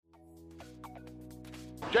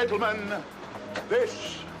Gentlemen,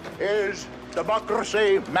 this is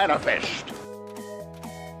Democracy Manifest.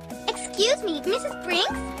 Excuse me, Mrs.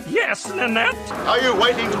 Brinks? Yes, Nanette? Are you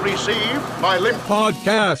waiting to receive my limp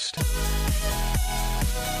Podcast.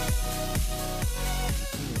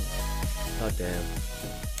 God damn.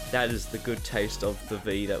 That is the good taste of the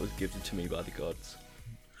V that was gifted to me by the gods.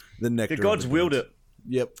 The nectar. The gods willed it.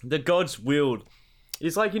 Yep. The gods willed.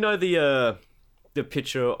 It's like, you know, the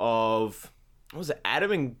picture of, what was it,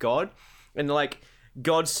 Adam and God? And like,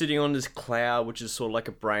 God's sitting on this cloud, which is sort of like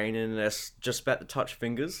a brain, and it's just about to touch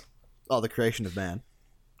fingers. Oh, the creation of man.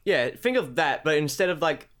 Yeah, think of that, but instead of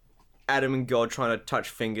like Adam and God trying to touch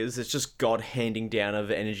fingers, it's just God handing down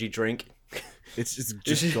an energy drink. It's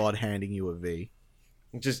just God handing you a V.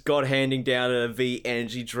 Just God handing down a V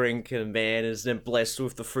energy drink, and man is then blessed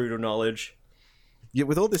with the fruit of knowledge. Yeah,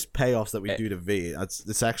 with all this payoffs that we do to V,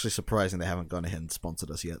 it's actually surprising they haven't gone ahead and sponsored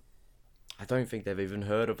us yet. I don't think they've even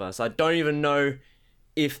heard of us. I don't even know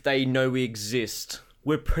if they know we exist.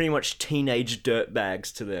 We're pretty much teenage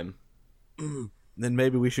dirtbags to them. Then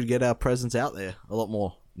maybe we should get our presence out there a lot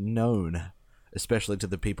more known, especially to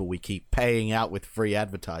the people we keep paying out with free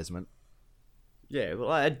advertisement. Yeah,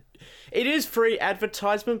 well, it is free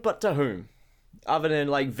advertisement, but to whom? Other than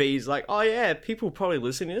like V's, like, oh yeah, people probably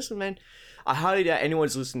listen to this, and man, I highly doubt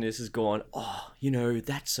anyone's listening to this has gone, oh, you know,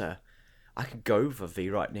 I could go with a V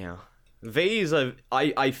right now.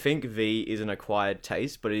 I think V is an acquired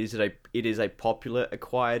taste, but it is a popular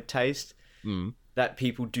acquired taste that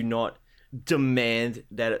people do not demand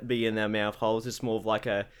that it be in their mouth holes. It's more of like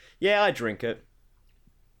yeah, I drink it.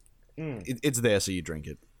 It's there, so you drink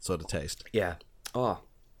it, sort of taste. Yeah. Oh.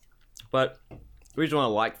 But the reason why I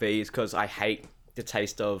like V is because I hate the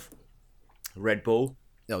taste of Red Bull.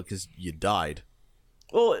 No, because you died.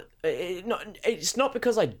 Well, it's not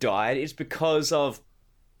because I died. It's because of...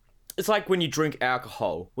 It's like when you drink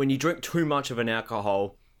alcohol. When you drink too much of an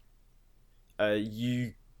alcohol,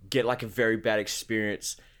 you get like a very bad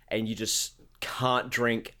experience, and you just can't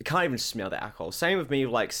even smell the alcohol. Same with me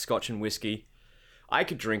with like scotch and whiskey. I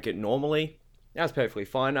could drink it normally. That's perfectly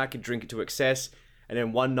fine. I could drink it to excess. And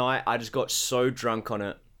then one night, I just got so drunk on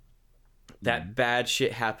it that bad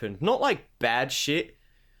shit happened. Not like bad shit,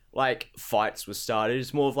 like fights were started.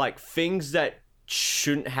 It's more of like things that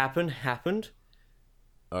shouldn't happen happened.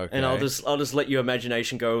 Okay. And I'll just let your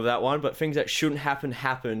imagination go with that one. But things that shouldn't happen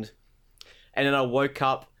happened. And then I woke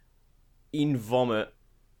up in vomit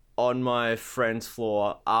on my friend's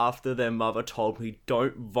floor after their mother told me,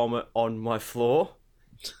 don't vomit on my floor.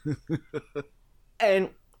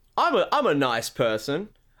 And I'm a nice person.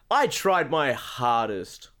 I tried my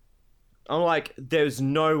hardest. I'm like, there's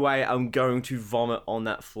no way I'm going to vomit on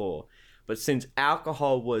that floor. But since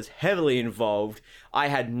alcohol was heavily involved, I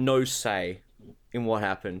had no say in what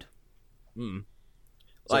happened. So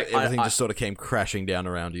Like everything I just sort of came crashing down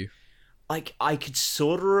around you. like I could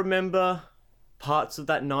sort of remember parts of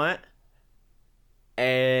that night,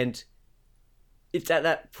 and it's at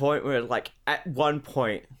that point where, like, at one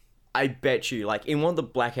point, I bet you, like, in one of the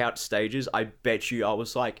blackout stages, I bet you I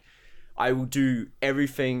was like, I will do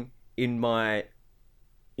everything in my,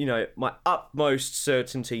 you know, my utmost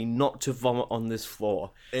certainty not to vomit on this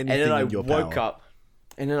floor. Anything and then I in your woke power. up,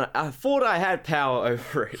 and then I thought I had power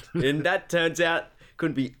over it, and that turns out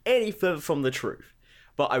couldn't be any further from the truth.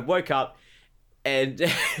 But I woke up, and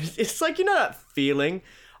it's like, you know that feeling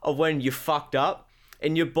of when you fucked up,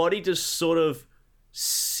 and your body just sort of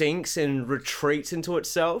sinks and retreats into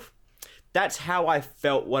itself? That's how I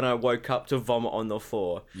felt when I woke up to vomit on the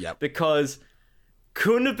floor. Yep. Because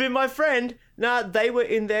couldn't have been my friend. Nah, they were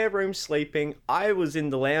in their room sleeping. I was in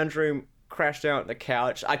the lounge room, crashed out on the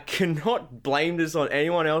couch. I cannot blame this on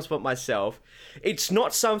anyone else but myself. It's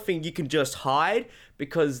not something you can just hide,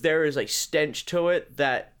 because there is a stench to it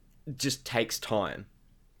that just takes time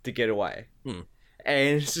to get away. And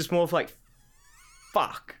it's just more of like,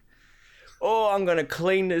 fuck. Oh, I'm going to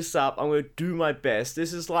clean this up. I'm going to do my best.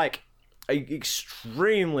 This is like a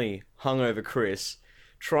extremely hungover Chris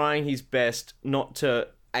trying his best not to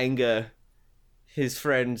anger his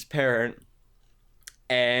friend's parent.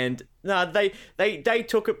 And no, they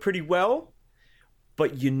took it pretty well,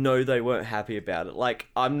 but you know they weren't happy about it. Like,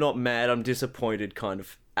 I'm not mad, I'm disappointed kind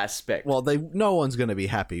of aspect. Well, no one's going to be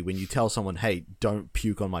happy when you tell someone, hey, don't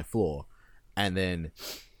puke on my floor, and then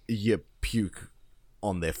you puke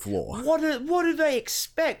on their floor. What do they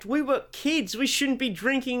expect? We were kids. We shouldn't be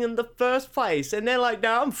drinking in the first place. And they're like,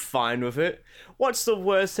 no, I'm fine with it. What's the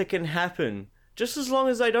worst that can happen? Just as long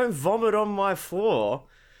as they don't vomit on my floor.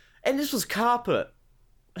 And this was carpet.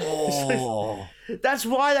 Oh. That's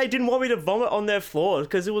why they didn't want me to vomit on their floor,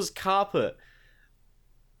 because it was carpet.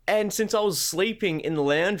 And since I was sleeping in the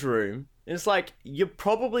lounge room, it's like, you're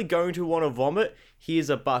probably going to want to vomit. Here's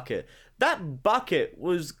a bucket. That bucket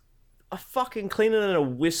was a fucking cleaner than a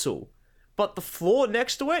whistle. But the floor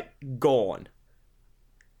next to it, gone.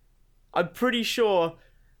 I'm pretty sure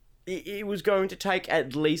it was going to take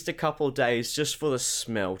at least a couple of days just for the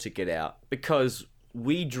smell to get out. Because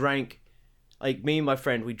we drank, like me and my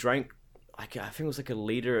friend, we drank, like, I think it was like a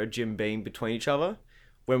liter of Jim Beam between each other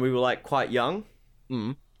when we were like quite young.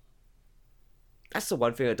 That's the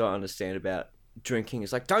one thing I don't understand about drinking.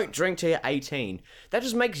 It's like, don't drink till you're 18. That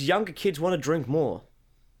just makes younger kids want to drink more.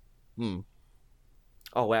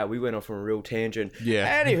 Oh wow, we went off on a real tangent.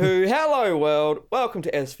 Yeah. Anywho, hello world. Welcome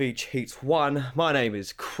to SV Cheats 1. My name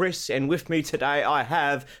is Chris, and with me today I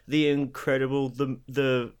have the incredible,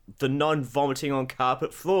 the non-vomiting on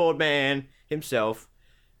carpet floored man himself.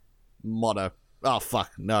 Mono. Oh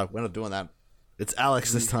fuck, no, we're not doing that. It's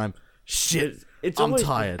Alex this time. Shit, It's I'm always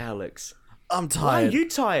tired. Alex. I'm Why are tired. you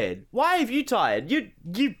tired? Why have you tired?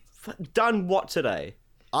 You've done what today?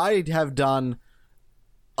 I have done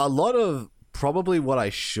a lot of probably what I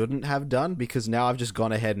shouldn't have done because now I've just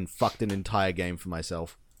gone ahead and fucked an entire game for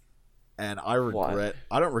myself. And I don't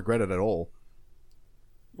regret it at all.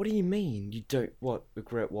 What do you mean? You don't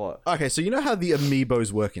regret what? Okay, so you know how the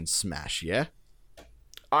amiibos work in Smash, yeah?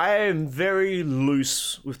 I am very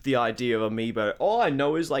loose with the idea of amiibo. All I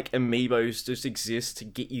know is like amiibos just exist to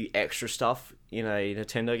get you extra stuff in a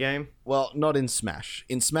Nintendo game. Well, not in Smash.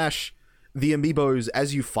 In Smash, the amiibos,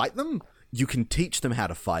 as you fight them, you can teach them how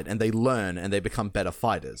to fight, and they learn, and they become better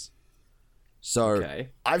fighters. So,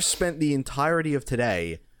 Okay. I've spent the entirety of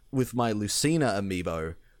today with my Lucina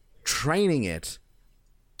amiibo, training it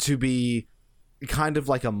to be kind of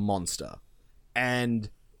like a monster. And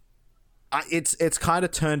it's kind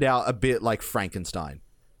of turned out a bit like Frankenstein.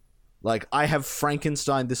 Like, I have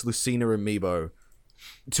Frankenstein this Lucina amiibo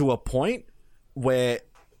to a point where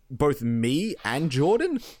both me and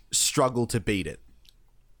Jordan struggle to beat it.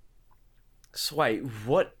 So wait,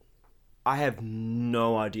 what? I have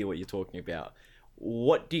no idea what you're talking about.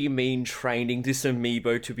 What do you mean training this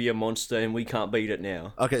amiibo to be a monster and we can't beat it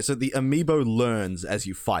now? Okay, so the amiibo learns as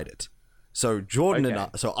you fight it. So Jordan and I...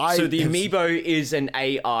 So the amiibo is an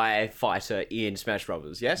AI fighter in Smash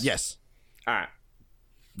Brothers, yes? Yes. Alright.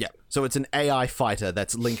 Yeah. So it's an AI fighter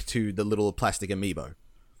that's linked to the little plastic amiibo.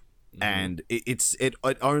 And it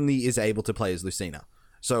only is able to play as Lucina.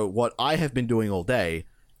 So what I have been doing all day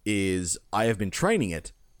is I have been training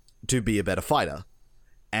it to be a better fighter.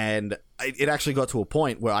 And it actually got to a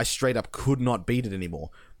point where I straight up could not beat it anymore.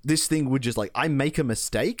 This thing would just like, I make a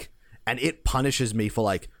mistake and it punishes me for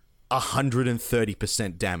like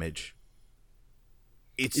 130% damage.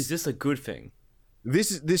 Is this a good thing?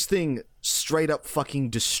 This thing straight up fucking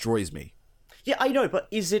destroys me. Yeah, I know, but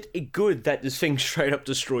is it good that this thing straight up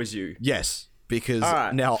destroys you? Yes, because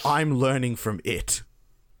Alright. now I'm learning from it.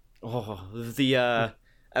 Oh, the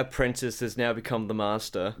apprentice has now become the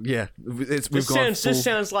master. Yeah, we've This gone this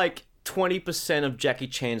sounds like 20% of Jackie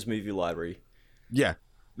Chan's movie library. Yeah,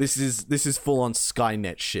 this is full on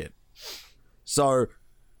Skynet shit. So,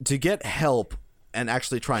 to get help and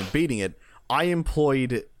actually try and beating it, I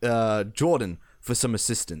employed Jordan for some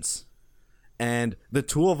assistance. And the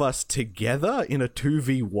two of us together in a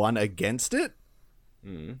 2v1 against it,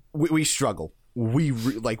 we struggle.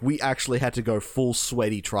 We actually had to go full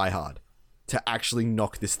sweaty tryhard to actually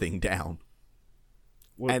knock this thing down.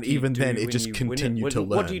 What And do you even do then, it when just you win continued to What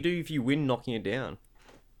learn. do you do if you win knocking it down?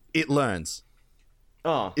 It learns.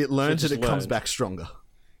 Oh, It learns so and just it comes learned. back stronger.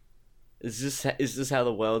 Is this how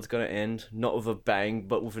the world's gonna end? Not with a bang,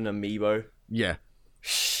 but with an amiibo. Yeah.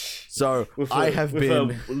 So, I have with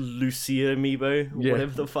been... a Lucia amiibo, Yeah.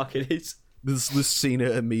 whatever the fuck it is. This Lucina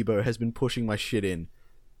amiibo has been pushing my shit in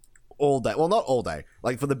all day. Well, not all day,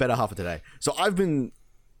 like for the better half of today. So I've been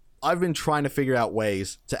trying to figure out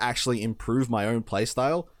ways to actually improve my own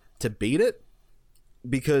playstyle to beat it,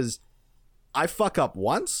 because I fuck up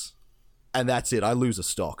once and that's it. I lose a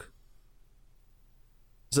stock.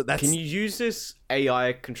 So that's... Can you use this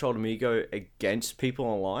AI controlled amigo against people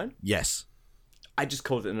online? Yes. I just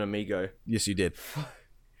called it an amigo. Yes, you did.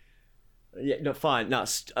 Yeah, no, fine. No,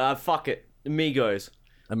 fuck it. Amigos.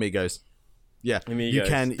 Amigos. Yeah. Amigos. You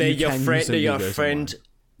can. They're you your can friend. use They're your amigos friend. online.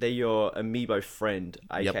 They're your amiibo friend,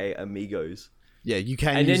 aka amigos. Yeah, you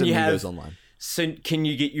can And use then you amigos have- online. So can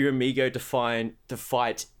you get your amigo to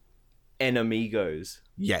fight an amigos?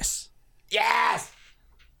 Yes. Yes.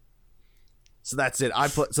 So that's it.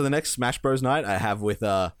 So the next Smash Bros. Night I have with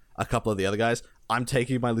a couple of the other guys, I'm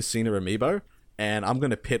taking my Lucina amiibo, and I'm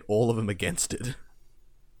going to pit all of them against it.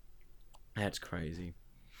 That's crazy.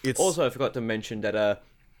 It's Also, I forgot to mention that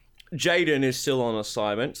Jaden is still on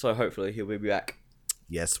assignment, so hopefully he'll be back.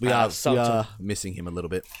 Yes, we are sometime. missing him a little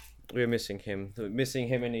bit. We're missing him. We're missing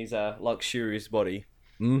him in his luxurious body.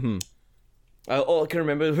 Mm-hmm. All I can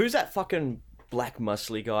remember, who's that fucking black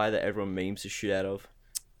muscly guy that everyone memes the shit out of?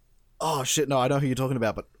 Oh shit! No, I know who you're talking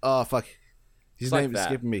about, but oh fuck, his It's like name is that.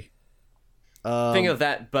 skipping me. Think of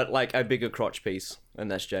that, but like a bigger crotch piece, and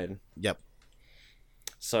that's Jaden. Yep.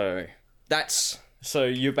 So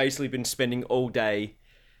you've basically been spending all day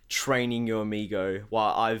training your amigo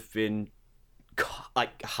while I've been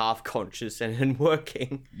like half conscious and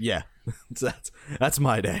working. Yeah, that's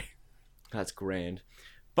my day. That's grand.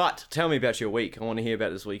 But tell me about your week. I want to hear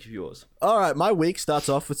about this week of yours. All right, my week starts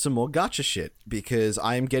off with some more gacha shit because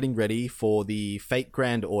I am getting ready for the Fate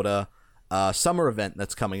Grand Order summer event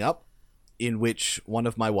that's coming up, in which one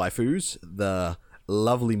of my waifus, the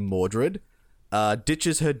lovely Mordred,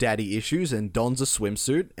 ditches her daddy issues and dons a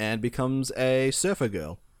swimsuit and becomes a surfer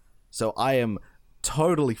girl. So I am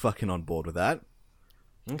totally fucking on board with that.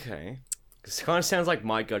 Okay. This kind of sounds like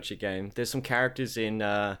my gacha game. There's some characters in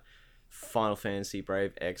Final Fantasy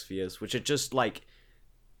Brave Exvius, which are just like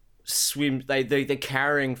they're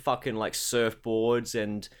carrying fucking like surfboards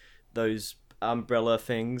and those umbrella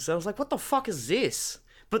things. I was like, what the fuck is this?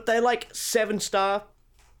 But they're like 7-star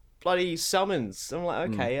bloody summons. I'm like,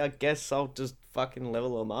 okay, I guess I'll just fucking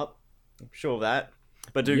level them up. I'm sure of that.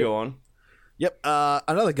 But go on. Yep.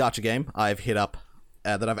 Another gacha game I've hit up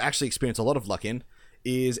that I've actually experienced a lot of luck in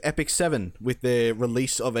is Epic 7 with the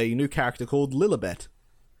release of a new character called Lilibet.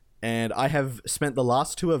 And I have spent the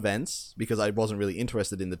last 2 events, because I wasn't really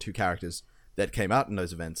interested in the 2 characters that came out in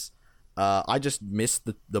those events. I just missed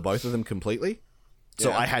the both of them completely. So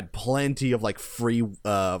Yeah. I had plenty of like free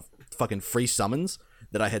summons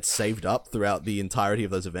that I had saved up throughout the entirety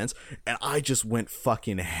of those events. And I just went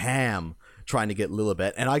fucking ham trying to get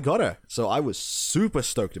Lilibet, and I got her. So I was super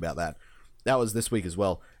stoked about that. That was this week as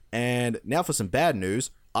well. And now for some bad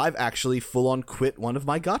news, I've actually full on quit one of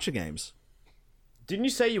my gacha games. Didn't you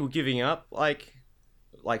say you were giving up, like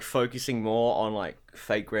focusing more on like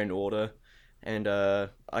Fate Grand Order and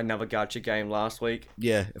another gacha game last week?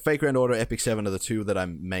 Yeah, Fate Grand Order, Epic 7 are the 2 that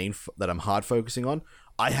I'm hard focusing on.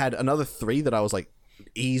 I had another 3 that I was like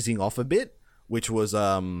easing off a bit, which was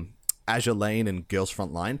Azure Lane and Girls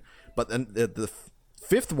Frontline. But then the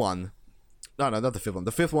fifth one, no, not the fifth one.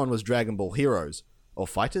 The 5th one was Dragon Ball Heroes or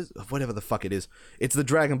Fighters, whatever the fuck it is. It's the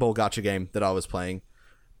Dragon Ball gacha game that I was playing.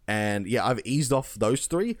 And yeah, I've eased off those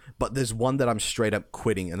 3, but there's one that I'm straight up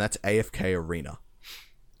quitting, and that's AFK Arena.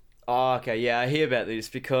 Oh, okay, yeah, I hear about this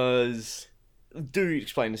because... Do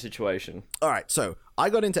explain the situation. Alright, so I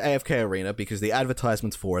got into AFK Arena because the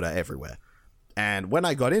advertisements for it are everywhere. And when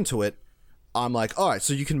I got into it, I'm like, alright,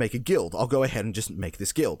 so you can make a guild. I'll go ahead and just make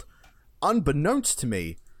this guild. Unbeknownst to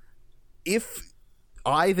me, if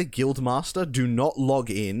I, the guild master, do not log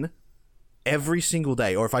in every single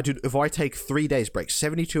day, or if I take 3 days break,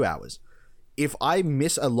 72 hours, if I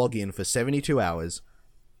miss a login for 72 hours,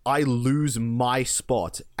 I lose my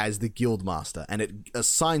spot as the guild master, and it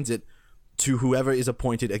assigns it to whoever is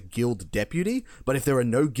appointed a guild deputy. But if there are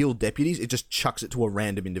no guild deputies, it just chucks it to a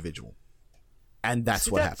random individual. And that's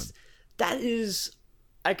what happened. That is...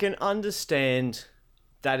 I can understand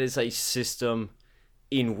that is a system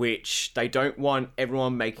in which they don't want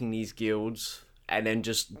everyone making these guilds and then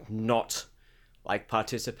just not like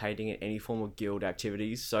participating in any form of guild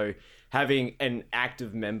activities. So having an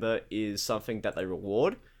active member is something that they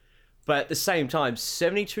reward. But at the same time,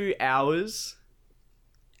 72 hours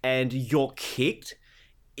and you're kicked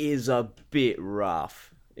is a bit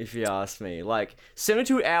rough, if you ask me. Like,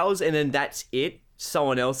 72 hours and then that's it.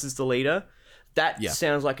 Someone else is the leader. That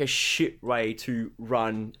sounds like a shit way to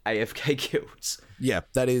run AFK guilds. Yeah,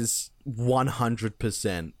 that is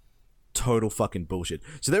 100% total fucking bullshit.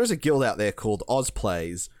 So there is a guild out there called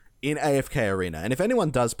Ozplays in AFK Arena. And if anyone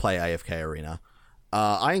does play AFK Arena,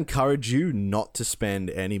 I encourage you not to spend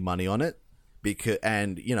any money on it.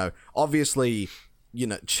 And, obviously...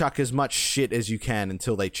 chuck as much shit as you can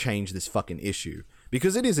until they change this fucking issue.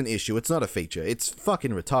 Because it is an issue, it's not a feature. It's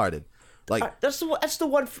fucking retarded. Like that's the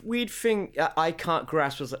one weird thing I can't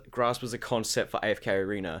grasp as a concept for AFK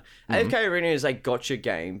Arena. AFK Arena is a gotcha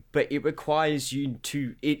game, but it requires you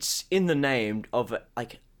to... It's in the name of,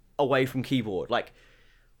 like, away from keyboard. Like,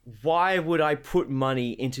 why would I put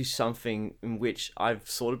money into something in which I've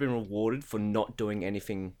sort of been rewarded for not doing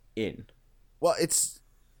anything in? Well, it's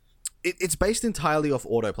based entirely off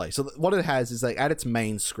autoplay. So what it has is, like, at its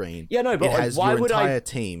main screen, but it has why your would entire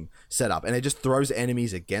team set up, and it just throws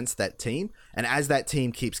enemies against that team. And as that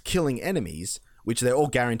team keeps killing enemies, which they're all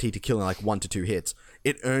guaranteed to kill in like 1 to 2 hits,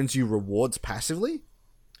 it earns you rewards passively.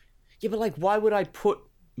 Yeah, but like, why would I put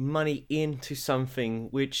money into something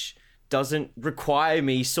which doesn't require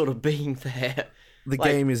me sort of being there. The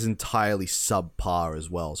game is entirely subpar as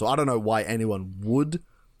well, so I don't know why anyone would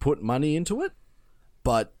put money into it,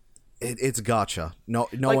 but it's gacha. No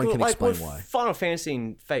one can explain why. Final Fantasy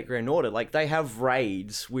and Fate Grand Order, like, they have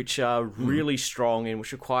raids which are really strong and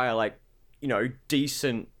which require, like, you know,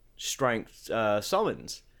 decent strength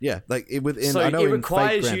summons. Yeah, like it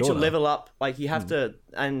requires you to level up. Like, you have to.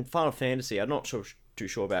 And Final Fantasy, I'm not too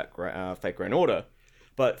sure about Fate Grand Order,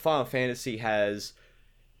 but Final Fantasy has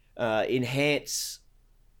enhance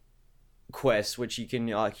quests, which you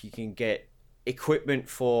can get equipment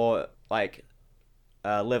for, like,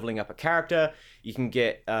 leveling up a character. You can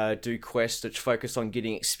get do quests that focus on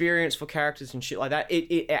getting experience for characters and shit like that.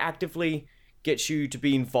 It actively gets you to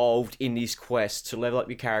be involved in these quests to level up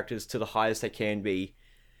your characters to the highest they can be,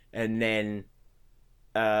 and then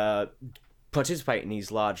participate in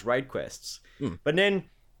these large raid quests. But then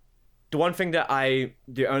the only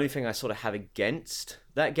thing I sort of have against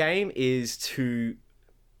that game is to,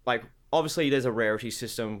 like, obviously there's a rarity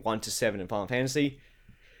system 1 to 7 in Final Fantasy.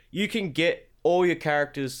 You can get all your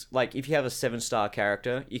characters, like, if you have a 7-star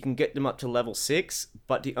character, you can get them up to level 6,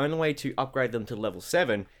 but the only way to upgrade them to level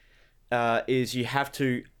 7 is you have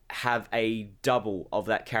to have a double of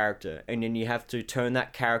that character, and then you have to turn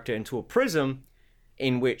that character into a prism,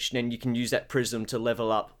 in which then you can use that prism to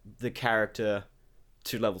level up the character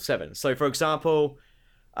to level 7. So, for example,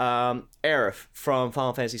 Aerith from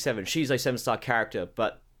Final Fantasy VII, she's a 7-star character,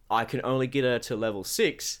 but I can only get her to level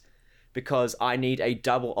 6 because I need a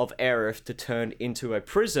double of Aerith to turn into a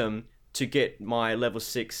prism to get my level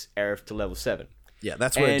 6 Aerith to level 7. Yeah,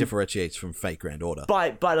 that's where it differentiates from Fate Grand Order. By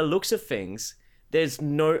the looks of things, there's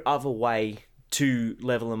no other way to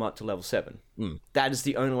level them up to level 7. That is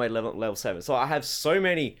the only way to level 7. So I have so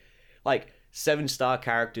many, like, 7-star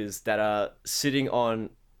characters that are sitting on,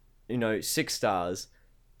 6 stars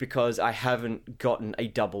because I haven't gotten a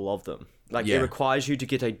double of them. Like, it requires you to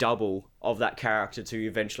get a double of that character to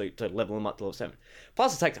eventually to level them up to level 7.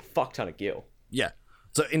 Plus, it takes a fuck ton of gil. Yeah.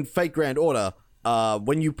 So in Fate Grand Order,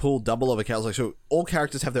 when you pull double of a character, so all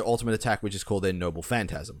characters have their ultimate attack, which is called their Noble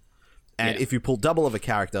Phantasm. And if you pull double of a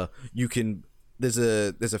character, you can... There's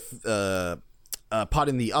a part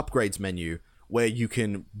in the upgrades menu where you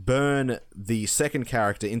can burn the second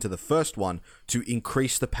character into the first one to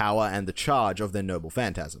increase the power and the charge of their Noble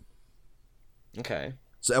Phantasm. Okay.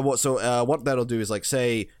 So what that'll do is, like,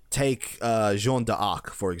 say, take Jeanne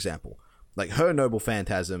d'Arc, for example. Like, her Noble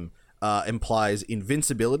Phantasm implies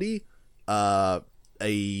invincibility, a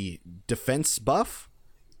defense buff,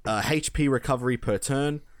 HP recovery per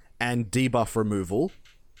turn, and debuff removal,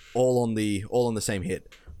 all on the same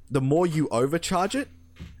hit. The more you overcharge it,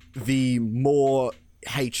 the more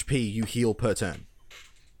HP you heal per turn.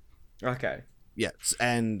 Okay. Yes,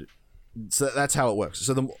 and so that's how it works.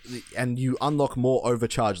 So and you unlock more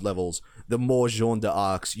overcharge levels, the more Jeanne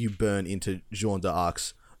d'Arcs you burn into Jeanne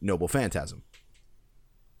d'Arc's Noble Phantasm.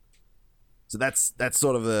 So that's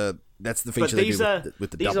sort of the feature they do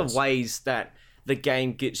with the doubles. These are ways that the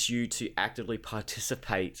game gets you to actively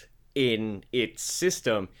participate in its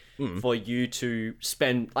system for you to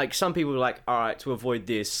spend. Like, some people are like, all right, to avoid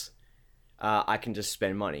this, I can just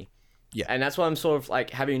spend money. Yeah. And that's why I'm sort of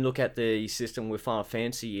like having a look at the system with Final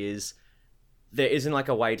Fantasy is there isn't like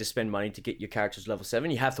a way to spend money to get your characters level 7.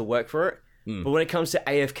 You have to work for it. But when it comes to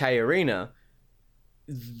AFK Arena,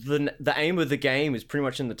 the aim of the game is pretty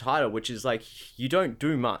much in the title, which is like, you don't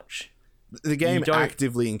do much. The game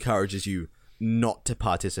actively encourages you not to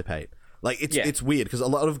participate. Like, it's weird because a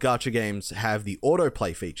lot of gacha games have the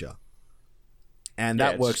autoplay feature, and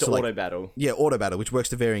that works to, like, auto battle. Yeah, auto battle, which works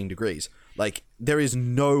to varying degrees. Like, there is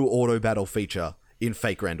no auto battle feature in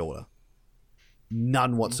Fate Grand Order.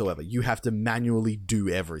 None whatsoever. You have to manually do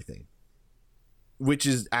everything, which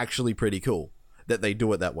is actually pretty cool that they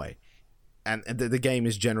do it that way. And the game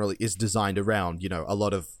is designed around, a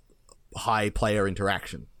lot of high player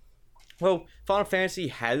interaction. Well, Final Fantasy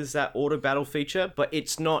has that auto battle feature, but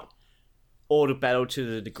it's not auto battle to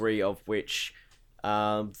the degree of which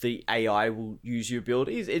the AI will use your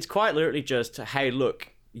abilities. It's quite literally just, hey,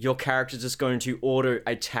 look, your character's just going to auto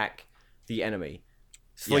attack the enemy.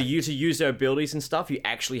 For you to use their abilities and stuff, you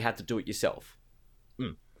actually have to do it yourself.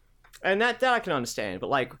 And that I can understand. But,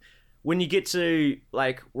 like, when you get to,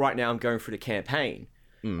 like, right now I'm going through the campaign,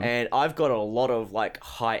 and I've got a lot of, like,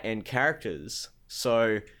 high-end characters.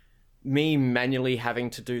 So me manually having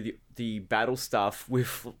to do the battle stuff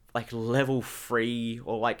with, like, level 3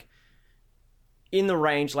 or, like, in the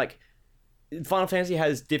range, like, Final Fantasy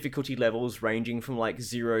has difficulty levels ranging from, like,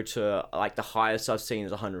 0 to, like, the highest I've seen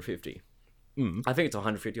is 150. I think it's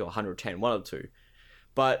 150 or 110, one of the two.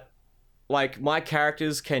 but like my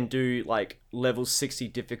characters can do like level 60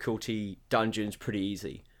 difficulty dungeons pretty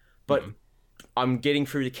easy, but I'm getting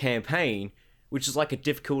through the campaign, which is like a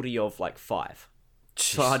difficulty of like 5.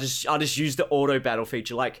 So I just use the auto battle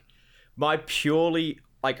feature. Like my purely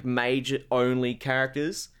like mage only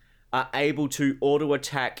characters are able to auto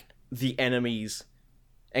attack the enemies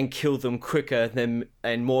and kill them quicker than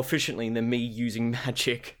and more efficiently than me using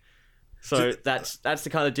magic. So that's the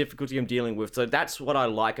kind of difficulty I'm dealing with. So that's what I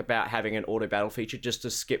like about having an auto battle feature, just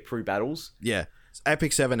to skip through battles. Yeah.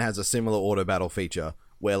 Epic 7 has a similar auto battle feature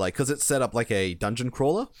where, like, because it's set up like a dungeon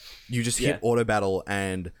crawler, you just hit auto battle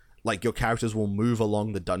and, like, your characters will move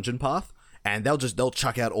along the dungeon path and they'll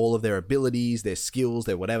chuck out all of their abilities, their skills,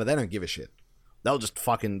 their whatever. They don't give a shit. They'll just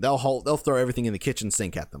they'll throw everything in the kitchen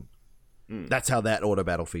sink at them. That's how that auto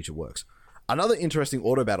battle feature works. Another interesting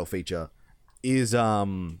auto battle feature is,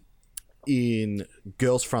 in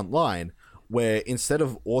Girls Frontline, where instead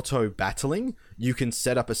of auto battling, you can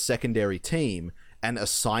set up a secondary team and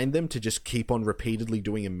assign them to just keep on repeatedly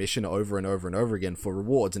doing a mission over and over and over again for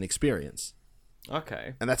rewards and experience.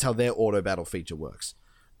 Okay. And that's how their auto battle feature works.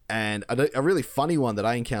 And a really funny one that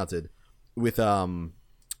I encountered with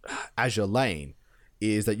Azure Lane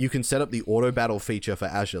is that you can set up the auto battle feature for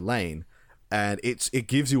Azure Lane, and it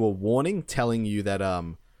gives you a warning telling you that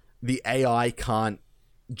the AI can't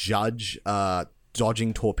judge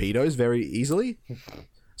dodging torpedoes very easily.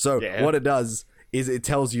 So what it does is it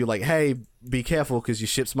tells you like, hey, be careful because your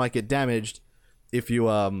ships might get damaged if you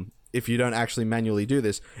don't actually manually do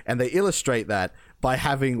this. And they illustrate that by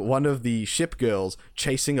having one of the ship girls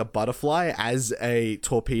chasing a butterfly as a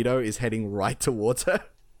torpedo is heading right towards her.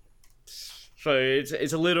 So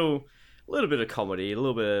it's a little bit of comedy, a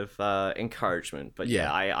little bit of encouragement, but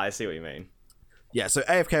I see what you mean. Yeah, so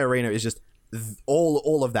AFK Arena is just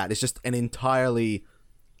all of that is just an entirely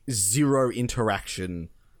zero interaction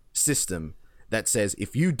system that says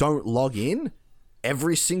if you don't log in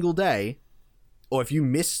every single day, or if you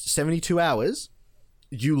miss 72 hours,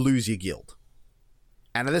 you lose your guild.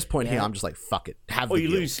 And at this point here, I'm just like, fuck it, you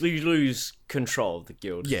lose control of the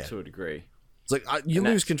guild to a degree. It's like you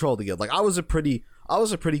lose control of the guild. Like I was a pretty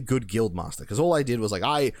good guild master because all I did was like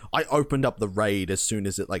I opened up the raid as soon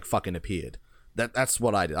as it like fucking appeared. That's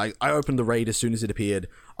what I did. I opened the raid as soon as it appeared.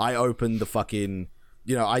 I opened the fucking,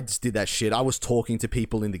 I just did that shit. I was talking to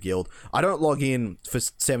people in the guild. I don't log in for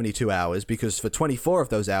 72 hours because for 24 of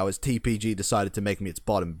those hours, TPG decided to make me its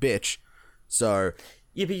bottom bitch. So...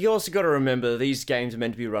 Yeah, but you also got to remember these games are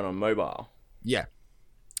meant to be run on mobile. Yeah.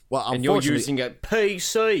 Well, and you're using a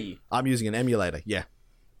PC. I'm using an emulator, yeah.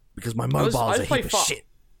 Because my mobile is a heap of shit.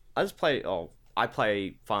 I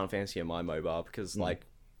play Final Fantasy on my mobile because,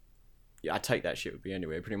 I take that shit with me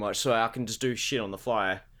anyway, pretty much, so I can just do shit on the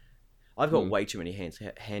fly. I've got way too many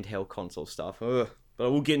handheld console stuff, but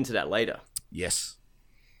we'll get into that later. Yes.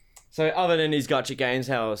 So, other than these gacha games,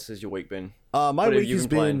 how else has your week been? My week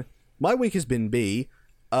has been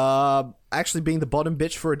actually being the bottom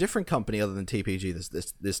bitch for a different company other than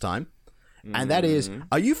TPG this time, and that is,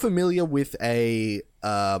 are you familiar with a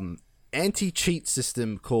anti-cheat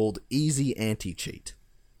system called Easy Anti-Cheat?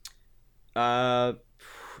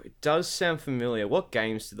 It does sound familiar. What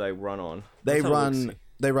games do they run on? They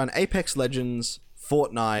run Apex Legends,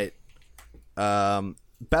 Fortnite,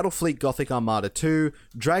 Battlefleet Gothic Armada 2,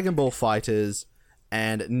 Dragon Ball FighterZ,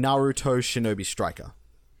 and Naruto Shinobi Striker.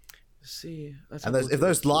 See, if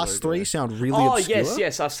those last three sound really obscure...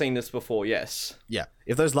 yes, I've seen this before, yes. Yeah,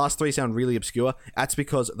 if those last three sound really obscure, that's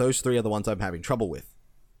because those three are the ones I'm having trouble with.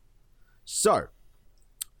 So,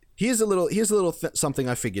 here's a little something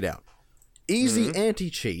I figured out. Easy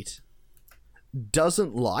Anti-Cheat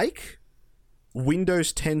doesn't like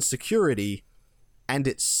Windows 10 security and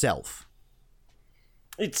itself.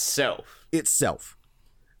 Itself.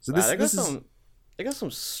 So they got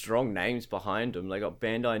some strong names behind them. They got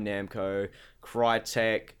Bandai Namco,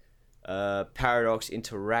 Crytek, Paradox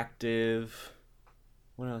Interactive.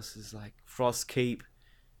 What else is like Frostkeep?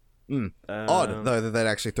 Odd though that they'd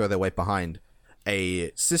actually throw their weight behind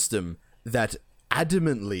a system that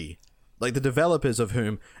adamantly, like the developers of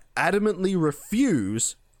whom adamantly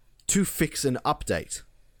refuse to fix an update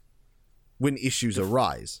when issues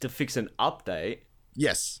arise. To fix an update?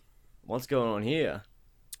 Yes. What's going on here?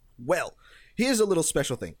 Well, here's a little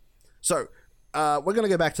special thing. So, we're going to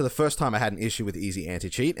go back to the first time I had an issue with Easy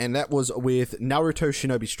Anti-Cheat, and that was with Naruto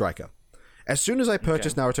Shinobi Striker. As soon as I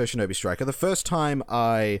purchased Naruto Shinobi Striker, the first time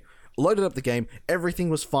I loaded up the game, everything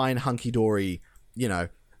was fine, hunky-dory,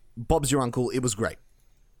 Bob's your uncle, it was great.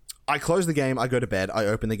 I close the game, I go to bed, I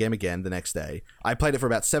open the game again the next day. I played it for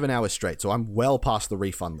about 7 hours straight, so I'm well past the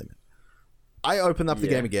refund limit. I open up the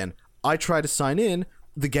game again, I try to sign in,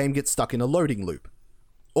 the game gets stuck in a loading loop.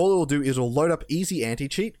 All it'll do is it'll load up easy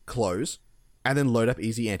anti-cheat, close, and then load up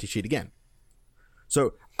easy anti-cheat again.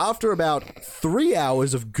 So after about 3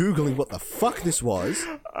 hours of Googling what the fuck this was...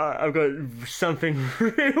 I've got something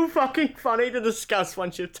real fucking funny to discuss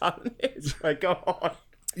once you've done this. Go on.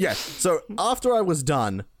 Yeah, so after I was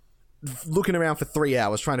done looking around for 3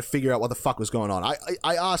 hours trying to figure out what the fuck was going on,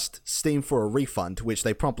 I asked Steam for a refund, to which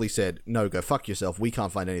they promptly said, no, go fuck yourself, we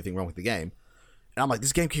can't find anything wrong with the game. And I'm like,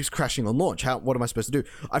 this game keeps crashing on launch, what am I supposed to do?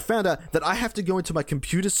 I found out that I have to go into my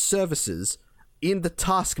computer services in the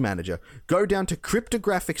task manager, go down to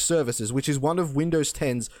cryptographic services, which is one of Windows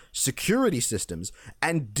 10's security systems,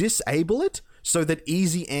 and disable it so that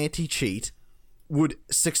easy anti-cheat would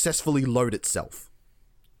successfully load itself.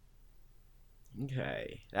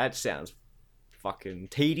 Okay, that sounds fucking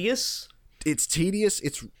tedious. It's tedious,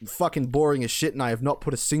 it's fucking boring as shit, and I have not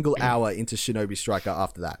put a single hour into Shinobi Striker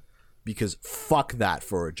after that. Because fuck that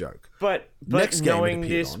for a joke. But Next knowing game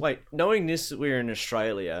this, knowing this, we're in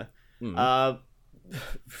Australia.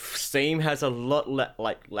 Steam has a lot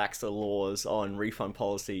laxer laws on refund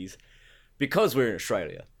policies because we're in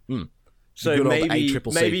Australia. So Good old maybe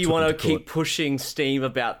ACCC you took want him to to court. keep pushing Steam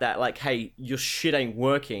about that. Like, hey, your shit ain't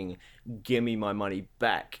working. Give me my money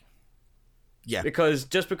back. Yeah. Because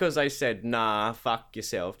just because they said nah, fuck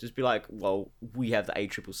yourself, just be like, well, we have the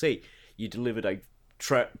ACCC. You delivered a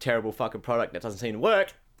terrible fucking product that doesn't seem to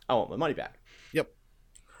work. I want my money back. Yep.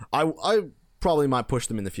 I probably might push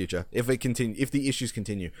them in the future if the issues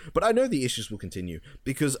continue. But I know the issues will continue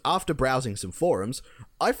because after browsing some forums,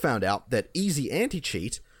 I found out that Easy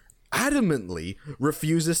Anti-Cheat adamantly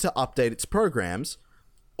refuses to update its programs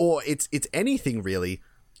or it's anything really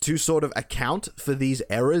to sort of account for these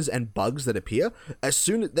errors and bugs that appear. As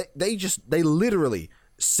soon as they literally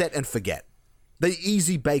set and forget. They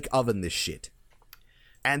easy bake oven this shit.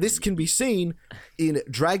 And this can be seen in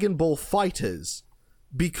Dragon Ball FighterZ,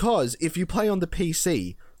 because if you play on the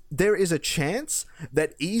PC, there is a chance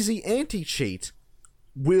that Easy Anti-Cheat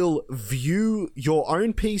will view your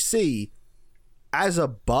own PC as a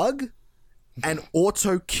bug and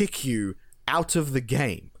auto-kick you out of the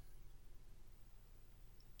game.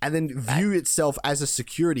 And then view itself as a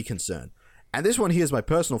security concern. And this one here is my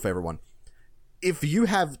personal favorite one. If you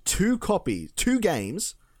have two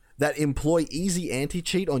games that employ Easy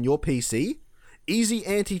Anti-Cheat on your PC, Easy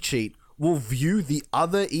Anti-Cheat will view the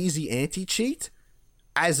other Easy Anti-Cheat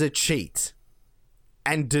as a cheat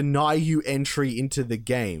and deny you entry into the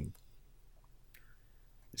game.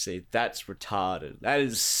 See, that's retarded. That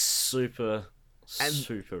is super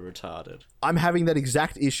retarded. I'm having that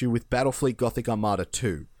exact issue with Battlefleet Gothic Armada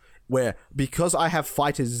 2, where because I have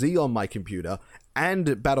Fighter Z on my computer and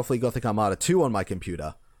Battlefleet Gothic Armada 2 on my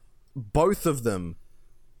computer, both of them,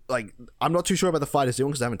 like, I'm not too sure about the Fighter Z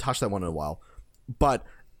one because I haven't touched that one in a while, but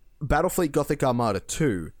Battlefleet Gothic Armada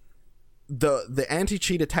 2, the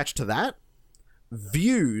anti-cheat attached to that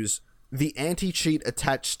views the anti-cheat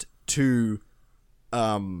attached to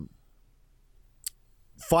Dragon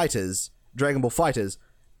Ball FighterZ,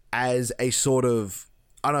 as a sort of,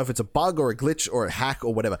 I don't know if it's a bug or a glitch or a hack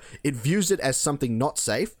or whatever. It views it as something not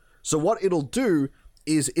safe. So what it'll do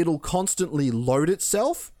is it'll constantly load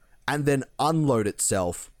itself and then unload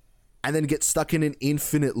itself and then get stuck in an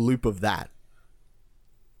infinite loop of that.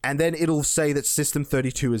 And then it'll say that System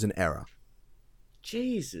 32 is an error.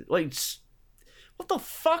 Jesus. Like, what the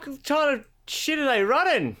fuck kind of shit are they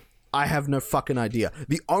running? I have no fucking idea.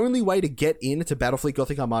 The only way to get into Battlefleet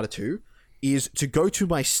Gothic Armada 2 is to go to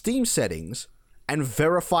my Steam settings and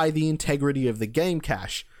verify the integrity of the game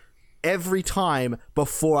cache every time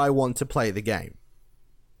before I want to play the game.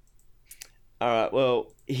 Alright,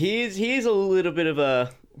 well, here's a little bit of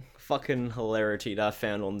a fucking hilarity that I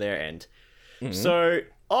found on their end. Mm-hmm. So,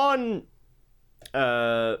 on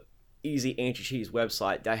Easy Anti-Cheat's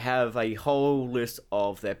website, they have a whole list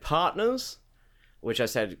of their partners, which I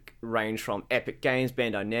said range from Epic Games,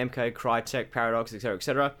 Bandai Namco, Crytek, Paradox, etc.,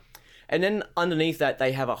 etc. And then underneath that,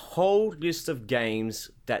 they have a whole list of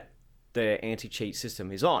games that the anti-cheat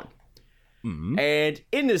system is on. Mm-hmm. And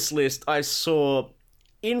in this list, I saw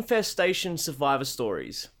Infestation Survivor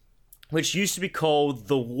Stories, which used to be called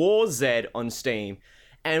The War Z on Steam,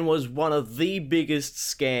 and was one of the biggest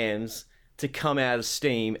scams to come out of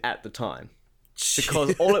Steam at the time.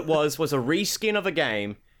 Because all it was a reskin of a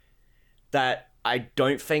game that I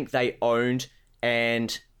don't think they owned,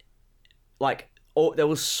 and there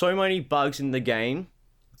was so many bugs in the game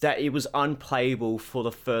that it was unplayable for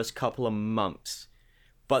the first couple of months.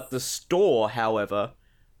 But the store, however,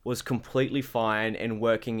 was completely fine and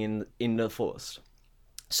working in the fullest.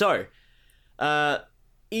 So,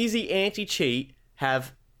 Easy Anti-Cheat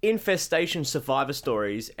have Infestation Survivor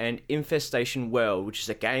Stories and Infestation World, which is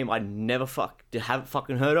a game I haven't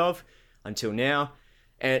fucking heard of until now,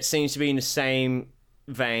 and it seems to be in the same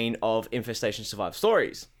vein of Infestation Survivor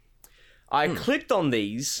Stories. I clicked on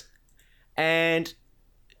these and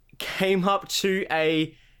came up to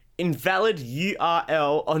a invalid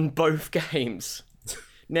URL on both games.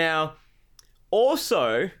 Now,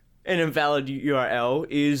 also an invalid URL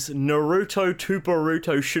is Naruto to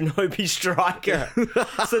Boruto Shinobi Striker.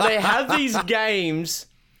 So they have these games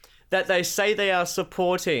that they say they are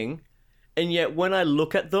supporting, and yet when I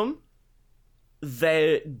look at them,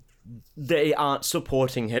 they aren't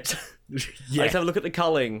supporting it. Let's have a look at the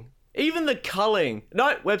culling. Even the culling.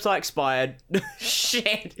 No, website expired.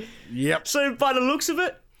 Shit. Yep. So by the looks of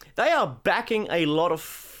it, they are backing a lot of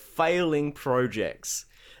failing projects.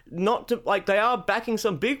 They are backing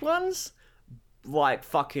some big ones, like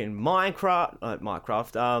fucking Minecraft,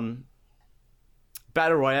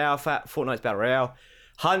 Battle Royale, Fortnite's Battle Royale,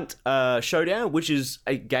 Hunt Showdown, which is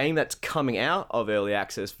a game that's coming out of early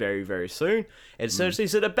access very, very soon. And essentially,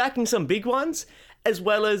 so they're backing some big ones, as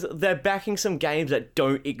well as they're backing some games that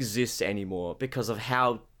don't exist anymore because of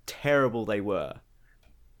how terrible they were.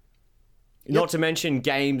 Yep. Not to mention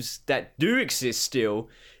games that do exist still,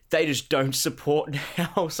 they just don't support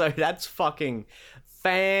now. So that's fucking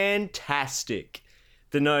fantastic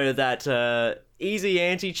to know that Easy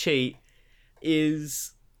Anti-Cheat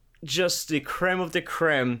is just the creme of the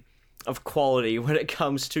creme of quality when it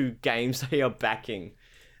comes to games they are backing.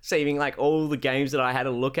 Saving like all the games that I had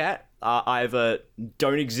to look at either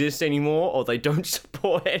don't exist anymore or they don't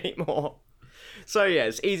support anymore. So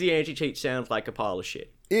yes, Easy Anti-Cheat sounds like a pile of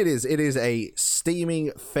shit. It is a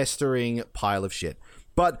steaming, festering pile of shit.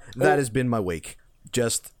 But that has been my week.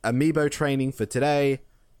 Just amiibo training for today,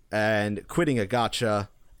 and quitting a gacha,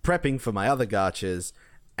 prepping for my other gachas,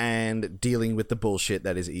 and dealing with the bullshit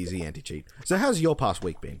that is Easy Anti-Cheat. So how's your past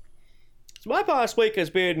week been? So my past week has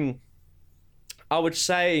been, I would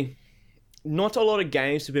say, not a lot of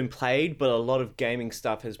games have been played, but a lot of gaming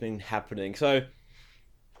stuff has been happening. So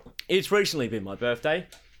it's recently been my birthday.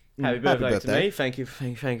 Happy birthday to me. Thank you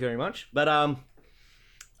very much. But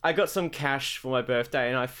I got some cash for my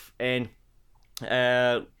birthday, and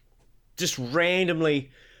just randomly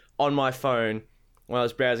on my phone when I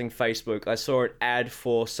was browsing Facebook, I saw an ad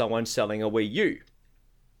for someone selling a Wii U,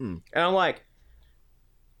 and I'm like,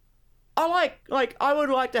 I would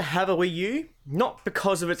like to have a Wii U, not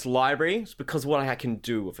because of its library, it's because of what I can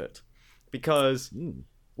do with it. Because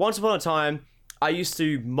once upon a time, I used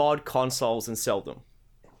to mod consoles and sell them.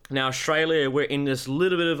 Now Australia, we're in this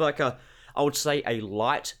little bit of like I would say a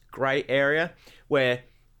light grey area where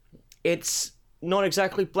it's not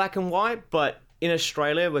exactly black and white, but in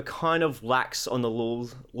Australia, we're kind of lax on the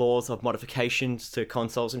laws of modifications to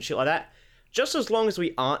consoles and shit like that. Just as long as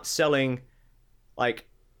we aren't selling, like,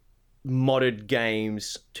 modded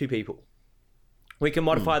games to people. We can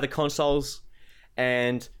modify the consoles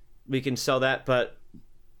and we can sell that, but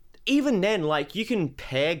even then, like, you can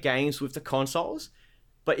pair games with the consoles,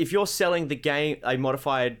 but if you're selling the game, a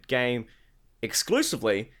modified game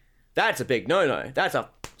exclusively, that's a big no-no. That's a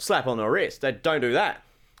slap on the wrist. Don't do that.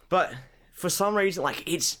 But for some reason, like,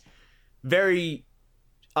 it's very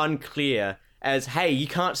unclear as, hey, you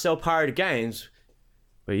can't sell pirated games,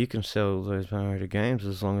 but you can sell those pirated games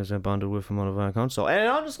as long as they're bundled with a modified console. And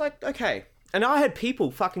I'm just like, okay. And I had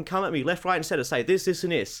people fucking come at me left, right, and center, say this,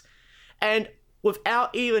 and this. And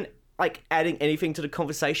without even, like, adding anything to the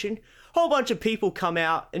conversation, a whole bunch of people come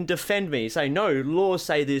out and defend me, say, no, laws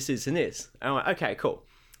say this, and this. And I'm like, okay, cool.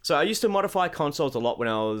 So I used to modify consoles a lot when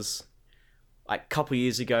I was, like, a couple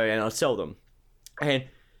years ago, and I'd sell them. And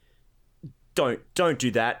don't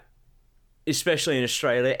do that. Especially in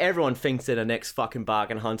Australia, everyone thinks they're the next fucking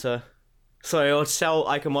bargain hunter. So I'd sell,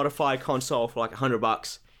 like, a modified console for, like,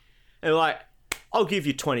 $100. And they're like, I'll give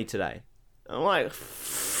you 20 today. I'm like,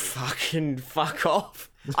 fucking fuck off.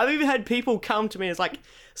 I've even had people come to me as, like,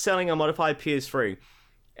 selling a modified PS3.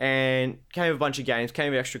 And came with a bunch of games, came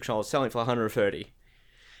with extra controls, selling it for 130.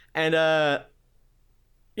 And,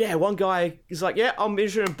 yeah, one guy is like, yeah, I'm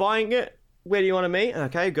interested in buying it. Where do you want to meet?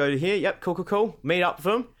 Okay, go to here. Yep, cool. Meet up with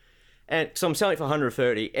him. And so I'm selling it for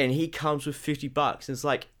 130, and he comes with $50. And it's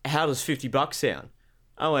like, how does $50 sound?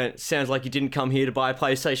 I went, sounds like you didn't come here to buy a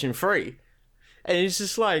PlayStation 3. And it's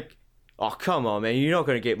just like, oh, come on, man, you're not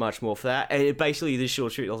going to get much more for that. And it basically, this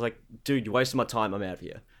short shoot, I was like, dude, you're wasting my time, I'm out of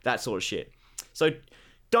here. That sort of shit. So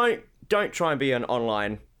don't try and be an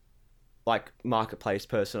online, like, marketplace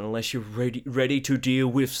person unless you're ready to deal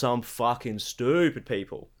with some fucking stupid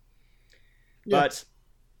people. Yeah. But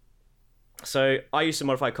So I used to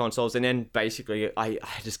modify consoles, and then basically I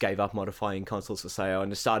just gave up modifying consoles for sale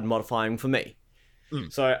and just started modifying for me.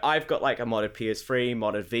 So I've got like a modded PS3,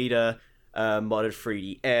 modded Vita, modded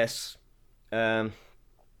 3DS.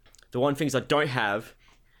 The one things I don't have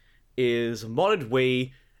is modded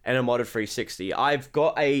Wii and a modded 360. I've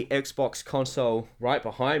got a Xbox console right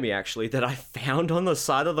behind me, actually, that I found on the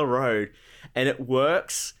side of the road, and it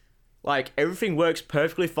works. Like, everything works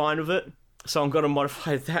perfectly fine with it, so I'm going to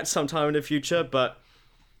modify that sometime in the future. But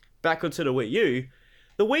back onto the Wii U.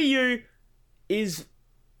 The Wii U is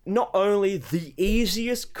not only the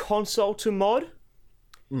easiest console to mod,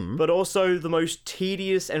 but also the most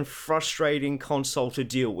tedious and frustrating console to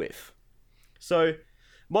deal with. So,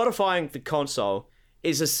 modifying the console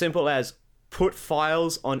is as simple as put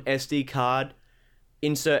files on SD card,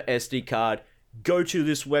 insert SD card, go to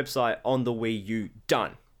this website on the Wii U,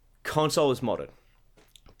 done. Console is modded.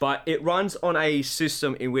 But it runs on a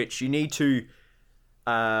system in which you need to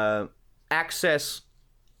access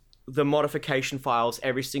the modification files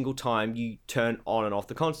every single time you turn on and off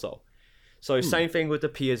the console. So same thing with the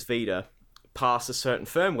PS Vita. Past a certain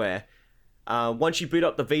firmware, once you boot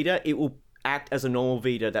up the Vita, it will act as a normal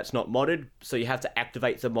Vita that's not modded, so you have to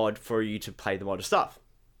activate the mod for you to play the modded stuff.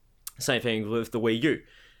 Same thing with the Wii U.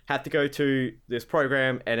 Have to go to this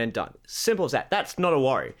program and then done. Simple as that. That's not a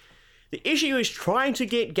worry. The issue is trying to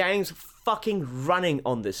get games fucking running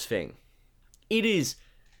on this thing. It is,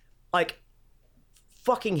 like,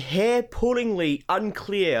 fucking hair-pullingly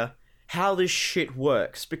unclear how this shit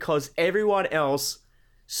works, because everyone else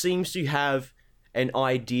seems to have an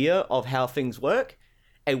idea of how things work,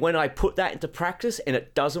 and when I put that into practice and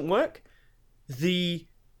it doesn't work, the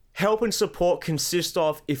help and support consists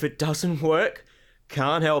of, if it doesn't work,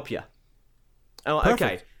 can't help you. Oh,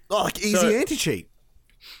 okay. Oh, like easy anti-cheat.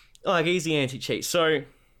 Like easy anti-cheat. So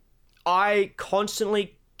I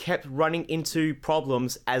constantly kept running into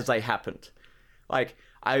problems as they happened. Like,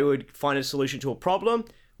 I would find a solution to a problem,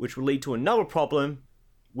 which would lead to another problem,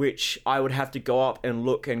 which I would have to go up and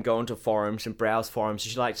look and go into forums and browse forums.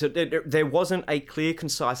 So there wasn't a clear,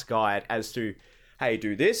 concise guide as to, hey,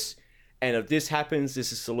 do this, and if this happens,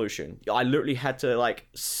 this is a solution. I literally had to, like,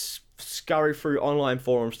 scurry through online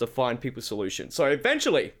forums to find people's solutions. So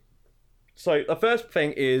eventually, the first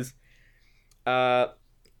thing is,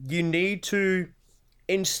 you need to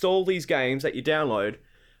install these games that you download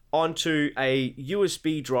onto a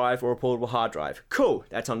USB drive or a portable hard drive. Cool,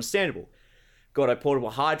 that's understandable. Got a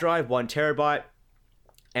portable hard drive, 1 terabyte,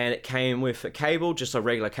 and it came with a cable, just a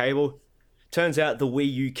regular cable. Turns out the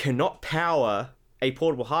Wii U cannot power a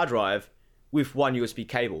portable hard drive with one USB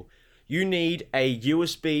cable. You need a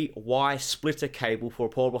USB-Y splitter cable for a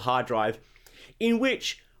portable hard drive, in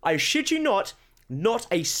which, I shit you not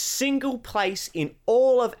a single place in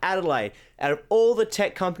all of Adelaide, out of all the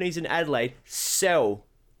tech companies in Adelaide, sell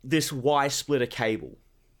this Y splitter cable.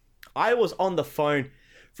 I was on the phone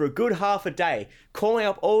for a good half a day, calling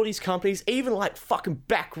up all these companies, even like fucking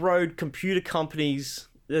back road computer companies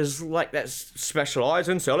that specialize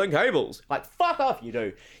in selling cables. Like, fuck off, you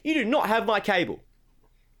do. You do not have my cable.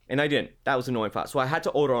 And they didn't. That was the annoying part. So I had to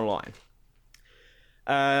order online.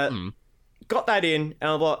 Got that in, and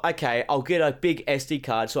I'm like, okay, I'll get a big SD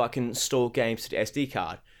card so I can install games to the SD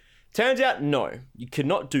card. Turns out, no, you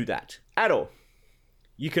cannot do that at all.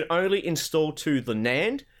 You can only install to the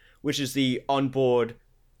NAND, which is the onboard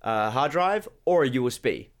hard drive, or a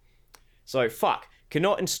USB. So,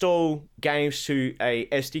 cannot install games to a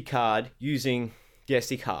SD card using the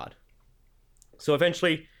SD card. So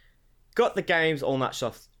eventually, got the games, all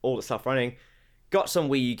the stuff running. Got some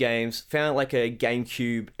Wii U games, found like a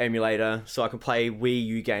GameCube emulator so I can play Wii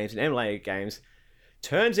U games and emulated games.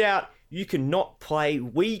 Turns out you cannot play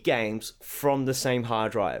Wii games from the same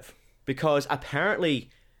hard drive, because apparently,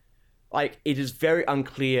 like, it is very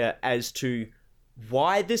unclear as to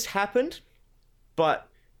why this happened, but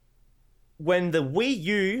when the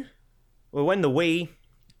Wii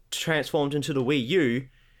transformed into the Wii U,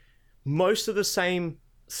 most of the same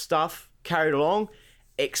stuff carried along,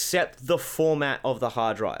 except the format of the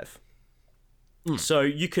hard drive. So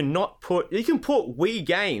you can put Wii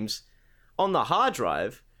games on the hard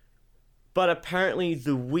drive, but apparently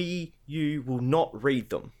the Wii U will not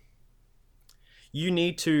read them. You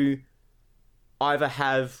need to either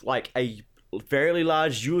have like a fairly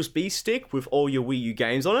large USB stick with all your Wii U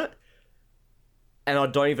games on it, and I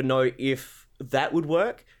don't even know if that would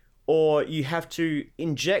work, or you have to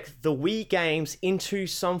inject the Wii games into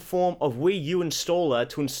some form of Wii U installer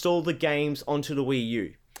to install the games onto the Wii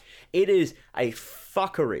U. It is a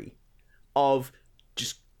fuckery of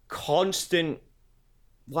just constant,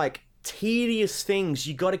 like, tedious things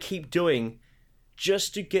you gotta keep doing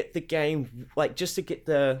just to get the game, like, just to get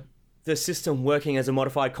the system working as a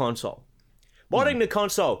modified console. Modding the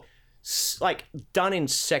console, like, done in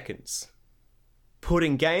seconds.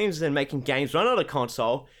 Putting games and making games run on a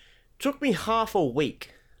console took me half a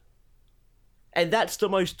week. And that's the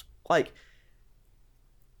most, like,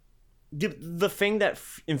 the thing that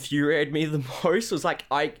infuriated me the most was, like,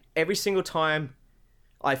 every single time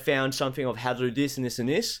I found something of how to do this and this and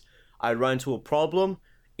this, I run into a problem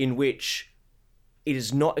in which it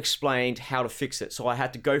is not explained how to fix it. So I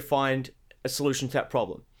had to go find a solution to that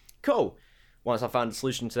problem. Cool. Once I found a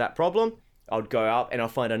solution to that problem, I would go up and I'll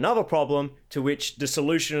find another problem to which the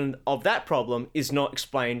solution of that problem is not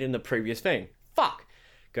explained in the previous thing. Fuck.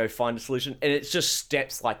 Go find a solution. And it's just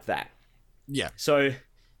steps like that. Yeah. So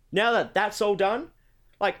now that that's all done,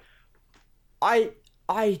 like, I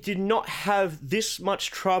did not have this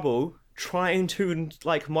much trouble trying to,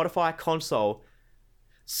 like, modify a console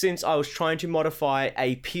since I was trying to modify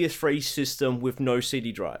a PS3 system with no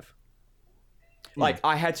CD drive. Like,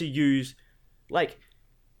 I had to use, like,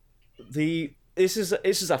 this is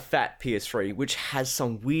a fat PS3, which has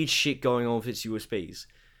some weird shit going on with its USBs.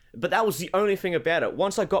 But that was the only thing about it.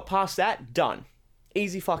 Once I got past that, done.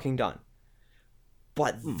 Easy fucking done.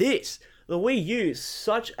 But the Wii U is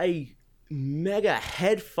such a mega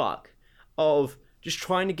headfuck of just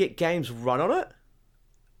trying to get games run on it.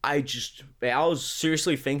 I was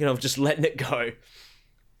seriously thinking of just letting it go.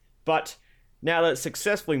 But now that it's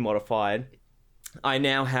successfully modified, I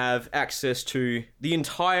now have access to the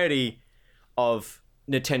entirety of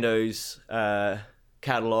Nintendo's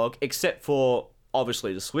catalog, except for,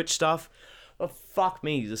 obviously, the Switch stuff. But fuck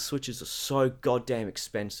me, the Switches are so goddamn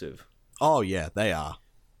expensive. Oh, yeah, they are.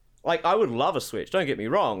 Like, I would love a Switch, don't get me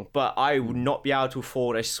wrong, but I would not be able to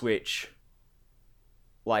afford a Switch,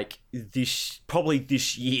 like, probably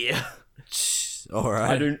this year.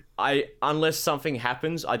 Alright. Unless something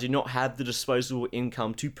happens, I do not have the disposable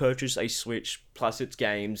income to purchase a Switch plus its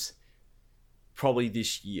games probably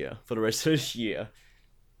this year, for the rest of this year.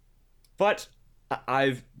 But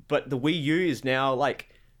but the Wii U is now, like,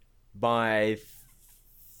 my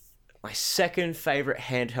second favorite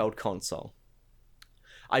handheld console.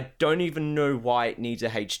 I don't even know why it needs a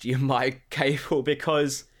HDMI cable,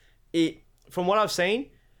 because from what I've seen,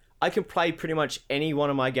 I can play pretty much any one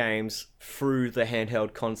of my games through the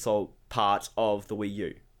handheld console part of the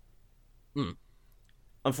Wii U.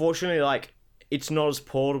 Unfortunately, like, it's not as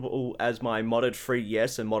portable as my modded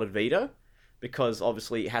 3DS and modded Vita, because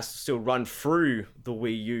obviously it has to still run through the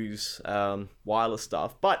Wii U's wireless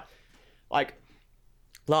stuff. But, like,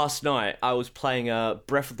 last night I was playing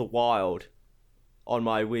Breath of the Wild on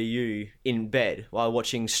my Wii U in bed while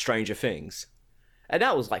watching Stranger Things. And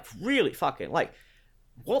that was, like, really fucking, like,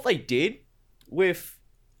 what they did with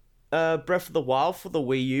Breath of the Wild for the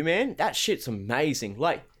Wii U, man, that shit's amazing.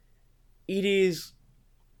 Like, it is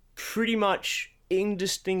pretty much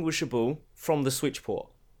indistinguishable from the Switch port.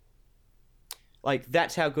 Like,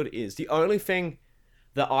 that's how good it is. The only thing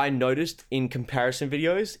that I noticed in comparison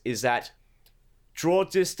videos is that draw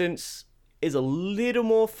distance is a little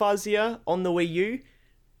more fuzzier on the Wii U,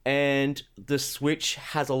 and the Switch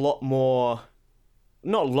has a lot more,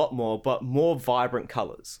 not a lot more, but more vibrant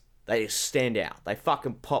colors. They stand out. They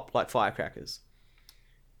fucking pop like firecrackers.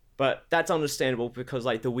 But that's understandable because,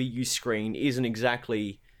 like, the Wii U screen isn't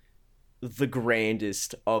exactly the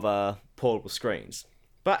grandest of portable screens.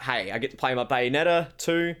 But hey, I get to play my Bayonetta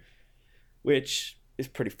 2, which is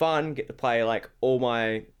pretty fun. Get to play, like, all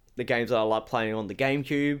the games that I like playing on the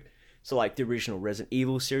GameCube. So, like, the original Resident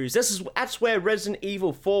Evil series. That's where Resident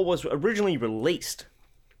Evil 4 was originally released.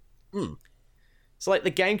 So, like,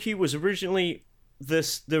 the GameCube was originally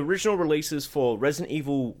the original releases for Resident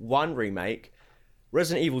Evil 1 Remake,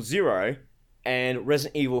 Resident Evil 0, and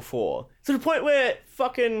Resident Evil 4. To the point where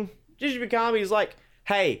fucking Shinji Mikami is like,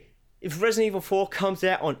 hey, if Resident Evil 4 comes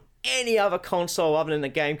out on any other console other than the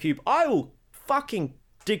GameCube, I will fucking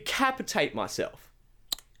decapitate myself.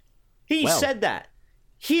 He said that.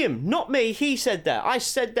 Him, not me, he said that. I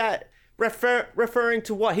said that referring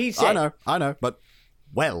to what he said. I know, but,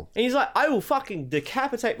 well. And he's like, I will fucking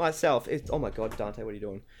decapitate myself. Oh my god, Dante, what are you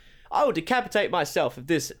doing? I will decapitate myself if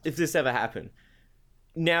this ever happened.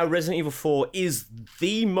 Now, Resident Evil 4 is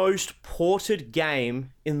the most ported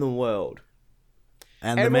game in the world.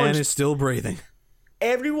 And the man is still breathing.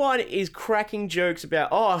 Everyone is cracking jokes about,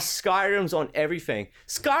 oh, Skyrim's on everything.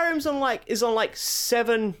 Skyrim's is on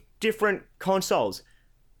 7 different consoles.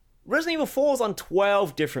 Resident Evil 4 is on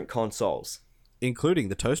 12 different consoles. Including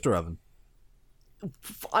the toaster oven.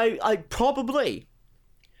 I probably.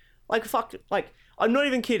 Like, fuck, like, I'm not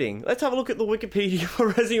even kidding. Let's have a look at the Wikipedia for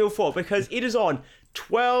Resident Evil 4 because it is on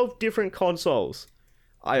 12 different consoles.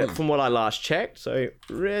 From what I last checked. So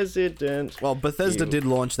Resident. Well, Bethesda did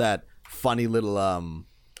launch that funny little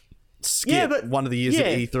skit one of the years at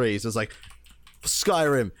E3. So it's like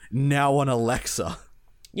Skyrim now on Alexa.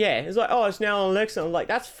 Yeah, it's like, oh, it's now on Alexa. I'm like,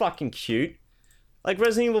 that's fucking cute. Like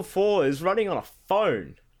Resident Evil 4 is running on a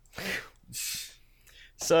phone.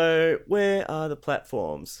 So where are the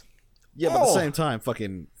platforms? Yeah, but at the same time,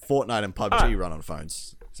 fucking Fortnite and PUBG run on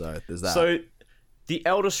phones. So there's that. So the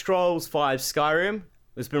Elder Scrolls V Skyrim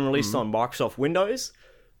has been released on Microsoft Windows,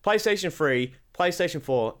 PlayStation 3, PlayStation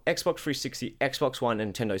 4, Xbox 360, Xbox One,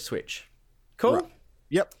 and Nintendo Switch. Cool? Right.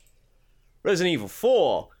 Yep. Resident Evil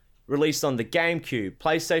 4 released on the GameCube,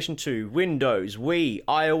 PlayStation 2, Windows, Wii,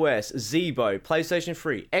 iOS, Zeebo, PlayStation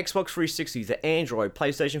 3, Xbox 360, the Android,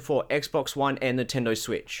 PlayStation 4, Xbox One, and Nintendo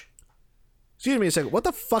Switch. Excuse me a second. What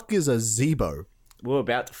the fuck is a Zeebo? We're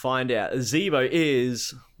about to find out. Zeebo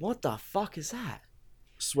is... What the fuck is that?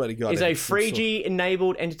 Swear to God. It's a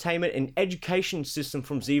 3G-enabled entertainment and education system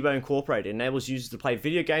from Zeebo Incorporated. It enables users to play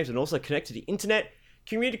video games and also connect to the internet,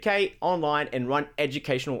 communicate online, and run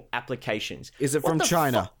educational applications. Is it from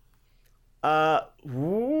China? No,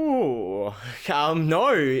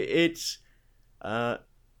 it's...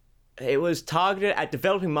 it was targeted at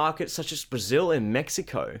developing markets such as Brazil and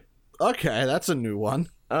Mexico. Okay, that's a new one.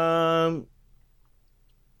 I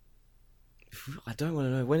don't want to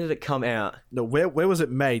know. When did it come out? No, where was it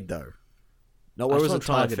made, though? No, where was it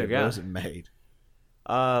targeted? Where was it made?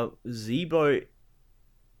 Zeebo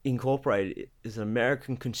Incorporated is an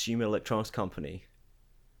American consumer electronics company.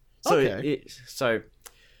 So Okay. So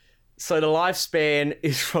the lifespan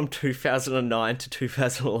is from 2009 to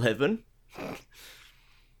 2011.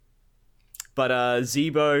 But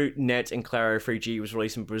Zeebo, Net, and Claro 3G was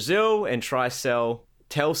released in Brazil and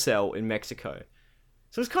Telcel in Mexico.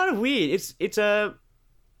 So it's kind of weird. It's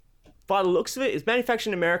by the looks of it, it's manufactured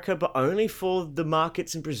in America, but only for the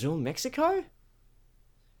markets in Brazil and Mexico.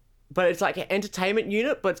 But it's like an entertainment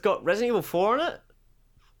unit, but it's got Resident Evil 4 on it.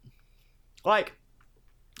 Like,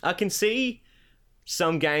 I can see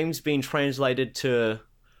some games being translated to,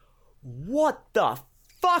 what the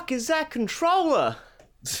fuck is that controller?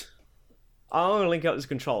 I'm gonna link up this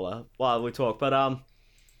controller while we talk, but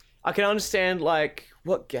I can understand like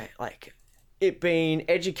what game, like it being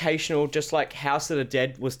educational, just like House of the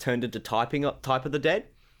Dead was turned into Type of the Dead.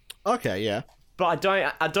 Okay, yeah. But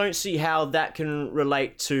I don't see how that can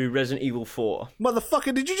relate to Resident Evil 4.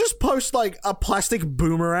 Motherfucker, did you just post like a plastic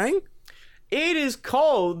boomerang? It is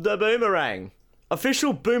called the Boomerang,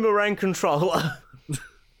 official Boomerang controller.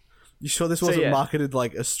 You sure this wasn't marketed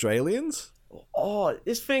like Australians? Oh,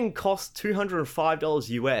 this thing costs $205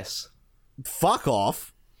 US. Fuck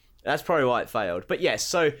off. That's probably why it failed. But yes,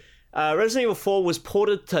 so Resident Evil 4 was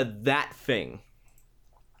ported to that thing.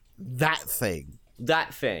 That thing.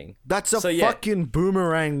 That's a fucking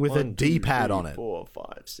boomerang with a D-pad on it. 4,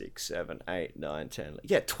 5, 6, 7, 8, 9, 10.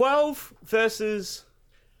 Yeah, 12 versus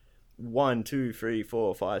 1, 2, 3,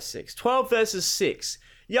 4, 5, 6. 12 versus 6.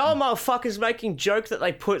 Y'all motherfuckers making joke that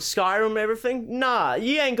they put Skyrim and everything? Nah,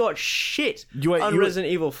 you ain't got shit on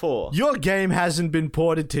Resident Evil 4. Your game hasn't been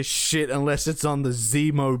ported to shit unless it's on the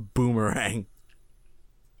Zemo Boomerang.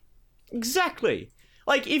 Exactly.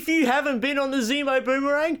 Like, if you haven't been on the Zemo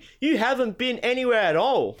Boomerang, you haven't been anywhere at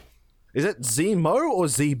all. Is it Zemo or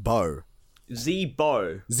Zebo?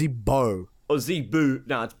 Zebo. Zebo. Or Zebu.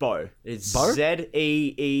 No, it's Bo. It's Bo?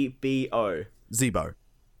 Zeebo. Zebo.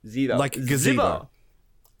 Zebo. Like gazebo. Zebo.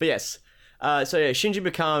 But yes. So yeah, Shinji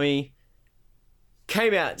Mikami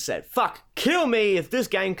came out and said, fuck, kill me if this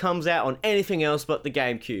game comes out on anything else but the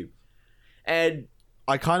GameCube. And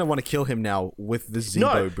I kind of want to kill him now with the Zebo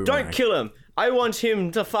Boomerang. No, don't kill him. I want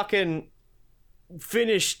him to fucking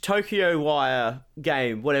finish Tokyo Wire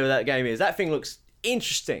game, whatever that game is. That thing looks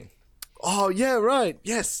interesting. Oh, yeah, right.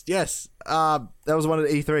 Yes. That was one at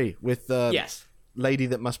E3 with the lady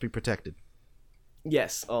that must be protected.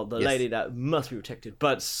 Yes, the lady that must be protected.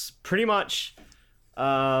 But pretty much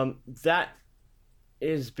that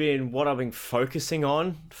has been what I've been focusing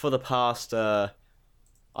on for the past, I'd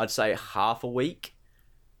say, half a week.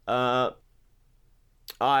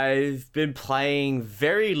 I've been playing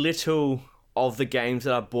very little of the games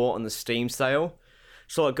that I bought on the Steam sale.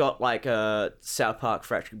 So I got like South Park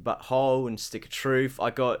Fractured But Whole and Stick of Truth.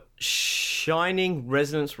 I got Shining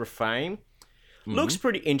Resonance Refrain. Mm-hmm. Looks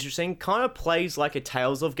pretty interesting. Kind of plays like a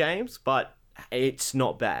Tales of games, but it's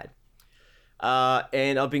not bad.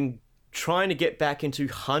 And I've been trying to get back into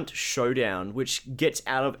Hunt Showdown, which gets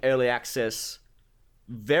out of early access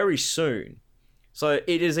very soon. So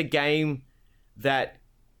it is a game that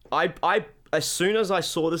I as soon as I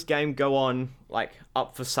saw this game go on, like,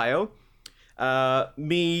 up for sale,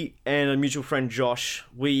 me and a mutual friend, Josh,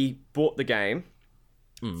 we bought the game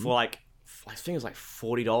for, like, I think it was like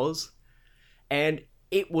 $40. And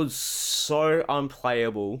it was so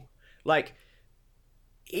unplayable. Like,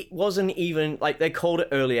 it wasn't even, like, they called it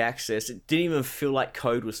early access. It didn't even feel like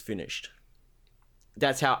code was finished.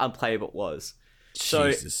 That's how unplayable it was.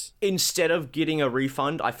 Jesus. So instead of getting a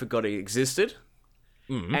refund, I forgot it existed.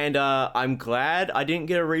 And I'm glad I didn't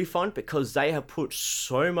get a refund because they have put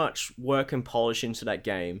so much work and polish into that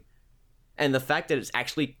game. And the fact that it's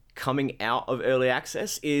actually coming out of early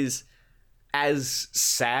access is, as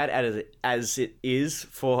sad as it is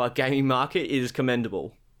for a gaming market, is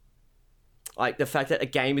commendable. Like, the fact that a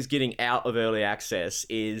game is getting out of early access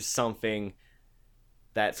is something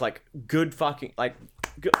that's, like, good fucking, like,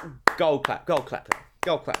 gold clap.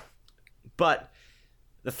 But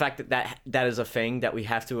the fact that is a thing that we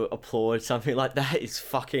have to applaud something like that is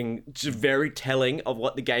fucking just very telling of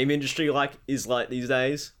what the game industry is like these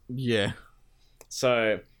days. Yeah.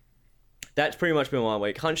 So that's pretty much been 1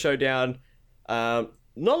 week. Hunt Showdown. Not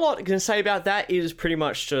a lot I can say about that. It is pretty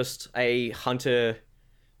much just a hunter,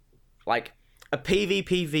 like a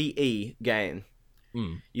PvPvE game.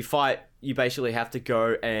 You fight. You basically have to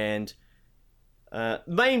go and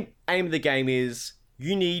main aim of the game is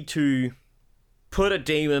you need to put a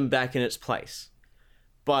demon back in its place.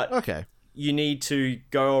 But Okay. you need to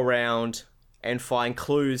go around and find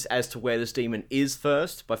clues as to where this demon is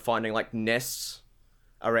first by finding, like, nests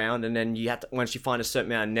around, and then you have to, once you find a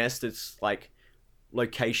certain amount of nests, it's like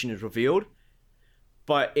location is revealed.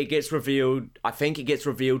 But it gets revealed, I think it gets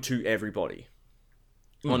revealed to everybody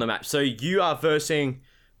on the map. So you are versing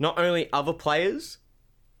not only other players,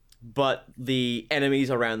 but the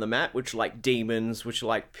enemies around the map, which are like demons, which are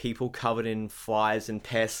like people covered in flies and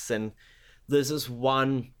pests. And there's this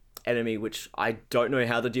one enemy which I don't know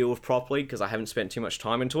how to deal with properly because I haven't spent too much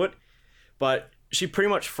time into it. But she pretty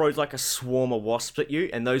much throws like a swarm of wasps at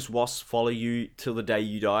you, and those wasps follow you till the day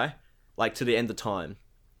you die, like to the end of time.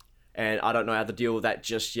 And I don't know how to deal with that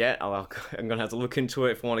just yet. I'm going to have to look into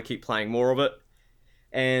it if I want to keep playing more of it.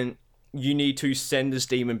 And you need to send this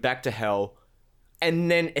demon back to hell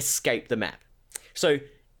and then escape the map. So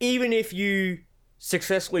even if you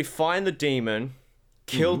successfully find the demon,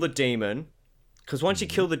 kill the demon, because once you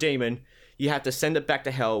kill the demon, you have to send it back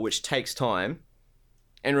to hell, which takes time.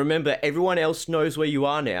 And remember, everyone else knows where you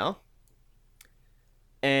are now.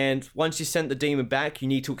 And once you send the demon back, you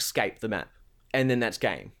need to escape the map. And then that's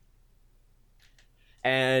game.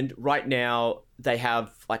 And right now, they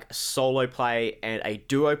have like a solo play and a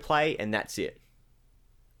duo play, and that's it.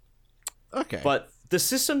 Okay. But the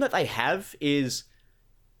system that they have is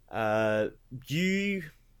you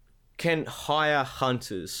can hire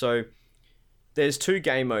hunters. So there's two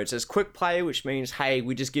game modes. There's quick play, which means, hey,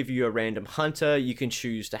 we just give you a random hunter. You can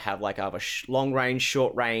choose to have like either long range,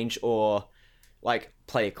 short range, or like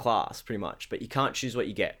play a class pretty much. But you can't choose what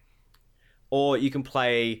you get. Or you can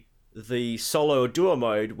play the solo or duo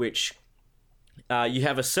mode, which you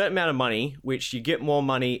have a certain amount of money, which you get more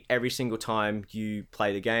money every single time you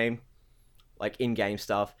play the game, like in-game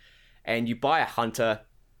stuff, and you buy a hunter,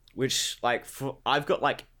 which like I've got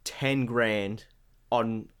like 10 grand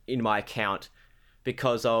in my account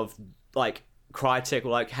because of like Crytek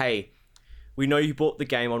were like, hey, we know you bought the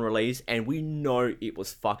game on release and we know it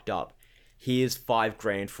was fucked up. Here's 5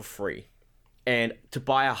 grand for free. And to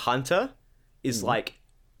buy a hunter is like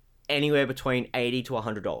anywhere between $80 to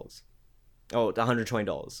 $100 or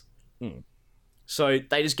 $120. So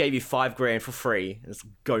they just gave you 5 grand for free. Let's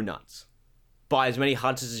go nuts. Buy as many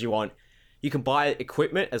hunters as you want. You can buy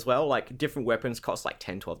equipment as well, like different weapons cost like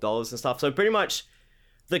 $10, $12 and stuff. So pretty much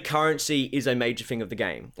the currency is a major thing of the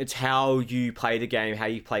game. It's how you play the game, how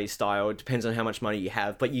you play style. It depends on how much money you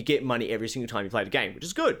have, but you get money every single time you play the game, which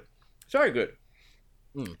is good. It's very good.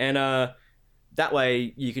 And that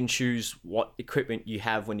way you can choose what equipment you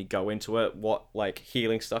have when you go into it, what like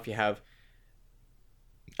healing stuff you have.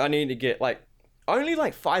 I need to get like only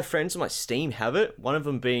like 5 friends on my Steam have it. One of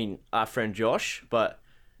them being our friend Josh, but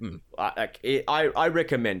I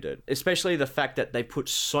recommend it, especially the fact that they put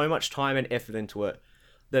so much time and effort into it.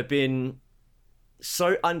 They've been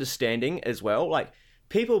so understanding as well. Like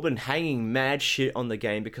people have been hanging mad shit on the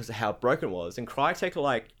game because of how broken it was, and Crytek are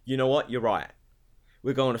like, you know what, you're right.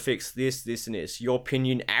 We're going to fix this, this, and this. Your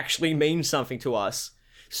opinion actually means something to us.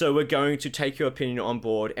 So we're going to take your opinion on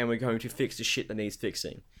board and we're going to fix the shit that needs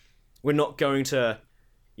fixing. We're not going to,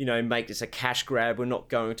 make this a cash grab. We're not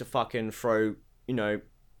going to fucking throw,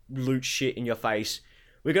 loot shit in your face.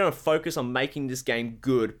 We're going to focus on making this game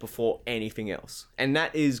good before anything else. And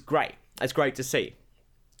that is great. That's great to see.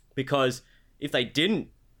 Because if they didn't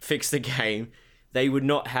fix the game, they would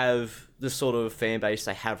not have the sort of fan base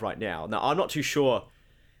they have right now. Now, I'm not too sure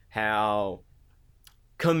how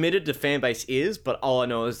committed the fan base is, but all I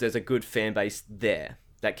know is there's a good fan base there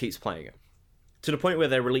that keeps playing it. To the point where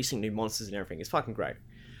they're releasing new monsters and everything. It's fucking great.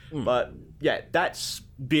 But yeah, that's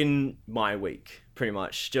been my week, pretty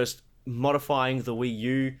much. Just modifying the Wii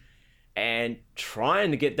U and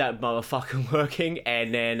trying to get that motherfucker working,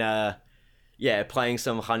 and then, playing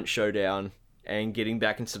some Hunt Showdown and getting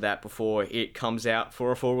back into that before it comes out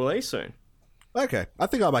for a full release soon. Okay, I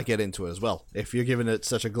think I might get into it as well, if you're giving it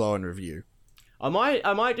such a glowing review. I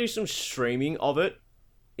might do some streaming of it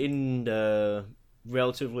in the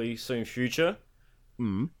relatively soon future.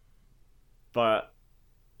 But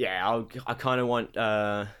yeah, I kind of want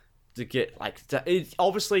to get it's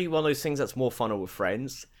obviously one of those things that's more fun with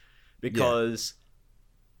friends, because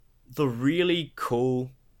the really cool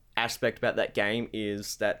aspect about that game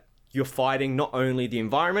is that you're fighting not only the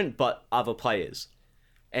environment but other players,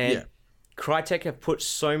 and Crytek have put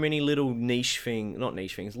so many little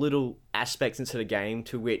little aspects into the game,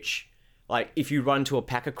 to which, like, if you run to a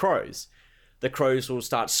pack of crows, the crows will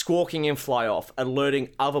start squawking and fly off, alerting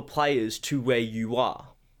other players to where you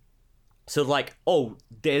are. So, like, oh,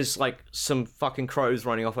 there's, like, some fucking crows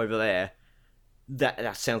running off over there.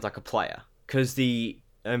 That sounds like a player. Because the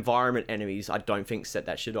environment enemies, I don't think, set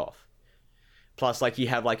that shit off. Plus, like, you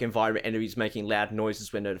have, like, environment enemies making loud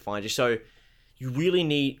noises when they find you. So,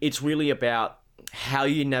 it's really about how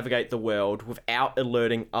you navigate the world without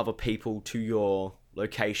alerting other people to your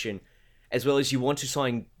location. As well as you want to try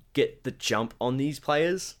and get the jump on these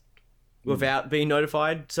players without being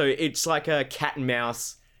notified. So it's like a cat and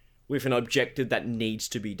mouse with an objective that needs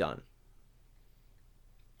to be done.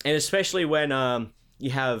 And especially when you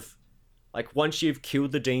have, like, once you've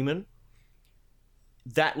killed the demon,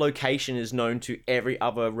 that location is known to every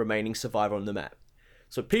other remaining survivor on the map.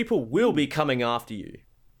 So people will be coming after you.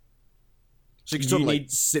 So you can sort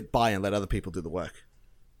of sit by and let other people do the work.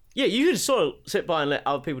 Yeah, you can sort of sit by and let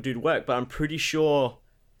other people do the work, but I'm pretty sure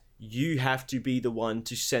you have to be the one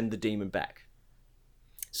to send the demon back.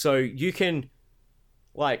 So you can,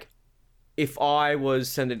 like, if I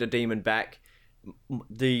was sending the demon back,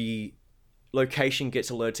 the location gets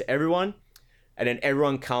alerted to everyone, and then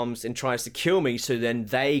everyone comes and tries to kill me, so then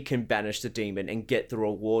they can banish the demon and get the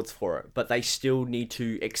rewards for it. But they still need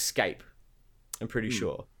to escape, I'm pretty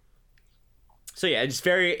sure. So yeah,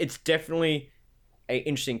 it's definitely an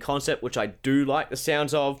interesting concept, which I do like the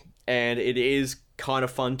sounds of, and it is kind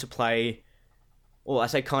of fun to play. Well, I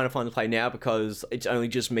say kind of fun to play now because it's only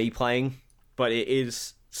just me playing, but it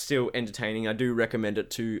is still entertaining. I do recommend it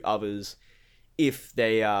to others if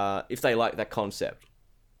they like that concept.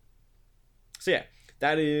 So yeah,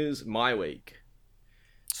 that is my week.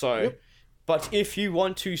 So, but if you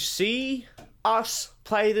want to see us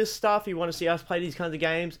play this stuff, you want to see us play these kinds of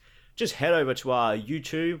games, just head over to our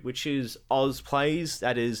YouTube, which is Oz Plays.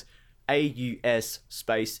 That is AUS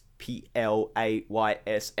space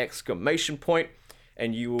PLAYS exclamation point,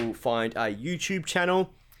 and you will find our YouTube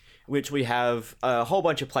channel, which we have a whole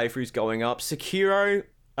bunch of playthroughs going up. Sekiro,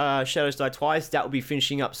 Shadows Die Twice, that will be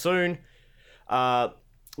finishing up soon.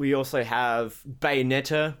 We also have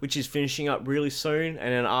Bayonetta, which is finishing up really soon,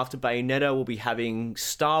 and then after Bayonetta, we'll be having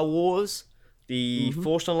Star Wars, the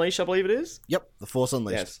Force Unleashed, I believe it is. Yep, the Force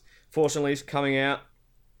Unleashed. Yes, Force Unleashed coming out.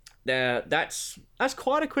 Now, that's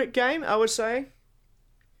quite a quick game, I would say.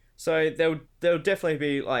 So there'll definitely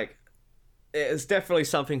be, like, it's definitely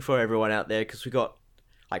something for everyone out there, because we got,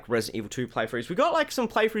 like, Resident Evil 2 playthroughs. We got, like, some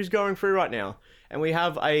playthroughs going through right now, and we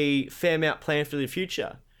have a fair amount planned for the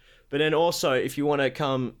future. But then also, if you want to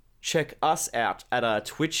come check us out at our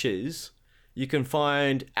Twitches, you can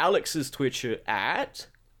find Alex's Twitch at...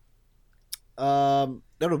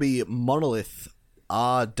 that'll be Monolith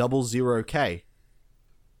R00K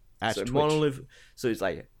at so Twitch. Monolith, so it's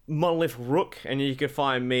like Monolith Rook, and you can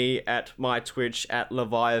find me at my Twitch at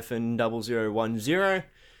Leviathan 0010.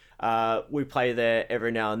 We play there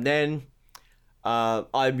every now and then.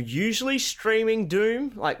 I'm usually streaming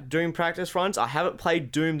Doom, like Doom practice runs. I haven't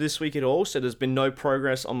played Doom this week at all, so there's been no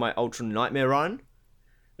progress on my Ultra Nightmare run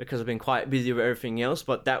because I've been quite busy with everything else,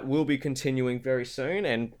 but that will be continuing very soon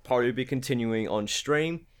and probably be continuing on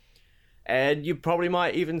stream. And you probably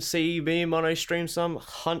might even see me and Mono stream some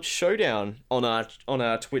Hunt Showdown on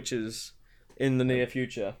our Twitches in the near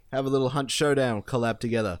future. Have a little Hunt Showdown collab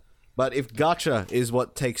together. But if gacha is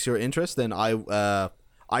what takes your interest, then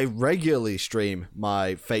I regularly stream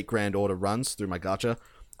my Fate Grand Order runs through my gacha.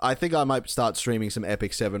 I think I might start streaming some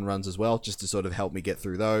Epic 7 runs as well, just to sort of help me get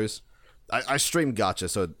through those. I stream gacha,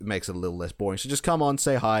 so it makes it a little less boring. So just come on,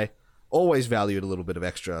 say hi. Always valued a little bit of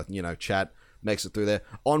extra, chat. makes it through there.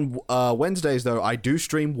 On Wednesdays, though, I do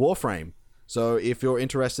stream Warframe. So if you're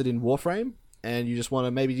interested in Warframe and you just want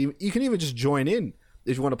to maybe... You can even just join in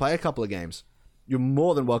if you want to play a couple of games. You're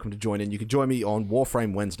more than welcome to join in. You can join me on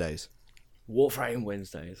Warframe Wednesdays. Warframe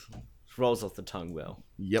Wednesdays. Rolls off the tongue well.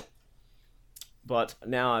 Yep. But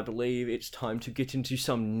now I believe it's time to get into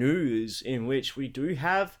some news in which we do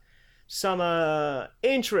have some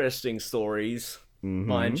interesting stories,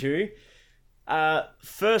 mind you.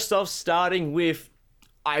 First off, starting with,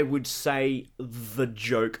 I would say, the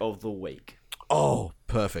joke of the week. Oh,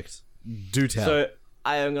 perfect. Do tell. So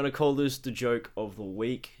I am going to call this the joke of the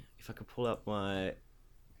week. If I could pull up my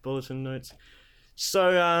bulletin notes.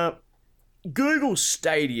 So, Google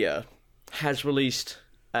Stadia has released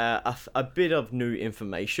a bit of new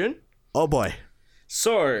information. Oh boy.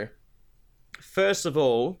 So, first of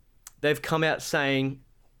all, they've come out saying,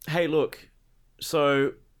 hey, look,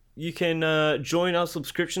 so you can join our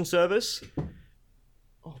subscription service.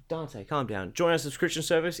 Oh, Dante, calm down. Join our subscription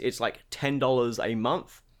service. It's like $10 a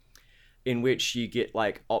month, in which you get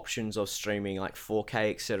like options of streaming like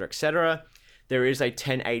 4K, etc., etc. There is a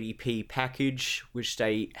 1080p package, which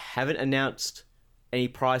they haven't announced any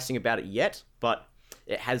pricing about it yet, but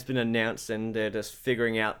it has been announced and they're just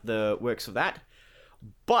figuring out the works of that.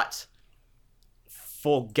 But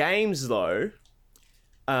for games though,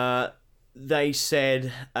 they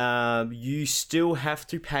said you still have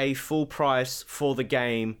to pay full price for the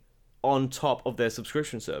game on top of their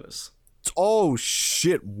subscription service. Oh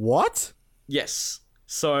shit, what? Yes.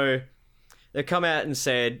 So they've come out and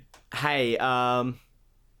said, hey,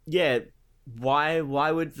 yeah, why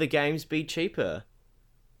would the games be cheaper?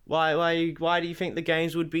 Why do you think the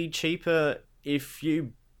games would be cheaper if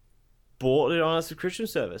you bought it on a subscription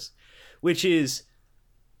service? Which is,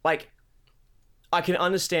 like, I can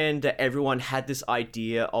understand that everyone had this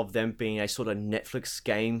idea of them being a sort of Netflix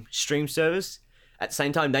game stream service. At the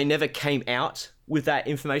same time, they never came out with that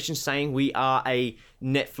information saying we are a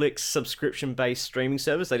Netflix subscription-based streaming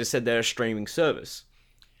service. They just said they're a streaming service.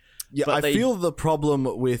 Yeah, But I feel the problem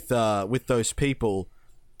with those people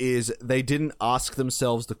is they didn't ask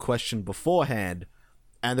themselves the question beforehand,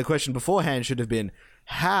 and the question beforehand should have been,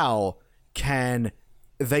 how can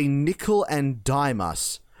they nickel and dime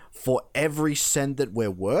us for every cent that we're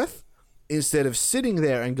worth, instead of sitting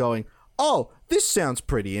there and going, oh, this sounds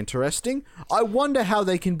pretty interesting. I wonder how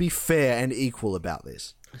they can be fair and equal about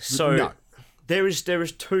this. So No. there is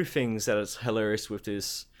two things that is hilarious with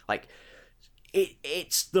this. Like,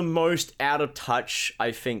 it's the most out of touch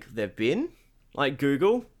I think they've been, like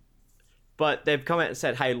Google. But they've come out and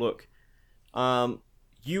said, hey, look,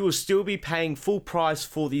 you will still be paying full price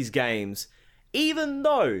for these games, even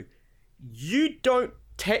though you don't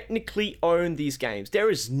technically own these games. There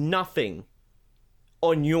is nothing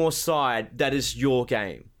on your side that is your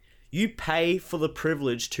game. You pay for the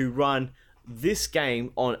privilege to run this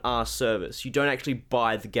game on our service. You don't actually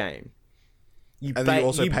buy the game. And then you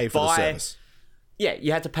also pay for the service. Yeah,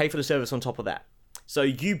 you have to pay for the service on top of that. So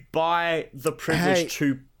you buy the privilege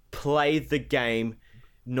to play the game,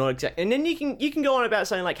 not exactly. And then you can go on about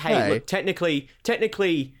saying like, hey, look, technically,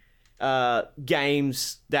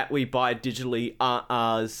 games that we buy digitally are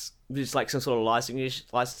ours. It's like some sort of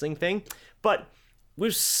licensing thing. But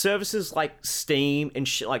with services like Steam and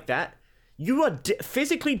shit like that, you are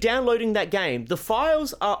physically downloading that game. The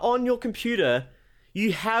files are on your computer.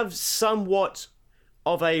 You have somewhat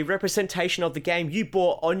of a representation of the game you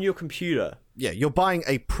bought on your computer. Yeah, you're buying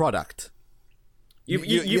a product. You're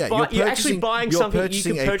actually buying something. You're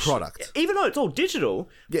purchasing a product, even though it's all digital.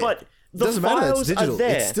 Yeah. But the Doesn't matter that it's files digital. are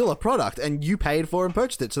there. It's still a product, and you paid for and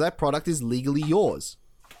purchased it, so that product is legally yours.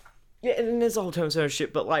 Yeah, and there's a whole terms of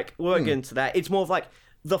shit, but like we won't get into that. It's more of like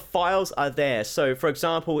the files are there. So, for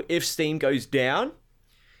example, if Steam goes down,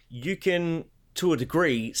 you can, to a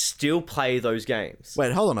degree, still play those games.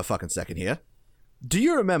 Wait, hold on a fucking second here. Do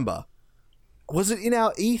you remember? Was it in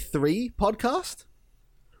our E3 podcast?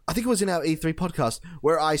 I think it was in our E3 podcast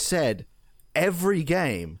where I said every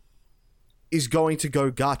game is going to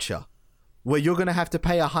go gacha, where you're going to have to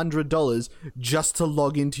pay $100 just to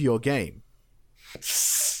log into your game.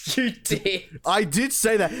 You did. I did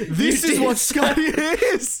say that. This is what Stadia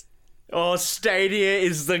is. Oh, Stadia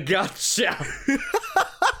is the gacha.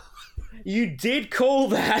 You did call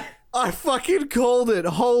that. I fucking called it.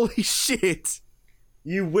 Holy shit.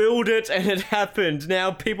 You willed it and it happened. Now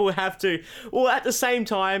people have to... Well, at the same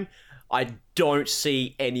time, I don't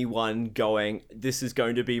see anyone going, this is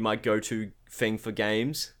going to be my go-to thing for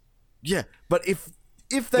games. Yeah, but if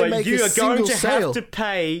if they But make you a are going single to sale. have to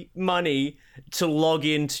pay money to log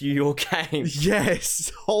into your game.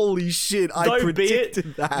 Yes, holy shit! I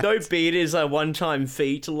predicted that. Though be it is a one-time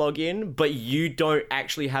fee to log in, but you don't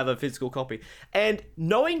actually have a physical copy. And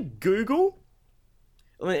knowing Google,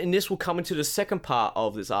 and this will come into the second part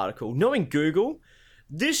of this article, knowing Google,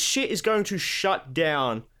 this shit is going to shut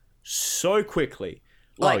down so quickly.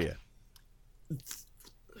 Like, oh yeah.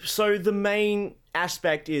 So the main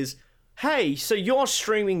aspect is, hey, so you're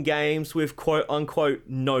streaming games with quote-unquote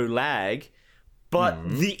no lag, but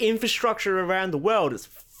the infrastructure around the world is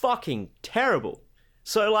fucking terrible.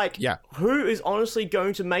 So, like, Yeah. who is honestly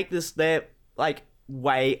going to make this their, like,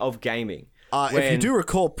 way of gaming? If you do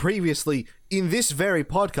recall previously, in this very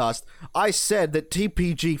podcast, I said that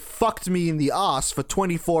TPG fucked me in the ass for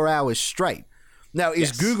 24 hours straight. Now, is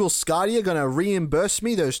Yes. Google Stadia going to reimburse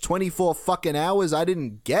me those 24 fucking hours I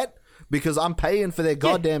didn't get because I'm paying for their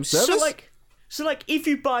goddamn service? So, like, if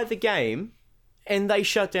you buy the game and they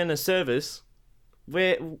shut down the service,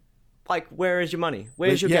 where is your money?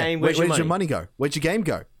 Where's your game? Where's your money? go? Where'd your game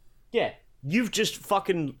go? Yeah, you've just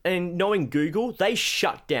fucking... And knowing Google, they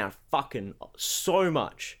shut down fucking so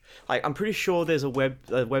much. Like, I'm pretty sure there's a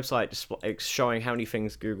website showing how many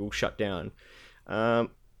things Google shut down.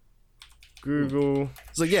 Google...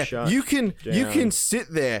 So yeah, shut you can down. sit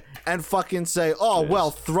there and fucking say, oh, well,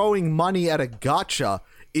 throwing money at a gacha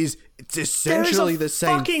is it's essentially the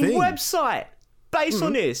same thing. There is a thing. fucking website based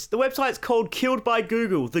on this. The website's called Killed by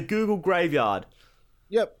Google, the Google Graveyard.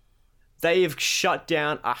 Yep. They have shut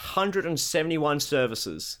down 171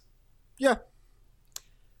 services. Yeah.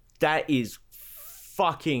 That is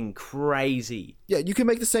fucking crazy. Yeah, you can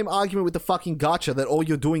make the same argument with the fucking gacha that all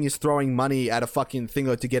you're doing is throwing money at a fucking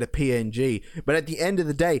thing to get a PNG. But at the end of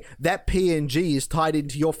the day, that PNG is tied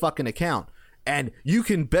into your fucking account. And you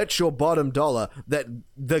can bet your bottom dollar that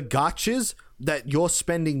the gachas that you're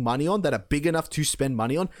spending money on, that are big enough to spend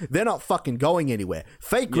money on, they're not fucking going anywhere.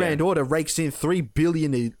 Fake Grand Order rakes in $3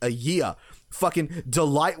 billion a year. Fucking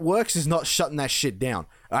Delightworks is not shutting that shit down.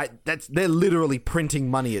 All right, they're literally printing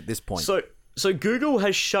money at this point. So Google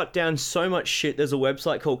has shut down so much shit. There's a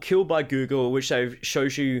website called Killed by Google, which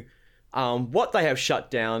shows you what they have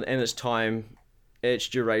shut down and its time, its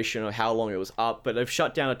duration, or how long it was up. But they've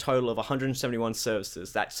shut down a total of 171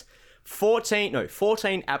 services. That's 14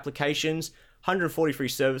 applications, 143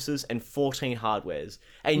 services, and 14 hardwares.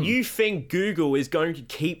 And you think Google is going to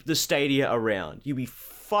keep the Stadia around? You'd be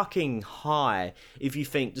fucking high if you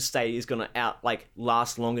think the Stadia is going to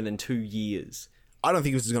last longer than 2 years. I don't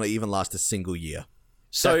think this is going to even last a single year.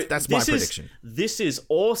 So that's my prediction. This is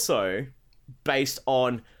also based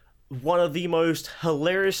on one of the most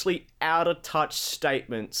hilariously out of touch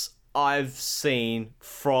statements I've seen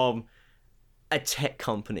from a tech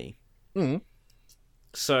company.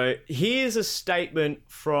 So here's a statement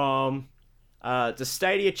from the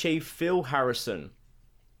Stadia chief, Phil Harrison.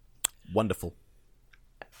 Wonderful.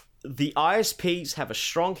 The ISPs have a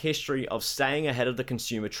strong history of staying ahead of the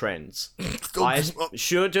consumer trends.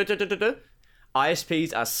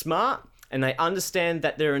 ISPs are smart, and they understand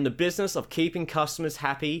that they're in the business of keeping customers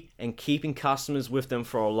happy and keeping customers with them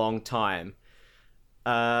for a long time.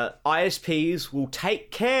 ISPs will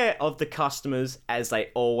take care of the customers as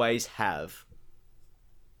they always have.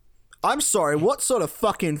 I'm sorry, what sort of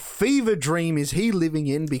fucking fever dream is he living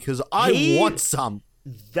in? Because I want some.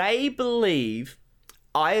 They believe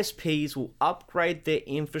ISPs will upgrade their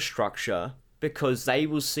infrastructure because they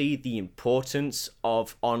will see the importance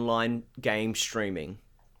of online game streaming.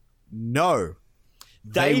 No,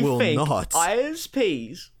 they will think not.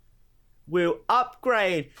 ISPs will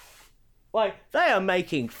upgrade. Like, they are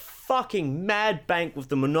making fucking mad bank with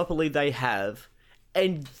the monopoly they have,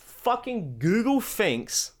 and fucking Google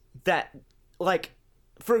thinks that, like,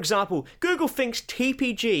 for example, Google thinks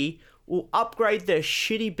TPG will upgrade their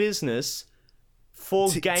shitty business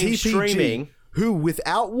for game TPG, streaming. who,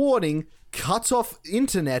 without warning, cuts off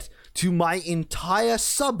internet to my entire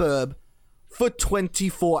suburb for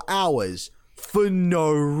 24 hours for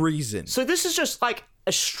no reason. So this is just like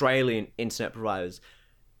Australian internet providers.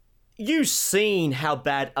 You've seen how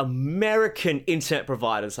bad American internet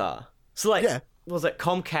providers are. So like, Yeah. what was it,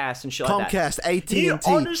 Comcast and shit like that? Comcast, AT&T, You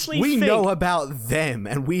honestly we think- know about them,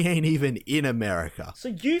 and we ain't even in America. So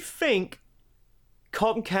you think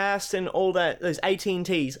Comcast and all that, those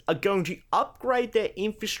AT&Ts, are going to upgrade their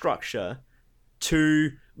infrastructure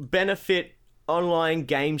to benefit online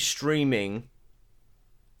game streaming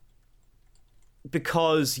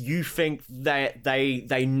because you think that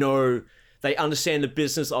they know, they understand the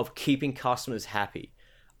business of keeping customers happy?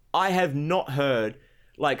 I have not heard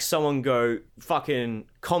like someone go, fucking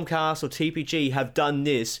Comcast or TPG have done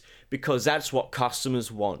this because that's what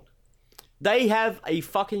customers want. They have a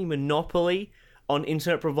fucking monopoly on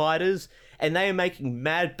internet providers, and they are making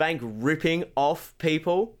mad bank ripping off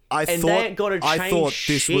people. I and thought, they ain't gotta change I thought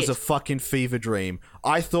this was shit. a fucking fever dream.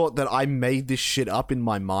 I thought that I made this shit up in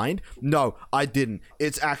my mind. No, I didn't.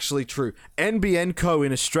 It's actually true. NBN Co.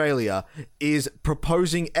 in Australia is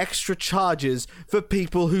proposing extra charges for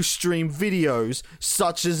people who stream videos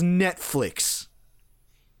such as Netflix.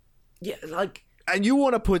 Yeah, like And you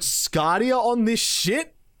want to put Scardia on this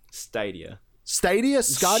shit? Stadia. Stadia?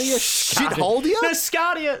 Scardia? Shitholdia? No,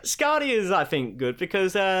 Scardia is, I think, good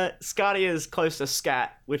because Scardia is close to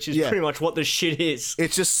scat, which is Yeah. pretty much what the shit is.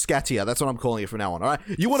 It's just Scatia. That's what I'm calling it from now on, alright?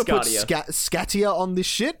 You want to put Scatia. Scatia on this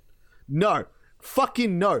shit? No.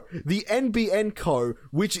 Fucking no. The NBN Co.,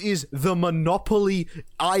 which is the monopoly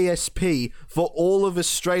ISP for all of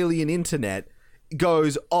Australian internet,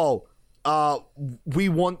 goes, we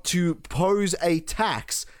want to pose a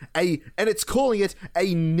tax, and it's calling it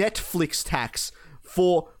a Netflix tax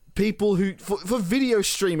for people for video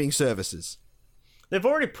streaming services. They've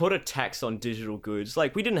already put a tax on digital goods.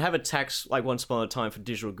 Like, we didn't have a tax, like, once upon a time for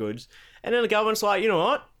digital goods. And then the government's like, you know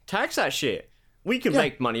what? Tax that shit. We can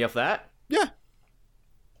make money off that. Yeah.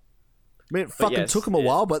 I mean, it fucking took them a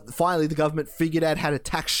while, but finally the government figured out how to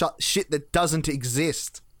tax shit that doesn't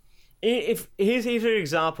exist. Here's an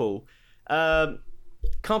example.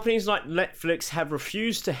 Companies like Netflix have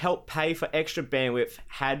refused to help pay for extra bandwidth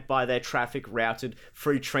had by their traffic routed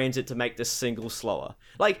through transit to make the signal slower.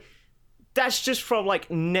 Like, that's just from, like,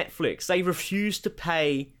 Netflix. They refuse to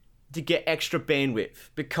pay to get extra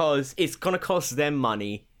bandwidth because it's gonna cost them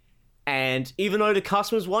money. And even though the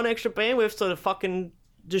customers want extra bandwidth so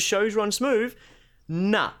the shows run smooth,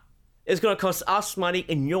 nah. It's gonna cost us money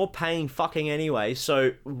and you're paying fucking anyway,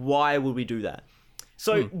 so why would we do that?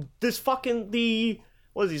 So this fucking,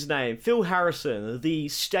 what's his name? Phil Harrison, the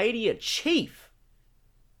Stadia chief,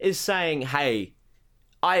 is saying, hey,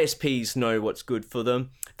 ISPs know what's good for them.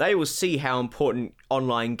 They will see how important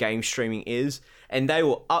online game streaming is, and they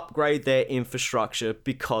will upgrade their infrastructure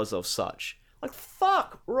because of such. Like,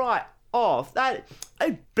 fuck right off. That,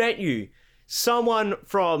 I bet you someone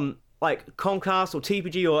from, like, Comcast or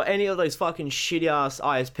TPG or any of those fucking shitty-ass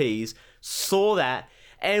ISPs saw that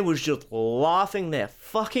and was just laughing their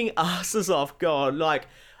fucking asses off. God, like,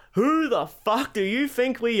 who the fuck do you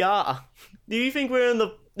think we are? Do you think we're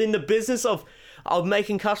in the business of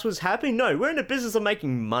making customers happy? No, we're in the business of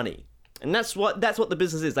making money. And that's what the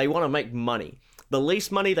business is. They want to make money. The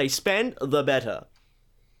least money they spend, the better.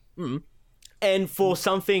 And for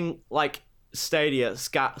something like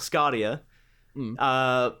Scardia,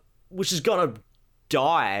 which is gonna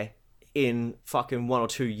die in fucking 1 or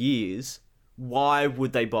 2 years, why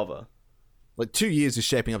would they bother? Like, 2 years is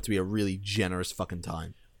shaping up to be a really generous fucking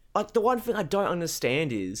time. Like, the one thing I don't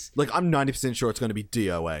understand is, Like, I'm 90% sure it's going to be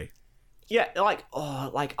DOA. yeah, like,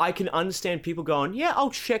 I can understand people going, yeah,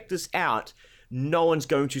 I'll check this out. No one's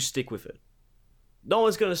going to stick with it. No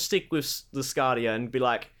one's going to stick with the Scardia and be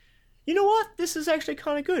like, you know what? This is actually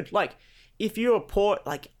kind of good. Like, if you're poor,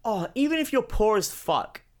 even if you're poor as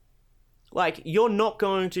fuck, like, you're not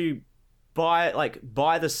going to buy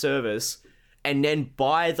the service and then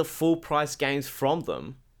buy the full price games from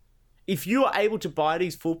them. If you are able to buy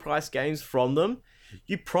these full price games from them,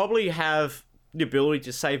 you probably have the ability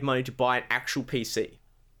to save money to buy an actual PC.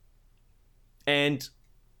 And,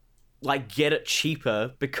 like, get it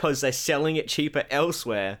cheaper because they're selling it cheaper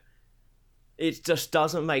elsewhere. It just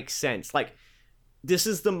doesn't make sense. Like, this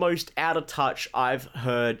is the most out of touch I've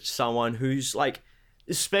heard someone who's, like,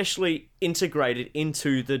 especially integrated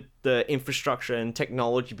into the infrastructure and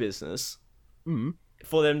technology business,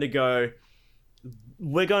 for them to go,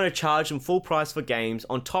 we're going to charge them full price for games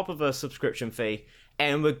on top of a subscription fee,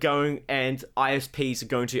 and ISPs are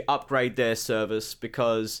going to upgrade their service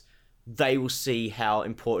because they will see how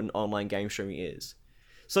important online game streaming is.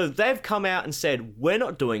 So they've come out and said, we're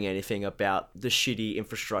not doing anything about the shitty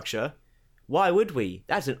infrastructure. Why would we?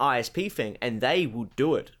 That's an ISP thing, and they will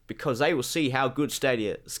do it because they will see how good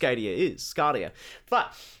Scardia is.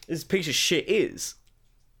 But this piece of shit is.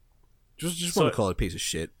 Just want to call it a piece of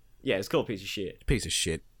shit. Yeah, it's called a piece of shit. Piece of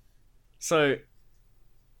shit. So,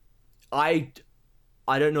 I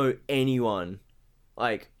don't know anyone,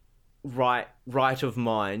 like, right of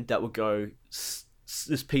mind that would go,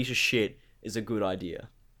 this piece of shit is a good idea.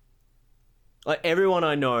 Like, everyone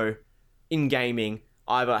I know in gaming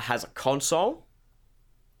either has a console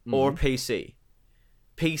or a PC.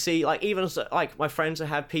 PC, like, even like my friends that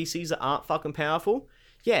have PCs that aren't fucking powerful,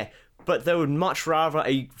 yeah, but they would much rather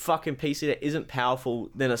a fucking PC that isn't powerful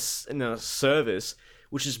than a service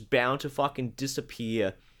which is bound to fucking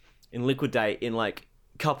disappear and liquidate in like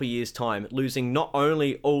a couple of years' time, losing not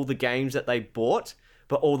only all the games that they bought,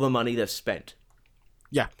 but all the money they've spent.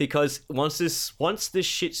 Yeah. Because once this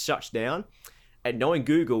shit shuts down, and knowing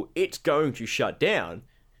Google, it's going to shut down.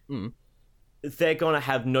 They're going to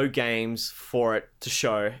have no games for it to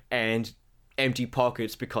show and empty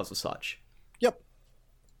pockets because of such. Yep.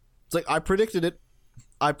 It's like, I predicted it.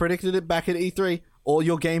 I predicted it back at E3. All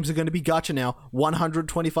your games are going to be gacha now.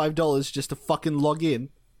 $125 just to fucking log in.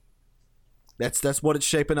 That's what it's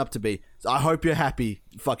shaping up to be. So I hope you're happy,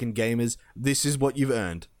 fucking gamers. This is what you've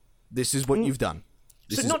earned. This is what you've done.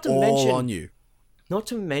 This is all on you. Not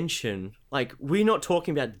to mention, like, we're not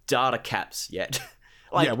talking about data caps yet.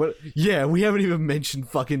 Like, we haven't even mentioned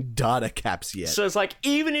fucking data caps yet. So it's like,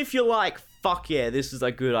 even if you're like, fuck yeah, this is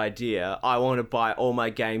a good idea, I want to buy all my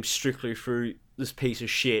games strictly through this piece of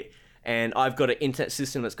shit, and I've got an internet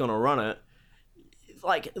system that's going to run it,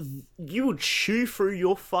 like, you would chew through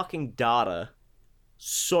your fucking data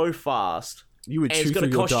so fast. You would chew through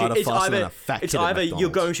your data faster than a fat kid It's at either you're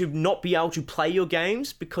McDonald's. going to not be able to play your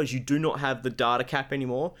games because you do not have the data cap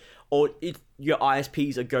anymore, or your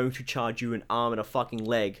ISPs are going to charge you an arm and a fucking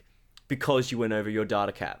leg because you went over your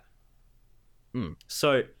data cap.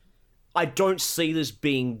 So I don't see this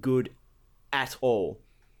being good at all.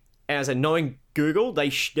 And as I knowing Google,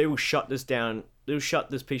 they will shut this down. They'll shut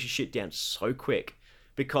this piece of shit down so quick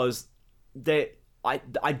because I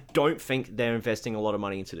don't think they're investing a lot of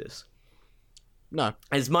money into this. No.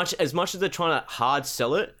 As much as they're trying to hard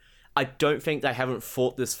sell it, I don't think they haven't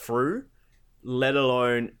thought this through, let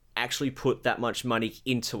alone actually put that much money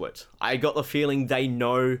into it. I got the feeling they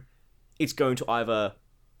know it's going to either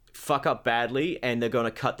fuck up badly and they're going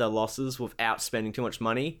to cut their losses without spending too much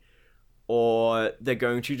money, or they're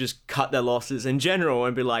going to just cut their losses in general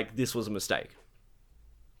and be like, this was a mistake.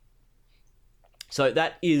 So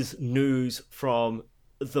that is news from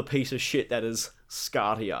the piece of shit that is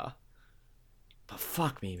Scartia. But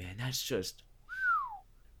fuck me, man, that's just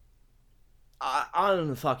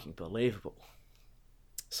unfucking believable.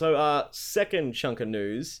 So, second chunk of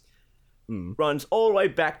news runs all the way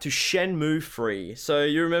back to Shenmue 3. So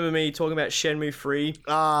you remember me talking about Shenmue 3?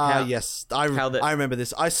 Yes. I remember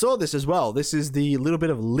this. I saw this as well. This is the little bit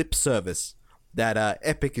of lip service that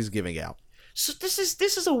Epic is giving out. So this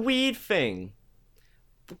is a weird thing.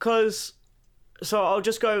 Because, so I'll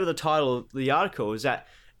just go over the title of the article, is that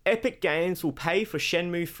Epic Games will pay for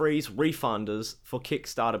Shenmue 3's refunders for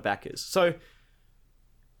Kickstarter backers. So,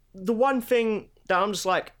 the one thing that I'm just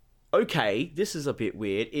like, okay, this is a bit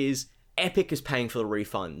weird, is Epic is paying for the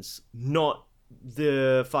refunds, not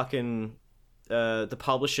the fucking, the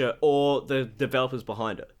publisher or the developers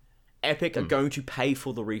behind it. Epic are going to pay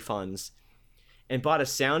for the refunds. And by the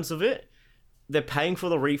sounds of it, they're paying for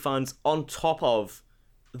the refunds on top of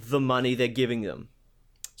the money they're giving them.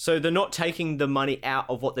 So they're not taking the money out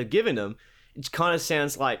of what they're giving them. It kind of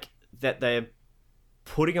sounds like that they're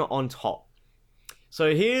putting it on top.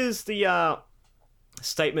 So here's the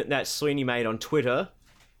statement that Sweeney made on Twitter.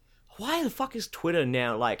 Why the fuck is Twitter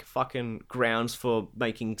now like fucking grounds for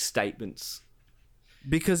making statements?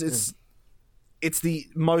 Because it's the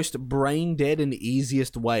most brain dead and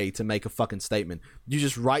easiest way to make a fucking statement. You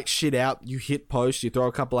just write shit out, you hit post, you throw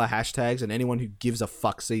a couple of hashtags, and anyone who gives a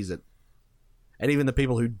fuck sees it. And even the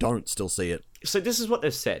people who don't still see it. So this is what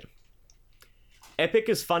they've said. Epic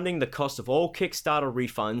is funding the cost of all Kickstarter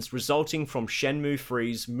refunds resulting from Shenmue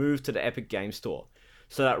 3's move to the Epic Game Store,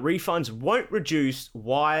 so that refunds won't reduce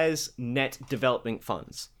Wire's net development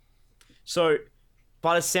funds. So,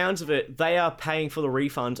 by the sounds of it, they are paying for the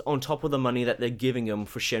refunds on top of the money that they're giving them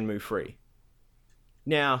for Shenmue 3.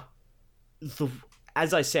 Now,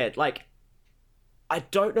 as I said, like, I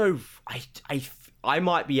don't know, I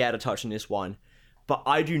might be out of touch on this one, but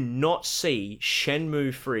I do not see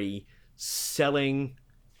Shenmue 3 selling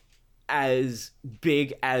as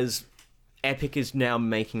big as Epic is now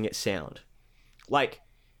making it sound. Like,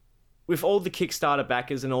 with all the Kickstarter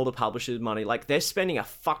backers and all the publishers' money, like, they're spending a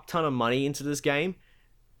fuck ton of money into this game.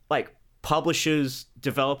 Like, publishers,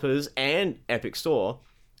 developers, and Epic Store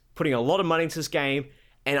putting a lot of money into this game,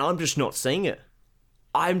 and I'm just not seeing it.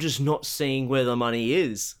 I'm just not seeing where the money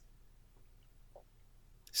is.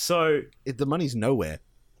 So... the money's nowhere.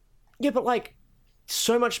 Yeah, but, like,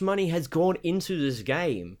 so much money has gone into this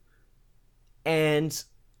game, and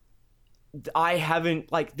I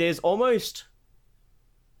haven't, like, there's almost...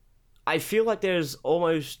 I feel like there's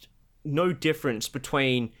almost no difference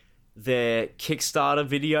between their Kickstarter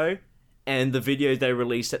video and the video they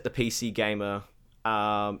released at the PC Gamer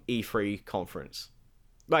E3 conference.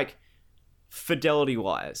 Like,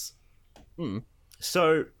 fidelity-wise.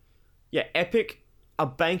 So, yeah, Epic are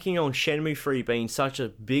banking on Shenmue 3 being such a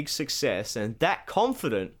big success and that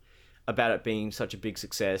confident about it being such a big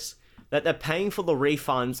success that they're paying for the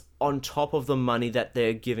refunds on top of the money that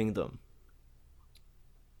they're giving them.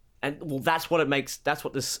 And well, that's what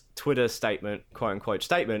this Twitter statement, quote unquote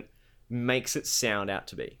statement, makes it sound out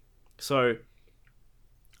to be. So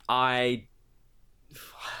I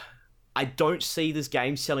don't see this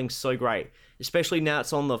game selling so great, especially now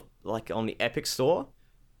it's on the Epic Store.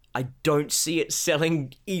 I don't see it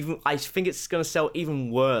selling even. I think it's going to sell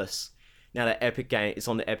even worse now that Epic game is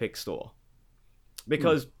on the Epic Store,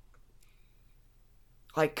 because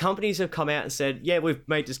like companies have come out and said, yeah, we've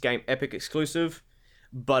made this game Epic exclusive,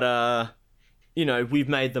 but we've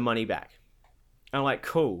made the money back. And I'm like,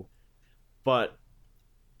 cool, but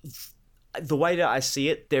the way that I see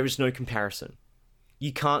it, there is no comparison.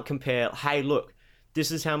 You can't compare. Hey, look,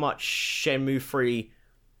 this is how much Shenmue 3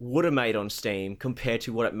 would have made on Steam compared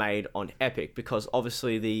to what it made on Epic, because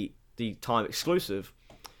obviously the time exclusive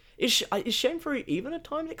is Shenmue 3 even a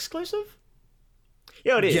time exclusive?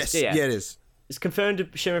 Yeah, it is. Yes, yeah, it is. It's confirmed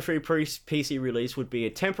Shenmue 3 PC release would be a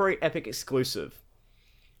temporary Epic exclusive,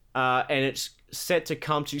 and it's set to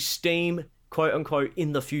come to Steam, quote unquote,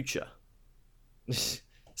 in the future.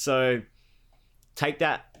 So take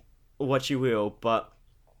that what you will, but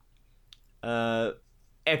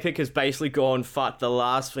Epic has basically gone, fuck, the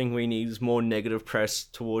last thing we need is more negative press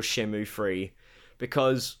towards Shenmue 3,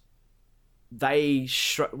 because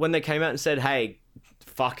when they came out and said, hey,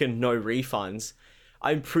 fucking no refunds,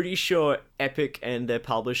 I'm pretty sure Epic and their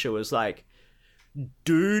publisher was like,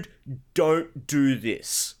 dude, don't do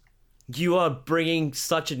this. You are bringing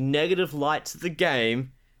such a negative light to the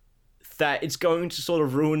game that it's going to sort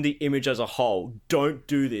of ruin the image as a whole. Don't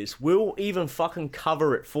do this. We'll even fucking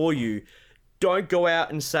cover it for you. Don't go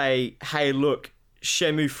out and say, hey, look,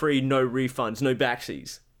 Shenmue 3, no refunds, no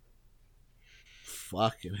backsies.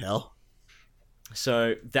 Fucking hell.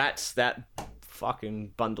 So that's that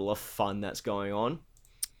fucking bundle of fun that's going on.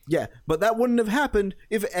 Yeah, but that wouldn't have happened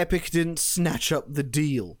if Epic didn't snatch up the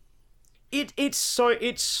deal. Epic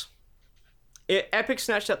snatched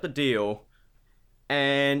up the deal,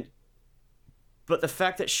 but the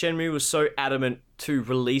fact that Shenmue was so adamant to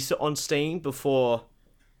release it on Steam before...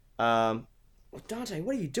 Dante,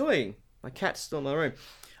 what are you doing? My cat's still in the room.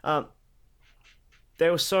 They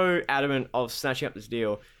were so adamant of snatching up this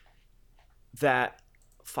deal that...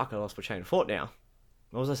 Fuck, I lost my chain of thought now.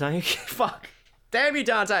 What was I saying? Fuck. Damn you,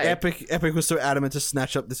 Dante. Epic was so adamant to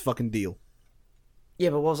snatch up this fucking deal. Yeah,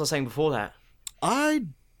 but what was I saying before that? I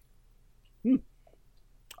think...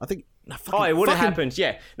 it would have happened.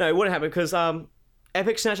 Yeah. No, it would have happened because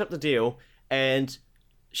Epic snatched up the deal and...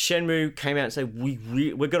 Shenmue came out and said,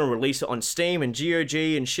 we're going to release it on Steam and GOG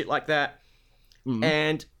and shit like that. Mm-hmm.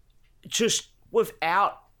 And just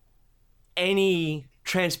without any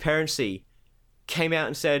transparency, came out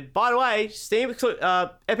and said, by the way,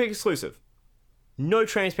 Epic exclusive. No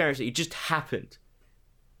transparency. It just happened.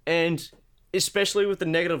 And especially with the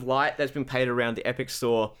negative light that's been paid around the Epic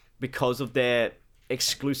Store because of their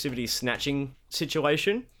exclusivity snatching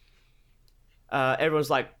situation, everyone's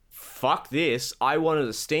like, fuck this, I wanted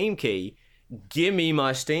a Steam key, give me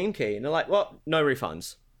my Steam key. And they're like, well, no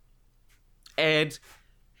refunds. And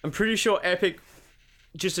I'm pretty sure Epic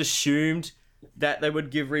just assumed that they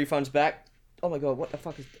would give refunds back. Oh my god, what the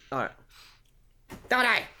fuck is... Alright.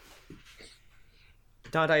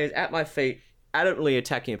 Dante is at my feet, adamantly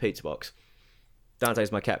attacking a pizza box.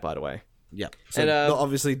 Dante's my cat, by the way. Yeah. So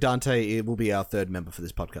obviously Dante will be our third member for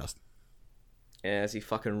this podcast. As he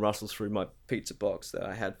fucking rustles through my pizza box that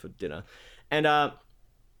I had for dinner. And,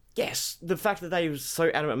 yes, the fact that they were so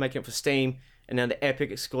adamant making it for Steam, and now the Epic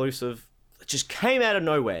exclusive just came out of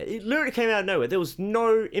nowhere. It literally came out of nowhere. There was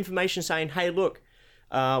no information saying, hey, look,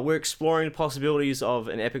 we're exploring the possibilities of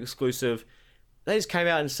an Epic exclusive. They just came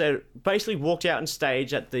out and said, basically walked out on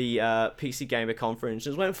stage at the PC Gamer conference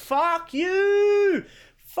and went, fuck you!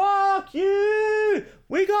 Fuck you!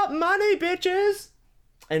 We got money, bitches!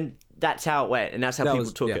 And that's how it went, and that's how people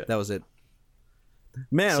took it. That was it.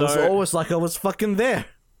 Man, it was almost like I was fucking there.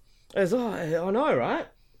 I know, right?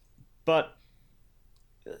 But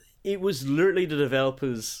it was literally the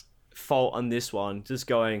developers' fault on this one, just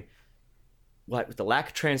going, like, with the lack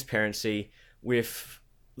of transparency, with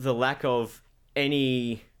the lack of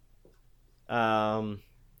any, what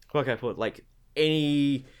can I put, like,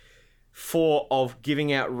 any thought of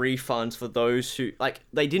giving out refunds for those who, like,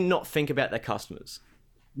 they did not think about their customers.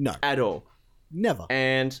 No. At all. Never.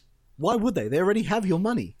 And... why would they? They already have your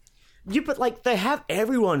money. Yeah, but, like, they have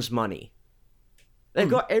everyone's money. They've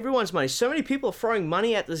got everyone's money. So many people are throwing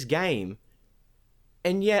money at this game.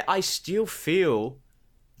 And yet, I still feel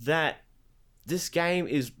that this game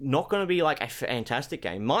is not going to be like a fantastic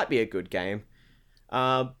game. Might be a good game,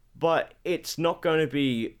 but it's not going to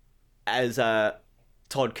be, as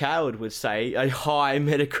Todd Coward would say, a high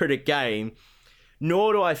Metacritic game.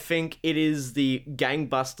 Nor do I think it is the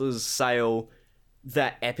gangbusters sale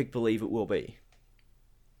that Epic believe it will be.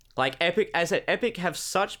 Like Epic, as I said, Epic have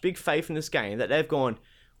such big faith in this game that they've gone,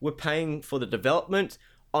 we're paying for the development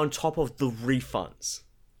on top of the refunds.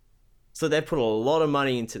 So they've put a lot of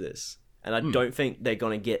money into this. And I don't think they're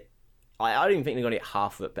going to get... I don't even think they're going to get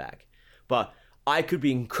half of it back. But I could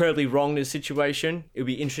be incredibly wrong in this situation. It'll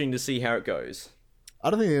be interesting to see how it goes.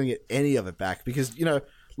 I don't think they're going to get any of it back because, you know,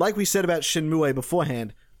 like we said about Shenmue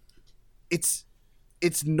beforehand, it's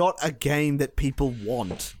not a game that people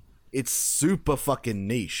want. It's super fucking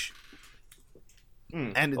niche.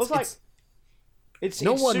 And it's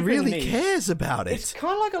no one really cares about it. It's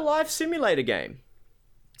kind of like a life simulator game.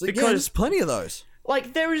 Like, because there's plenty of those.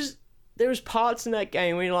 Like there is parts in that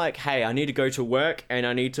game where you're like, hey, I need to go to work and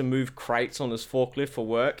I need to move crates on this forklift for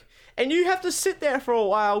work. And you have to sit there for a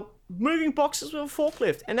while moving boxes with a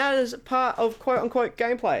forklift. And that is part of quote-unquote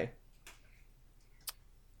gameplay.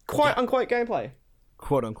 Quote-unquote gameplay.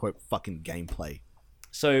 Quote-unquote fucking gameplay.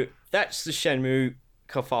 So that's the Shenmue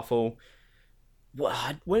kerfuffle.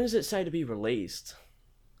 When does it say to be released?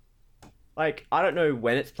 Like, I don't know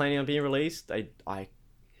when it's planning on being released.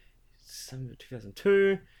 December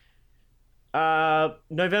 2002.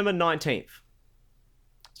 November 19th.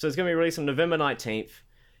 So it's going to be released on November 19th.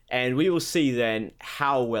 And we will see then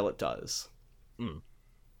how well it does.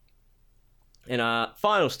 And our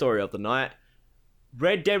final story of the night.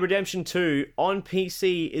 Red Dead Redemption 2 on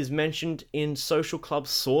PC is mentioned in Social Club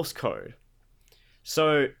source code.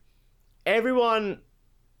 So everyone,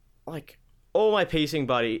 like all my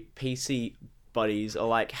PC buddies are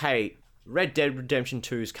like, hey, Red Dead Redemption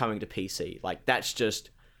 2 is coming to PC. Like that's just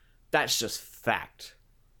fact.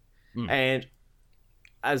 And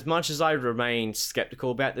as much as I remain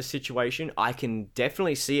skeptical about the situation, I can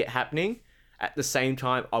definitely see it happening. At the same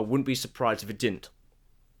time, I wouldn't be surprised if it didn't.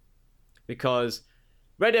 Because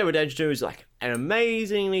Red Dead Redemption 2 is like an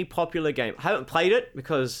amazingly popular game. I haven't played it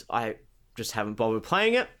because I just haven't bothered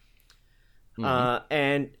playing it.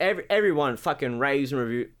 And everyone fucking rave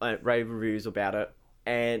reviews about it.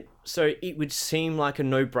 And so it would seem like a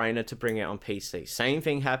no-brainer to bring it on PC. Same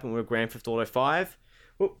thing happened with Grand Theft Auto 5.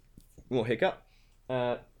 Whoop, more hiccup.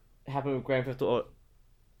 Happened with Grand Theft Auto.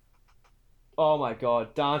 Oh my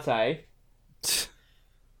god, Dante.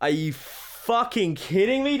 Are you fucking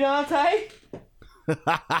kidding me, Dante?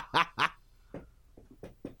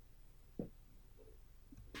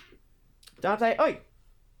 Dante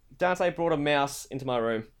brought a mouse into my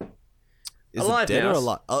room. Is it dead or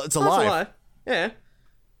alive? Oh, it's alive. It's alive. Yeah.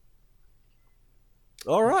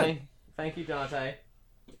 All right. Thank you, Dante.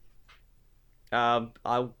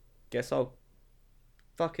 I guess I'll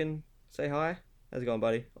fucking say hi. How's it going,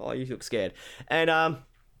 buddy? Oh, you look scared. And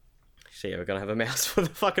so yeah, we're gonna have a mouse for the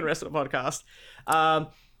fucking rest of the podcast.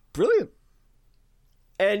 Brilliant.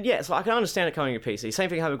 And yeah, so I can understand it coming to PC. Same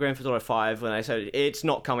thing happened with Grand Theft Auto 5 when they said it's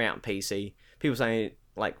not coming out on PC. People saying,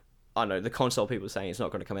 like, I don't know, the console people saying it's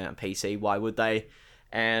not going to come out on PC. Why would they?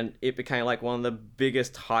 And it became like one of the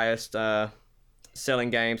biggest, highest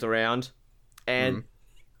selling games around. And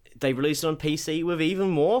they released it on PC with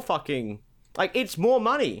even more fucking... Like, it's more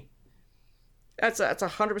money. That's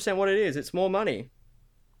 100% what it is. It's more money.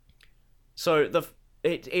 So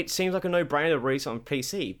it seems like a no-brainer to release on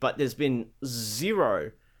PC, but there's been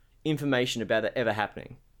zero information about it ever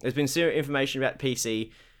happening. There's been zero information about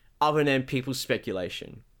PC other than people's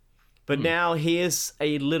speculation. But now here's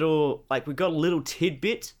a little, like, we've got a little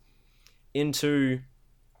tidbit into,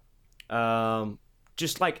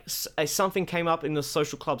 just like something came up in the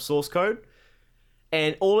Social Club source code,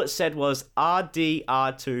 and all it said was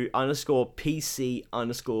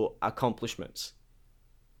RDR2_PC_accomplishments.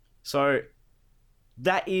 So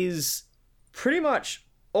that is pretty much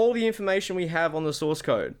all the information we have on the source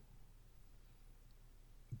code.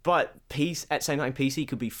 But at the same time, PC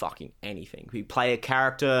could be fucking anything. Could be player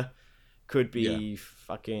character, could be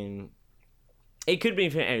fucking... It could be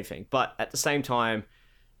anything. But at the same time,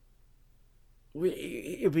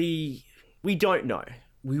 we don't know.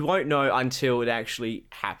 We won't know until it actually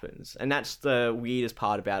happens. And that's the weirdest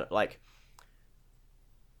part about it. Like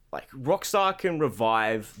Rockstar can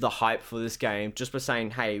revive the hype for this game just by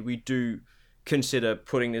saying, hey, we do consider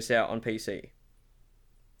putting this out on PC.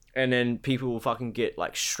 And then people will fucking get,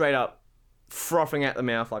 like, straight up frothing at the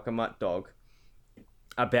mouth like a mutt dog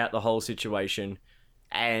about the whole situation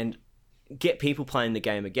and get people playing the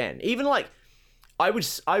game again. Even, like, I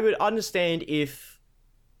would understand if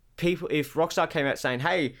Rockstar came out saying,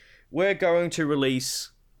 hey, we're going to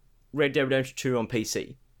release Red Dead Redemption 2 on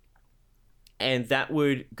PC. And that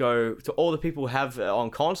would go to all the people who have it on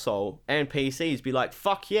console and PCs, be like,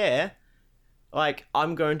 fuck yeah. Like,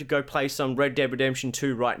 I'm going to go play some Red Dead Redemption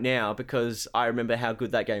 2 right now because I remember how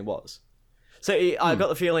good that game was. So I got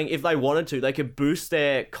the feeling if they wanted to, they could boost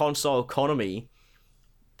their console economy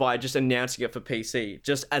by just announcing it for PC,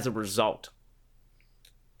 just as a result.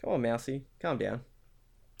 Come on, Mousy. Calm down.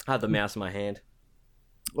 I have the mouse in my hand.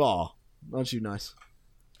 Oh, aren't you nice?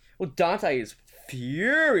 Well, Dante is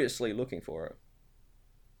furiously looking for it.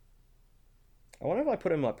 I wonder if I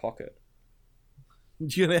put it in my pocket.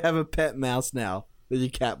 You're gonna have a pet mouse now that your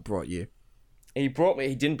cat brought you. He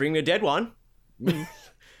didn't bring me a dead one.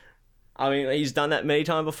 I mean, he's done that many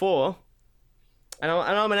times before. And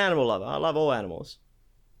I'm an animal lover. I love all animals.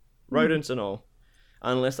 Rodents and all.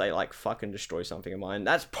 Unless they, like, fucking destroy something of mine.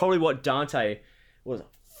 That's probably what Dante was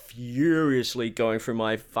furiously going through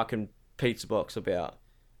my fucking pizza box about.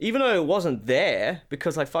 Even though it wasn't there,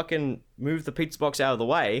 because I fucking moved the pizza box out of the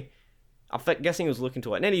way, I'm guessing he was looking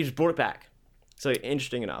to it. And then he just brought it back. So,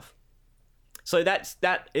 interesting enough. So,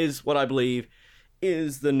 that is what I believe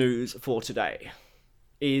is the news for today.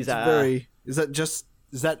 Is that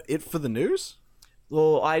it for the news?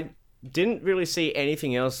 Well, I didn't really see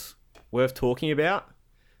anything else worth talking about.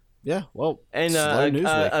 Yeah, well, and slow news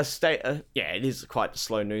week. Yeah, it is quite a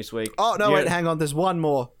slow news week. Oh no, wait, hang on. There's one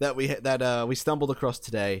more that we stumbled across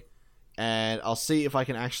today, and I'll see if I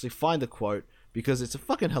can actually find the quote because it's a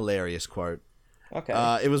fucking hilarious quote.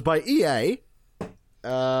 Okay. It was by EA.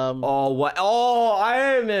 I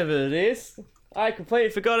remember this. I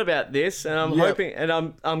completely forgot about this, and I'm hoping, and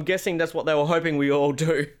I'm guessing that's what they were hoping we all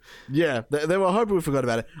do. Yeah, they were hoping we forgot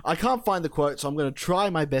about it. I can't find the quote, so I'm going to try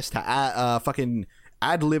my best to fucking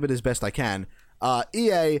ad-lib it as best I can.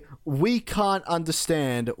 EA, we can't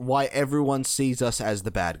understand why everyone sees us as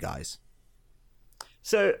the bad guys.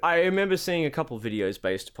 So, I remember seeing a couple of videos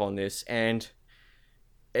based upon this, and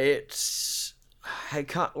it's...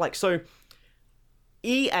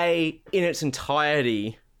 EA, in its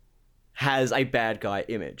entirety, has a bad guy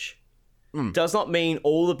image. Does not mean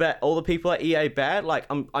all the people at EA bad. Like,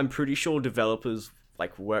 I'm pretty sure developers,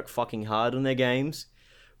 like, work fucking hard on their games,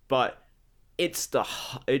 but it's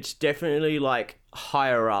definitely, like,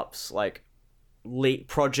 higher-ups, like,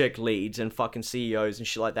 project leads and fucking CEOs and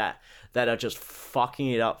shit like that are just fucking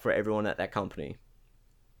it up for everyone at that company.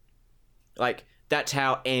 Like, that's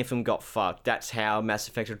how Anthem got fucked. That's how Mass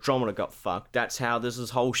Effect Andromeda got fucked. That's how there's this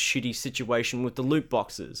whole shitty situation with the loot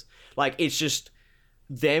boxes. Like, it's just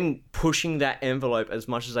them pushing that envelope as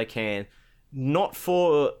much as they can, not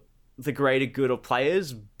for the greater good of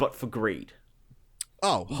players, but for greed.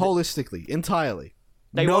 Oh, holistically, entirely.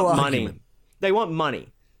 They want money. They want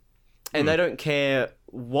money. And they don't care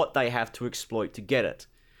what they have to exploit to get it.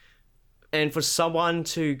 And for someone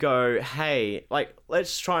to go, hey, like,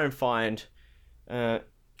 let's try and find...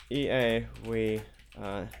 EA, we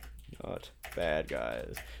are not bad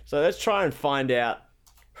guys. So let's try and find out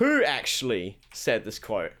who actually said this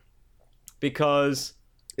quote. Because...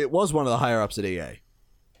 it was one of the higher-ups at EA.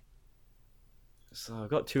 So I've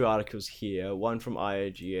got two articles here. One from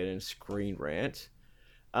IGN and Screen Rant.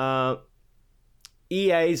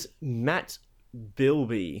 EA's Matt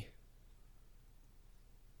Bilby.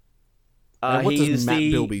 What does Matt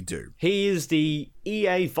Bilby do? He is the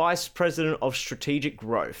EA Vice President of Strategic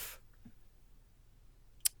Growth.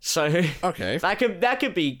 So okay,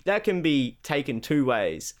 that can be taken two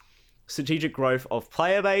ways: strategic growth of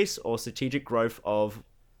player base or strategic growth of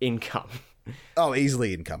income. Oh,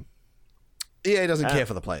 easily income. EA doesn't care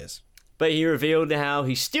for the players. But he revealed how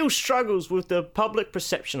he still struggles with the public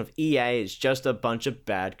perception of EA as just a bunch of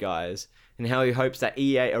bad guys, and how he hopes that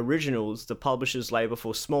EA Originals, the publisher's label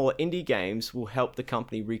for smaller indie games, will help the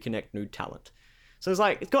company reconnect new talent. So it's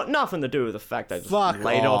like, it's got nothing to do with the fact they just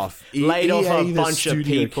laid off a bunch of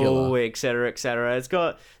people, etc., etc. It's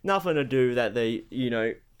got nothing to do that they,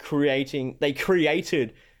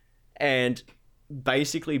 created and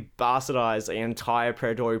basically bastardized the entire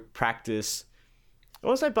predatory practice. I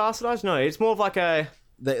want to say bastardized? No, it's more of like a...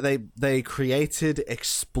 They created,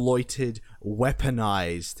 exploited,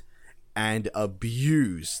 weaponized, and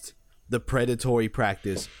abused the predatory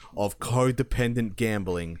practice of codependent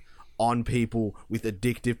gambling on people with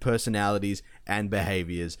addictive personalities and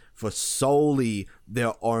behaviors for solely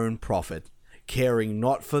their own profit, caring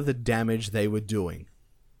not for the damage they were doing.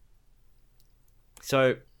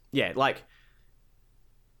 So, yeah, like,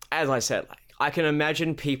 as I said, like, I can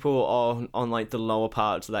imagine people on like the lower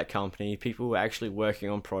parts of that company, people who are actually working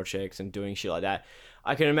on projects and doing shit like that.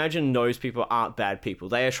 I can imagine those people aren't bad people.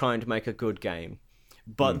 They are trying to make a good game.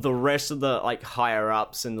 But the rest of the like higher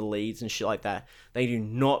ups and the leads and shit like that, they do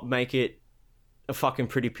not make it a fucking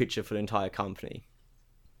pretty picture for the entire company.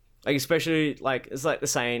 Like, especially, like, it's like the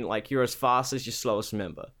saying, like, you're as fast as your slowest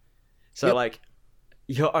member. So, Yep. like,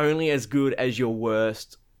 you're only as good as your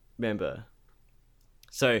worst member.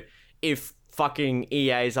 So, if fucking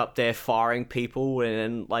EA's up there firing people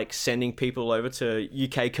and, like, sending people over to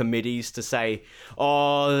UK committees to say,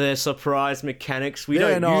 oh, they're surprise mechanics. We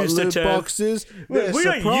They're don't not use the loot term... boxes. They're We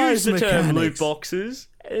don't use surprise the term loot mechanics. boxes.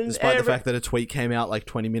 And Despite the fact that a tweet came out like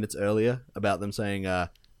 20 minutes earlier about them saying,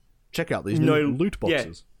 check out these No new loot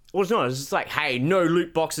boxes. Yeah. Well, it's not. It's just like, hey, no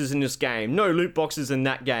loot boxes in this game. No loot boxes in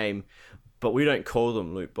that game. But we don't call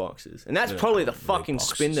them loot boxes. And that's probably the fucking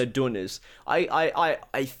spin they're doing is.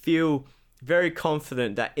 I feel very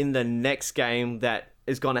confident that in the next game that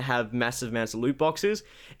is going to have massive amounts of loot boxes,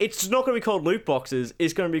 it's not going to be called loot boxes.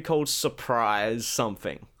 It's going to be called surprise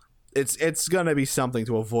something. It's going to be something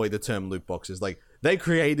to avoid the term loot boxes. Like, they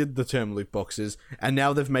created the term loot boxes, and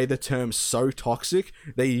now they've made the term so toxic,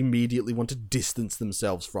 they immediately want to distance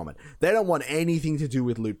themselves from it. They don't want anything to do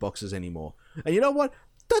with loot boxes anymore. And you know what?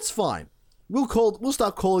 That's fine. We'll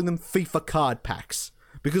start calling them FIFA card packs,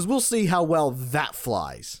 because we'll see how well that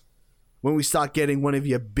flies when we start getting one of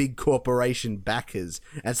your big corporation backers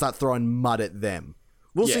and start throwing mud at them.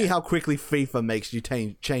 We'll see how quickly FIFA makes you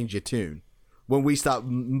change your tune when we start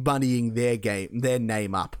moneying their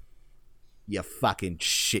name up. You fucking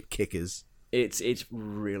shit kickers. It's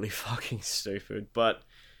really fucking stupid, but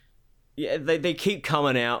yeah, they keep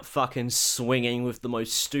coming out fucking swinging with the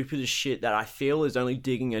most stupidest shit that I feel is only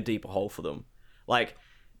digging a deeper hole for them. Like,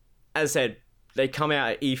 as I said, they come out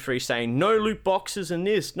at E3 saying, no loot boxes in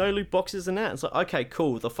this, no loot boxes in that. It's like, okay,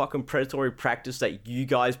 cool, the fucking predatory practice that you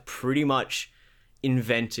guys pretty much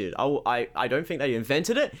invented. I don't think they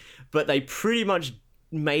invented it, but they pretty much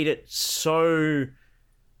made it so,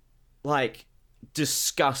 like,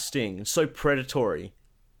 disgusting, so predatory.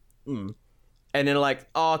 And then like,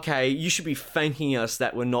 oh, okay, you should be thanking us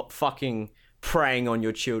that we're not fucking preying on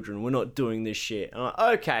your children. We're not doing this shit. And I'm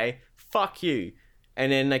like, okay, fuck you.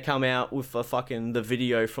 And then they come out with the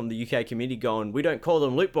video from the UK community going, we don't call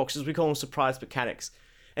them loot boxes, we call them surprise mechanics.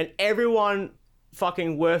 And everyone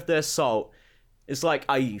fucking worth their salt is like,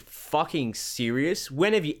 are you fucking serious?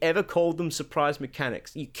 When have you ever called them surprise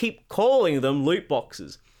mechanics? You keep calling them loot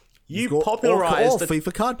boxes. You popularized or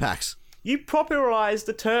FIFA card packs. You popularized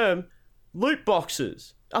the term loot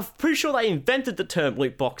boxes. I'm pretty sure they invented the term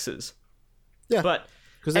loot boxes. Yeah. But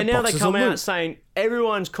they're and now they boxes come of out loot. saying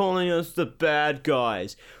everyone's calling us the bad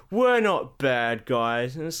guys. We're not bad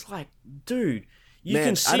guys. And it's like, dude, you Man,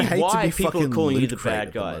 can see I'd hate to why be people are fucking calling you Loot the Crate bad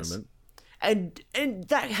at the guys. moment. And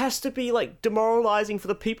that has to be like demoralizing for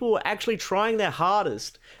the people who are actually trying their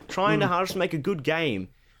hardest, to make a good game.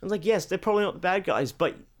 I was like, yes, they're probably not the bad guys,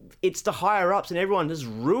 but it's the higher ups and everyone just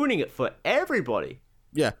ruining it for everybody.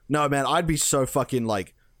 Yeah. No, man, I'd be so fucking,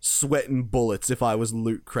 like, sweating bullets if I was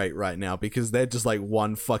Loot Crate right now, because they're just, like,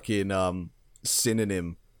 one fucking,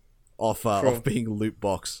 synonym of being loot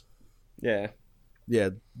box. Yeah. Yeah,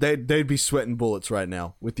 they'd be sweating bullets right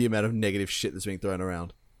now with the amount of negative shit that's being thrown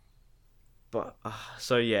around. But,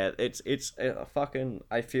 so yeah, it's fucking,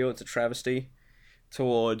 I feel it's a travesty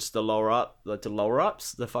towards the lower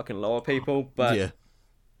ups, the fucking lower people, but Yeah.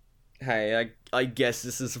 hey, I guess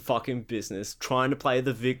this is a fucking business, trying to play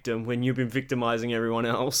the victim when you've been victimizing everyone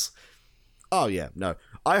else. Oh, yeah, no.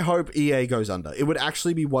 I hope EA goes under. It would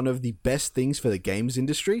actually be one of the best things for the games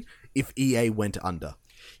industry if EA went under.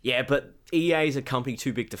 Yeah, but EA is a company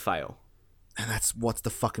too big to fail. And that's what the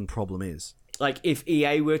fucking problem is. Like, if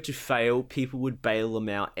EA were to fail, people would bail them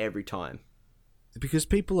out every time. Because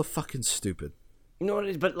people are fucking stupid. You know what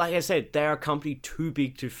it is? But like I said, they're a company too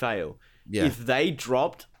big to fail. Yeah. If they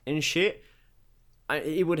dropped and shit,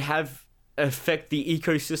 it would have affect the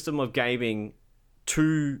ecosystem of gaming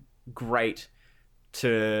too great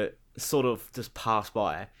to sort of just pass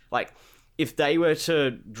by. Like, if they were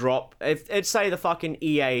to drop, let's say the fucking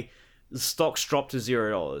EA stocks dropped to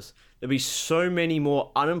 $0, there'd be so many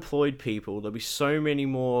more unemployed people. There'd be so many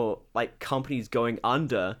more like companies going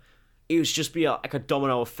under. It would just be like a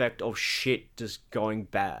domino effect of shit just going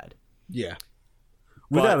bad. Yeah.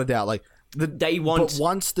 Without a doubt, like, but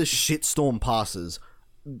once the shitstorm passes,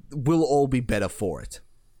 we'll all be better for it.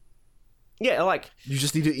 Yeah, like, You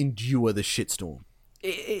just need to endure the shitstorm.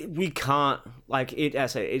 we can't, like,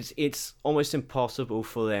 as I said, it's almost impossible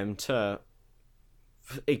for them to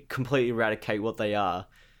completely eradicate what they are.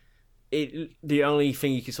 The only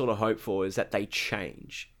thing you can sort of hope for is that they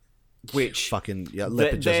change, which Fucking, yeah,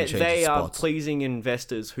 leopard doesn't change they its are spots. pleasing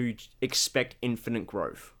investors who expect infinite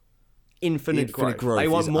growth. infinite growth. They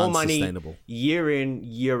want is more money unsustainable. year in,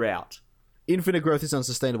 year out. Infinite growth is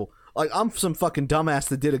unsustainable. Like, I'm some fucking dumbass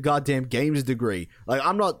that did a goddamn games degree. Like,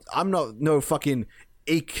 I'm not no fucking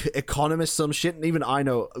economist, some shit, and even I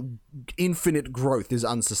know infinite growth is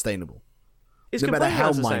unsustainable. It's no matter completely how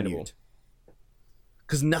unsustainable. minute.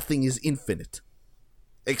 Because nothing is infinite.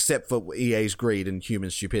 Except for EA's greed and human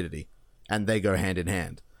stupidity. And they go hand in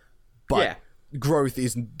hand. But growth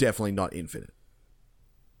is definitely not infinite.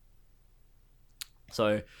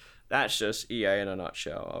 So that's just EA in a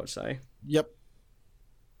nutshell, I would say. Yep.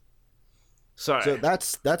 So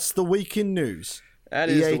that's the week in news. That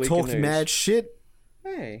is EA the week talked in news. mad shit.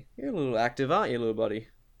 Hey, you're a little active, aren't you, little buddy?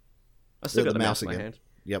 I still got the mouse in my hand.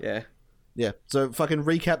 Yep. Yeah. Yeah. So fucking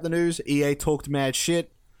recap the news. EA talked mad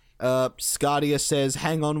shit. Scardia says,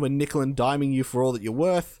 "Hang on, we're nickel and diming you for all that you're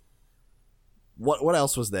worth." What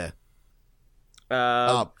else was there?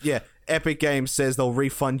 Yeah. Epic Games says they'll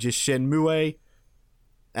refund your Shenmue.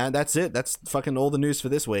 And that's it. That's fucking all the news for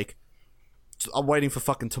this week. I'm waiting for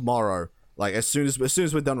fucking tomorrow. Like, as soon as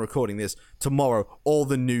we're done recording this, tomorrow, all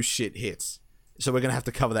the new shit hits. So we're going to have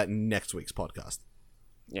to cover that in next week's podcast.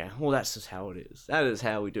 Yeah, well, that's just how it is. That is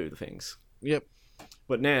how we do the things. Yep.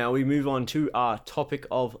 But now we move on to our topic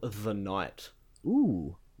of the night.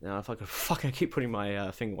 Ooh. Now, if I could fucking keep putting my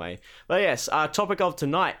thing away. But yes, our topic of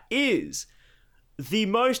tonight is the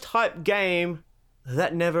most hyped game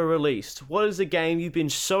that never released. What is the game you've been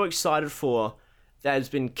so excited for that has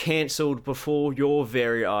been cancelled before your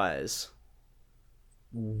very eyes?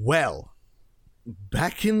 Well,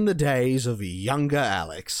 back in the days of younger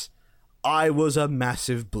Alex, I was a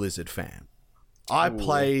massive Blizzard fan. I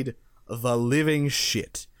played the living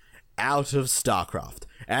shit out of StarCraft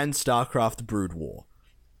and StarCraft Brood War.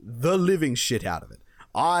 The living shit out of it.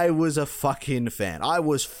 I was a fucking fan. I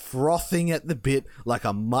was frothing at the bit like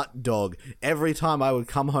a mutt dog every time I would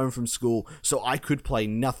come home from school so I could play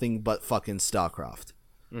nothing but fucking StarCraft.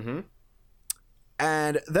 Mm-hmm.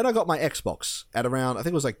 And then I got my Xbox at around, I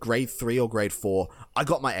think it was like grade 3 or grade 4. I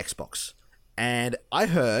got my Xbox. And I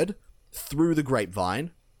heard through the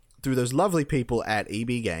grapevine, through those lovely people at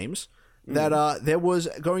EB Games, that there was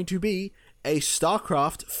going to be a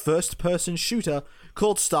StarCraft first-person shooter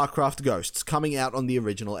called StarCraft Ghosts coming out on the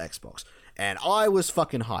original Xbox. And I was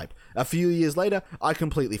fucking hype. A few years later, I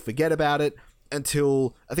completely forget about it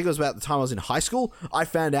until, I think it was about the time I was in high school, I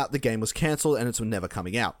found out the game was cancelled and it's never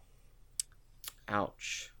coming out.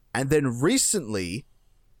 Ouch. And then recently,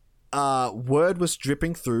 word was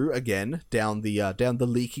dripping through again down the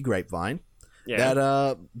leaky grapevine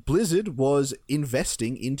that Blizzard was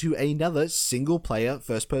investing into another single-player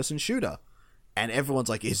first-person shooter. And everyone's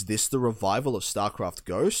like, is this the revival of StarCraft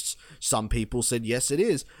Ghosts? Some people said, yes, it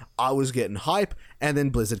is. I was getting hype, and then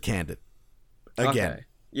Blizzard canned it. Again. Okay.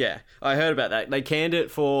 Yeah, I heard about that. They canned it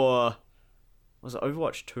for... Was it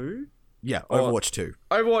Overwatch 2? Yeah, Overwatch 2.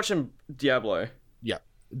 Overwatch and Diablo. Yeah.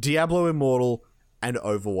 Diablo Immortal and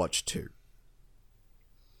Overwatch 2.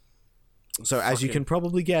 So as you can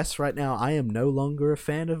probably guess right now, I am no longer a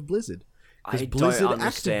fan of Blizzard. Because Blizzard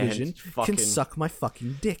Activision can suck my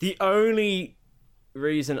fucking dick. The only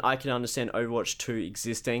reason I can understand Overwatch 2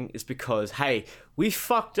 existing is because, hey, we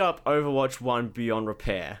fucked up Overwatch 1 beyond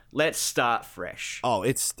repair. Let's start fresh. Oh,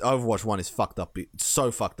 it's Overwatch 1 is fucked up, so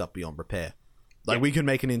fucked up beyond repair. Like, we could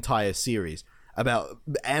make an entire series about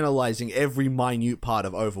analyzing every minute part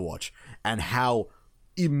of Overwatch and how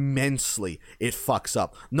immensely it fucks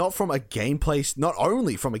up. Not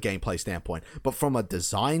only from a gameplay standpoint, but from a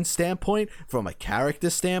design standpoint, from a character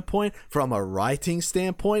standpoint, from a writing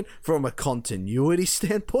standpoint, from a continuity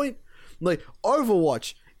standpoint. Like,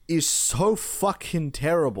 Overwatch is so fucking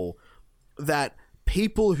terrible that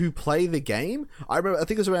people who play the game, I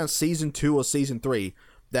think it was around season 2 or season 3,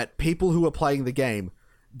 that people who were playing the game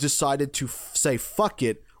decided to say, fuck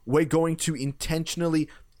it, we're going to intentionally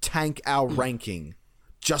tank our ranking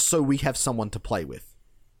just so we have someone to play with.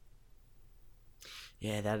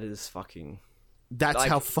 Yeah, that is fucking... That's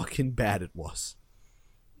how fucking bad it was.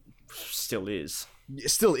 Still is.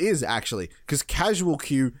 It still is, actually, because casual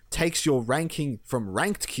queue takes your ranking from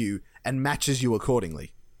ranked queue and matches you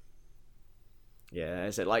accordingly. Yeah,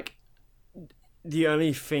 is it like... The only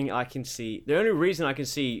reason I can see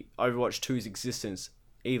Overwatch 2's existence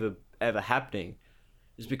ever happening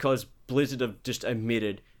is because Blizzard have just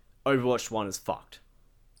admitted Overwatch 1 is fucked.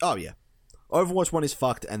 Oh, yeah. Overwatch 1 is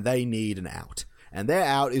fucked, and they need an out. And their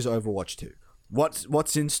out is Overwatch 2.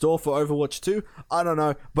 What's in store for Overwatch 2? I don't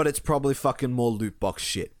know, but it's probably fucking more loot box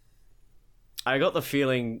shit. I got the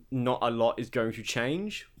feeling not a lot is going to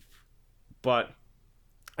change, but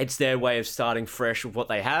it's their way of starting fresh with what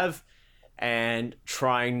they have, and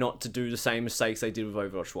trying not to do the same mistakes they did with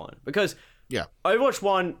Overwatch 1. Because Yeah. Overwatch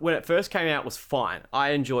 1, when it first came out, was fine. I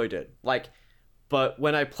enjoyed it. But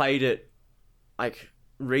when I played it,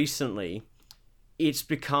 recently, it's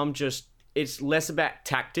become it's less about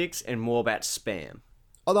tactics and more about spam.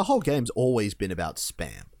 Oh, the whole game's always been about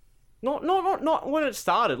spam. Not when it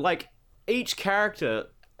started. Each character,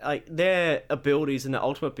 their abilities and their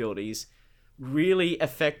ultimate abilities really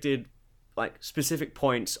affected, specific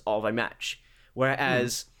points of a match.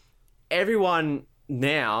 Whereas everyone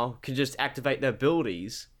now can just activate their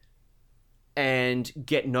abilities and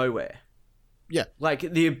get nowhere. Yeah.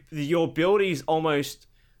 Your abilities almost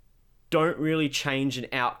don't really change an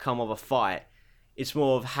outcome of a fight. It's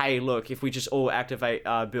more of, hey, look, if we just all activate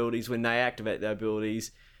our abilities when they activate their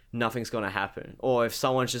abilities, nothing's going to happen. Or if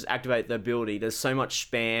someone's just activate their ability, there's so much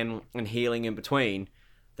spam and healing in between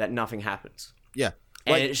that nothing happens. Yeah.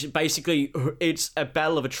 And it's a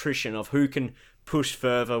battle of attrition of who can push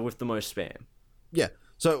further with the most spam. Yeah.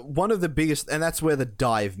 So one of the biggest, and that's where the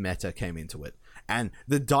dive meta came into it. And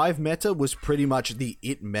the dive meta was pretty much the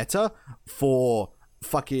it meta for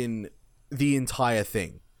fucking the entire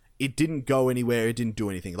thing. It didn't go anywhere. It didn't do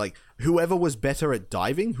anything. Whoever was better at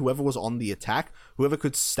diving, whoever was on the attack, whoever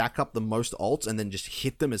could stack up the most ults and then just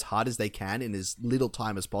hit them as hard as they can in as little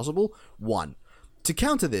time as possible, won. To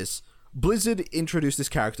counter this, Blizzard introduced this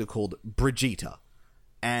character called Brigitte.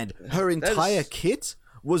 And her entire kit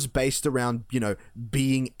was based around,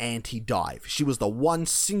 being anti-dive. She was the one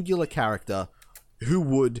singular character who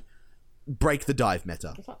would break the dive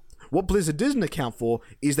meta. What Blizzard didn't account for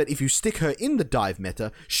is that if you stick her in the dive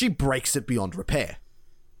meta, she breaks it beyond repair.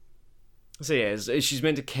 So yeah, she's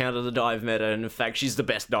meant to counter the dive meta, and in fact, she's the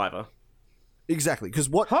best diver. Exactly, because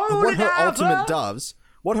what her ultimate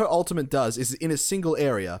does is in a single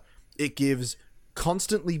area, it gives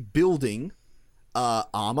constantly building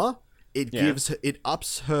armor. It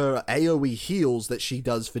ups her AoE heals that she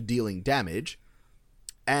does for dealing damage,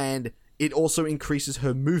 and it also increases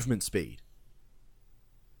her movement speed.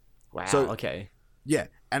 Wow, okay. Yeah,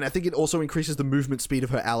 and I think it also increases the movement speed of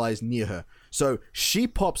her allies near her. So she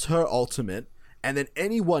pops her ultimate, and then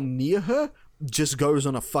anyone near her just goes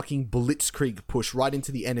on a fucking blitzkrieg push right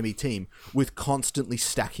into the enemy team with constantly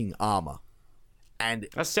stacking armor. And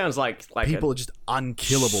that sounds like people are just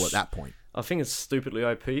unkillable at that point. I think it's stupidly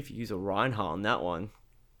OP if you use a Reinhardt on that one.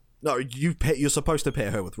 No, you're supposed to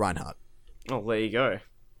pair her with Reinhardt. Oh, there you go.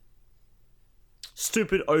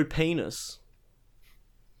 Stupid OP-ness.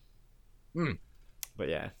 But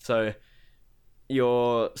yeah, so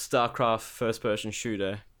your StarCraft first-person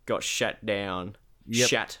shooter got shut down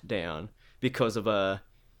because of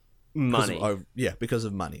money. Because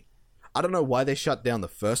of money. I don't know why they shut down the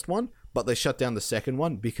first one, but they shut down the second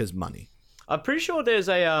one because money. I'm pretty sure there's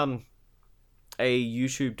a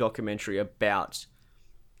YouTube documentary about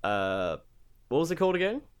what was it called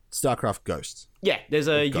again? StarCraft Ghosts. Yeah, there's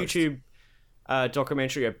a YouTube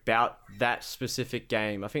documentary about that specific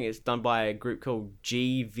game. I think it's done by a group called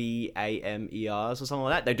GVAMERs or something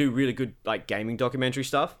like that. They do really good gaming documentary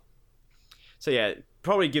stuff. So yeah,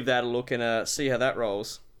 probably give that a look and see how that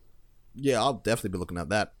rolls. Yeah, I'll definitely be looking at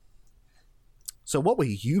that. So what were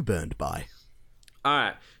you burned by?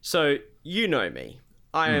 Alright, so you know me.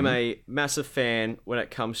 I am a massive fan when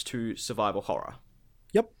it comes to survival horror.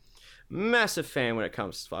 Yep. Massive fan when it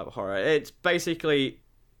comes to survival horror. It's basically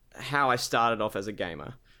how I started off as a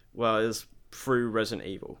gamer. Well, it was through Resident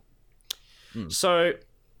Evil. So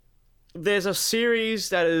there's a series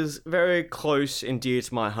that is very close and dear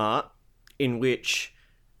to my heart, in which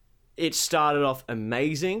it started off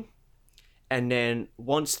amazing, and then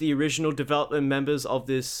once the original development members of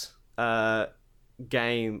this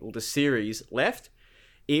game or the series left,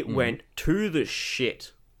 it went to the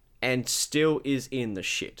shit and still is in the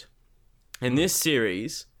shit. And this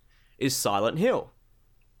series is Silent Hill.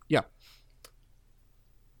 Yeah.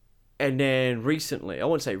 And then recently, I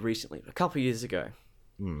won't say recently, but a couple of years ago,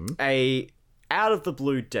 a out of the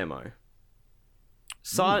blue demo,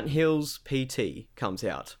 Silent Hills PT comes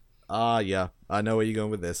out. Yeah. I know where you're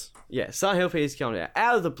going with this. Yeah, Silent Hill PT comes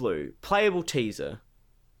out of the blue, playable teaser.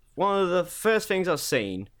 One of the first things I've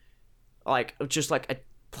seen, just a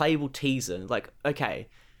playable teaser. Okay,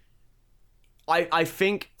 I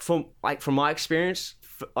think from my experience,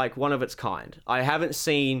 one of its kind. I haven't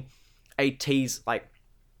seen a tease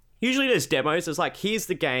usually there's demos. It's here's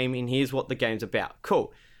the game and here's what the game's about.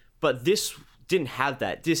 Cool, but this didn't have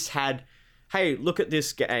that. This had, hey, look at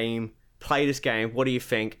this game, play this game. What do you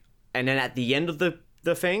think? And then at the end of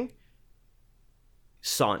the thing,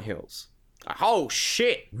 Silent Hills. Oh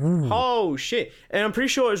shit! Ooh. Oh shit! And I'm pretty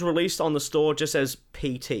sure it was released on the store just as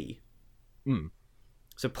PT.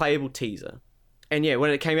 It's a playable teaser. And yeah,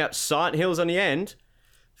 when it came out, Silent Hill's on the end,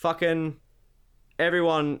 fucking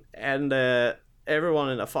everyone in a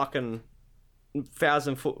fucking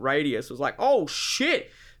 1,000-foot radius was like, oh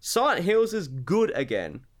shit, Silent Hills is good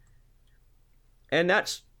again. And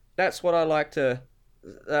that's what I want to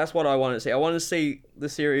see. I want to see the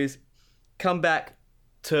series come back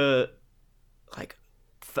to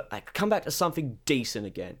come back to something decent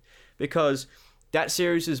again, because that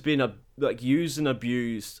series has been used and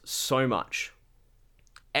abused so much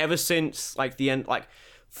ever since the end.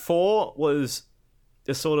 4 was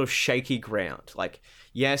the sort of shaky ground.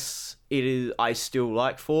 Yes, it is. I still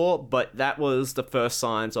like 4, but that was the first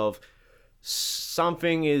signs of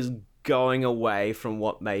something is going away from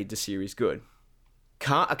what made the series good.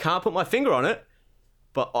 I can't put my finger on it,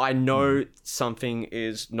 but I know something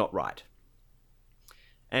is not right.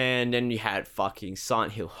 And then you had fucking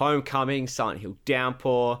Silent Hill Homecoming, Silent Hill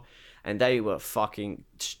Downpour, and they were fucking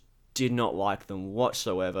did not like them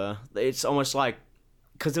whatsoever. It's almost like,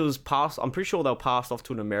 because it was passed, I'm pretty sure they were passed off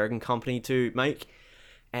to an American company to make,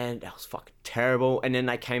 and that was fucking terrible. And then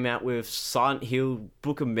they came out with Silent Hill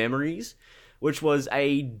Book of Memories, which was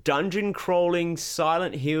a dungeon crawling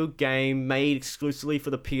Silent Hill game made exclusively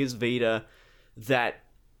for the PS Vita that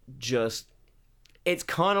just, it's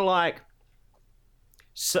kind of like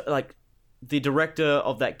the director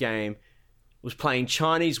of that game was playing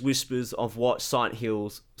Chinese whispers of what Silent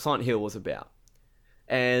Hill was about.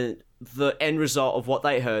 And the end result of what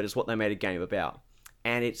they heard is what they made a game about.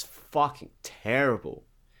 And it's fucking terrible.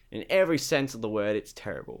 In every sense of the word, it's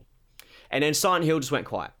terrible. And then Silent Hill just went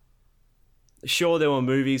quiet. Sure, there were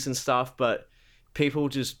movies and stuff, but people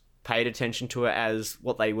just paid attention to it as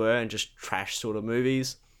what they were and just trash sort of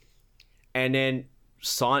movies. And then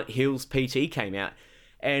Silent Hills PT came out,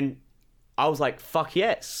 and I was like, fuck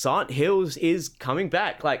yes, Silent Hills is coming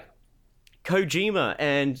back. Kojima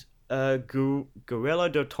and Guillermo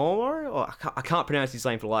del Toro, or I can't pronounce his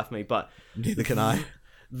name for the life of me, but neither can I.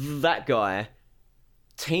 That guy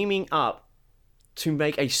teaming up to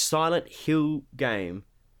make a Silent Hill game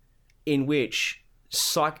in which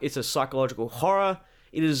it's a psychological horror.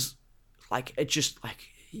 It is it's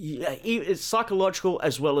psychological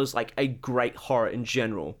as well as a great horror in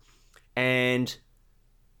general. And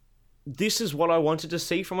this is what I wanted to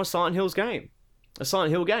see from a Silent Hill game.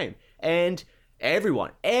 And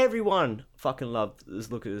everyone fucking loved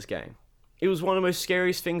this look at this game. It was one of the most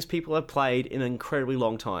scariest things people have played in an incredibly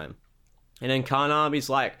long time. And then Konami's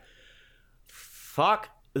like, fuck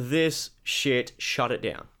this shit, shut it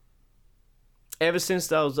down. Ever since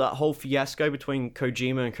there was that whole fiasco between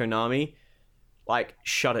Kojima and Konami,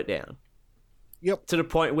 shut it down. Yep. To the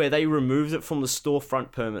point where they removed it from the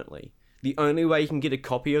storefront permanently. The only way you can get a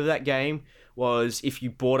copy of that game was if you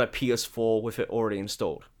bought a PS4 with it already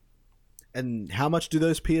installed. And how much do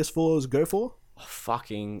those PS4s go for?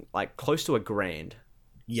 Fucking, close to $1,000.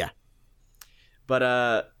 Yeah.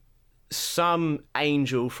 But, some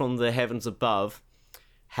angel from the heavens above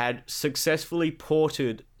had successfully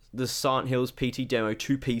ported the Silent Hills PT demo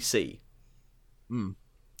to PC.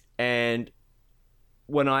 And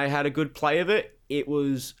when I had a good play of it, it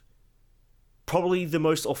was probably the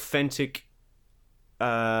most authentic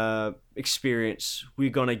experience we're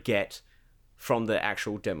gonna get from the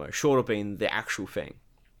actual demo, short of being the actual thing.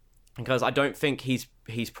 Because I don't think he's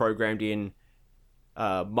programmed in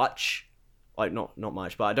much, not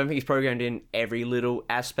much, but I don't think he's programmed in every little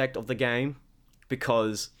aspect of the game,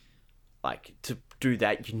 because to do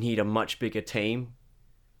that you need a much bigger team.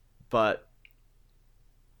 But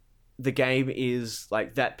the game is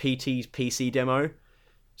that PT's PC demo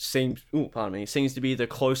seems to be the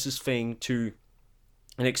closest thing to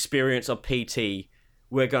an experience of PT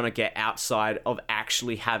we're gonna get outside of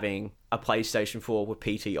actually having a PlayStation 4 with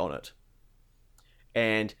PT on it.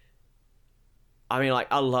 And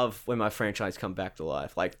I love when my franchise come back to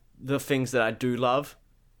life. The things that I do love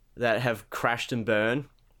that have crashed and burned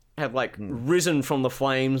have risen from the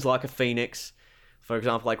flames like a phoenix. For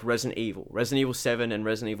example, Resident Evil 7 and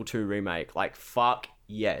Resident Evil 2 remake. Fuck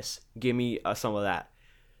yes, give me some of that.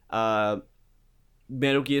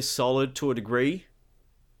 Metal Gear Solid to a degree.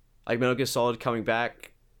 Metal Gear Solid coming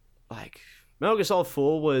back. Metal Gear Solid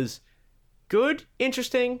 4 was good,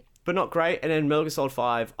 interesting, but not great. And then Metal Gear Solid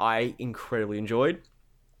 5 I incredibly enjoyed.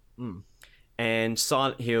 And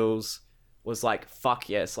Silent Hills was fuck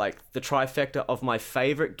yes. The trifecta of my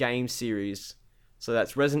favorite game series. So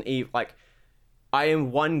that's Resident Evil. I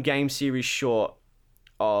am one game series short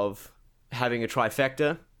of having a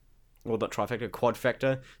trifecta. Well, not trifecta,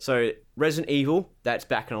 quadfecta. So Resident Evil, that's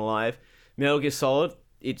back and alive. Metal Gear Solid,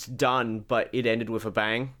 it's done, but it ended with a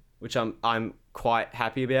bang, which I'm quite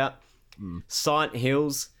happy about. Silent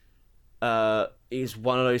Hills is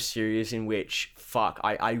one of those series in which,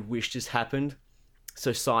 I wish this happened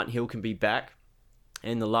so Silent Hill can be back.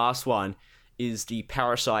 And the last one is the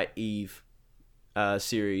Parasite Eve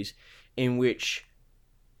series, in which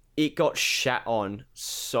it got shat on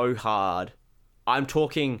so hard. I'm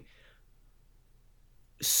talking,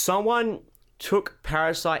 someone took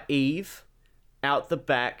Parasite Eve out the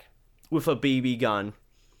back with a BB gun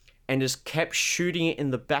and just kept shooting it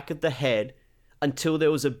in the back of the head until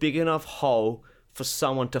there was a big enough hole for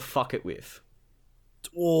someone to fuck it with.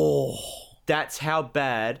 Oh, That's how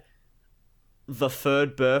bad the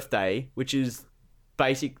Third Birthday, which is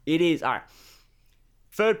alright.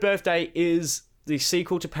 Third Birthday is the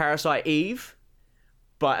sequel to Parasite Eve,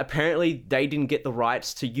 but apparently they didn't get the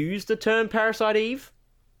rights to use the term Parasite Eve.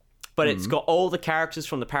 But it's got all the characters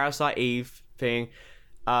from the Parasite Eve thing.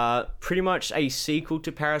 Pretty much a sequel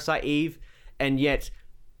to Parasite Eve, and yet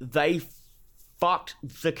they fucked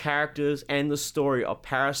the characters and the story of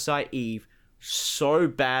Parasite Eve so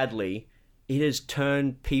badly, it has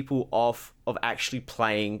turned people off of actually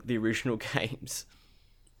playing the original games.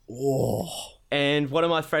 oh, And one of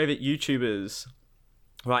my favorite YouTubers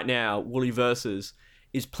right now, Woolly Versus,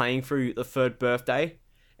 is playing through the Third Birthday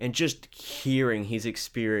and just hearing his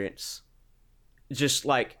experience. Just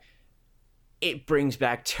like, it brings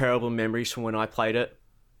back terrible memories from when I played it.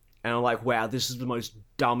 And I'm like, wow, this is the most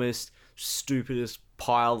dumbest, stupidest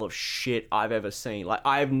pile of shit I've ever seen. Like,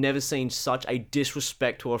 I have never seen such a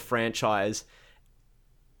disrespect to a franchise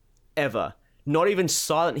ever. Not even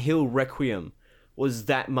Silent Hill Requiem was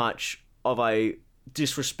that much of a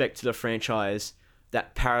disrespect to the franchise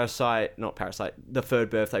that the Third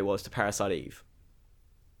Birthday was to Parasite Eve.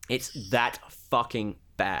 It's that fucking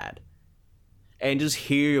bad. And just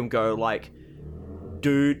hear him go like,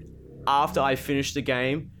 dude, after I finished the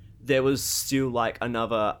game, there was still like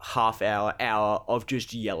another half hour of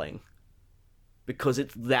just yelling. Because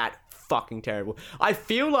it's that fucking terrible. I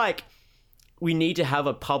feel like we need to have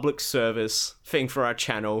a public service thing for our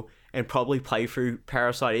channel and probably play through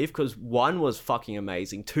Parasite Eve, because 1 was fucking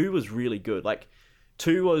amazing. 2 was really good. Like,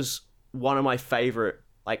 2 was one of my favorite,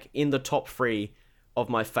 like, in the top 3 of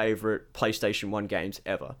my favorite PlayStation 1 games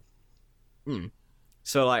ever.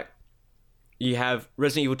 So, like, you have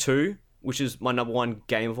Resident Evil 2, which is my number 1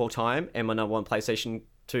 game of all time, and my number 1 PlayStation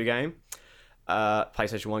 2 game,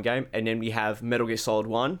 PlayStation 1 game. And then we have Metal Gear Solid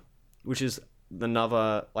 1, which is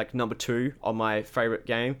another, like, number 2 on my favorite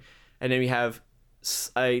game. And then we have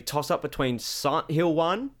a toss-up between Silent Hill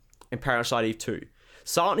 1 and Parasite Eve 2.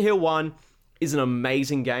 Silent Hill 1 is an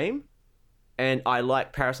amazing game, and I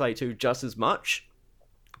like Parasite 2 just as much,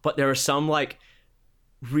 but there are some, like,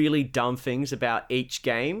 really dumb things about each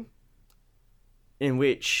game in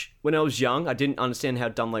which, when I was young, I didn't understand how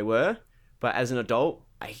dumb they were, but as an adult,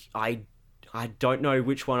 I don't know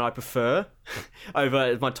which one I prefer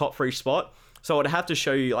over my top 3 spot. So I'd have to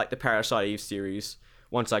show you, like, the Parasite Eve series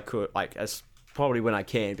once I could, like, as probably when I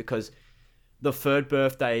can, because the Third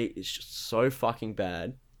Birthday is just so fucking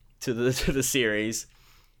bad to the series.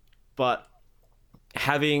 But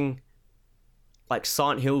having, like,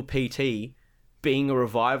 Silent Hill PT being a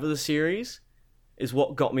revive of the series is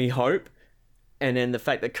what got me hope. And then the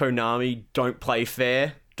fact that Konami don't play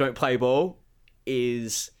fair, don't play ball,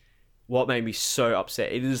 is what made me so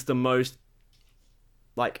upset. It is the most,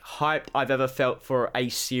 like, hype I've ever felt for a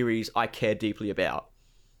series I care deeply about,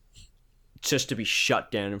 just to be shut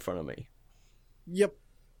down in front of me. yep.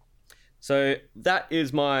 So that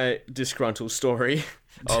is my disgruntled story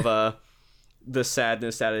of the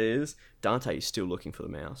sadness that it is. Dante is still looking for the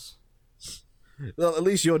mouse. Well, at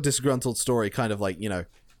least your disgruntled story kind of, like, you know,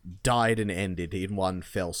 died and ended in one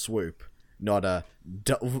fell swoop. Not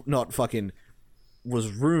fucking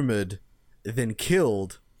was rumored, then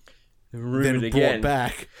killed, Rumored then again. brought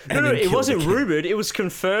back. No, then it killed wasn't again. rumored. It was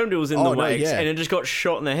confirmed it was in the Oh, no, legs, yeah. and it just got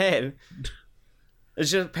shot in the head.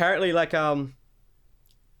 It's just apparently, like, Respawn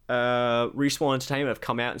Entertainment have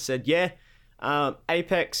come out and said, yeah,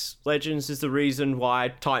 Apex Legends is the reason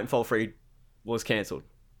why Titanfall 3 was cancelled.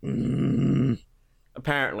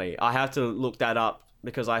 Apparently. I have to look that up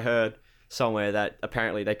because I heard somewhere that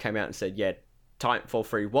apparently they came out and said, yeah, Titanfall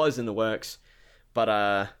 3 was in the works,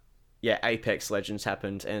 but yeah, Apex Legends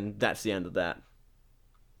happened, and that's the end of that.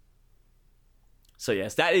 So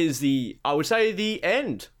yes, that is I would say, the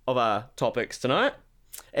end of our topics tonight,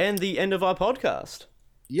 and the end of our podcast.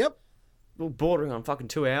 Yep. We're bordering on fucking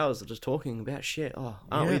 2 hours of just talking about shit. Oh,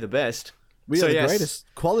 aren't we Yeah. the best? We So are the yes, greatest.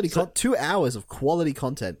 Quality 2 hours of quality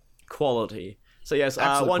content. quality. So yes,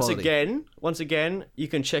 Absolute once quality. again, you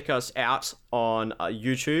can check us out on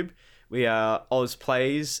YouTube. We are Oz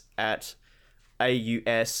Plays at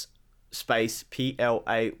space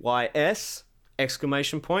PLAYS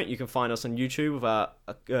exclamation point. You can find us on YouTube with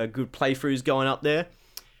our good playthroughs going up there.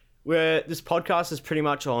 Where this podcast is pretty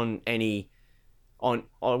much on I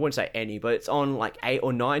wouldn't say any, but it's on like 8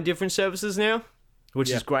 or 9 different services now,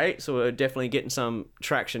 which is great. So we're definitely getting some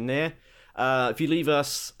traction there. If you leave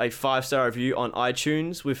us a 5-star review on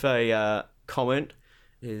iTunes with a comment,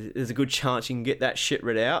 there's a good chance you can get that shit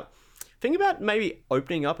read out. Think about maybe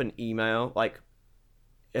opening up an email like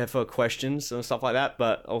for questions and stuff like that,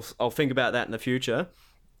 but I'll think about that in the future.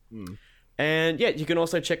 And yeah, you can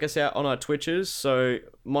also check us out on our Twitches. So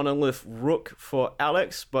Monolith Rook for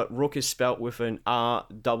Alex, but Rook is spelt with an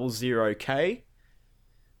R00K.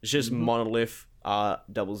 It's just Monolith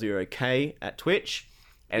R00K at Twitch.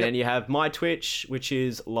 And then you have my Twitch, which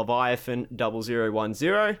is Leviathan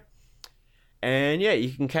 0010. And yeah,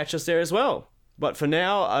 you can catch us there as well. But for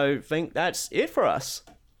now, I think that's it for us.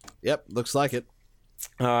 Yep, looks like it.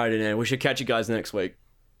 All right, then. We should catch you guys next week.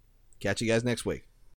 Catch you guys next week.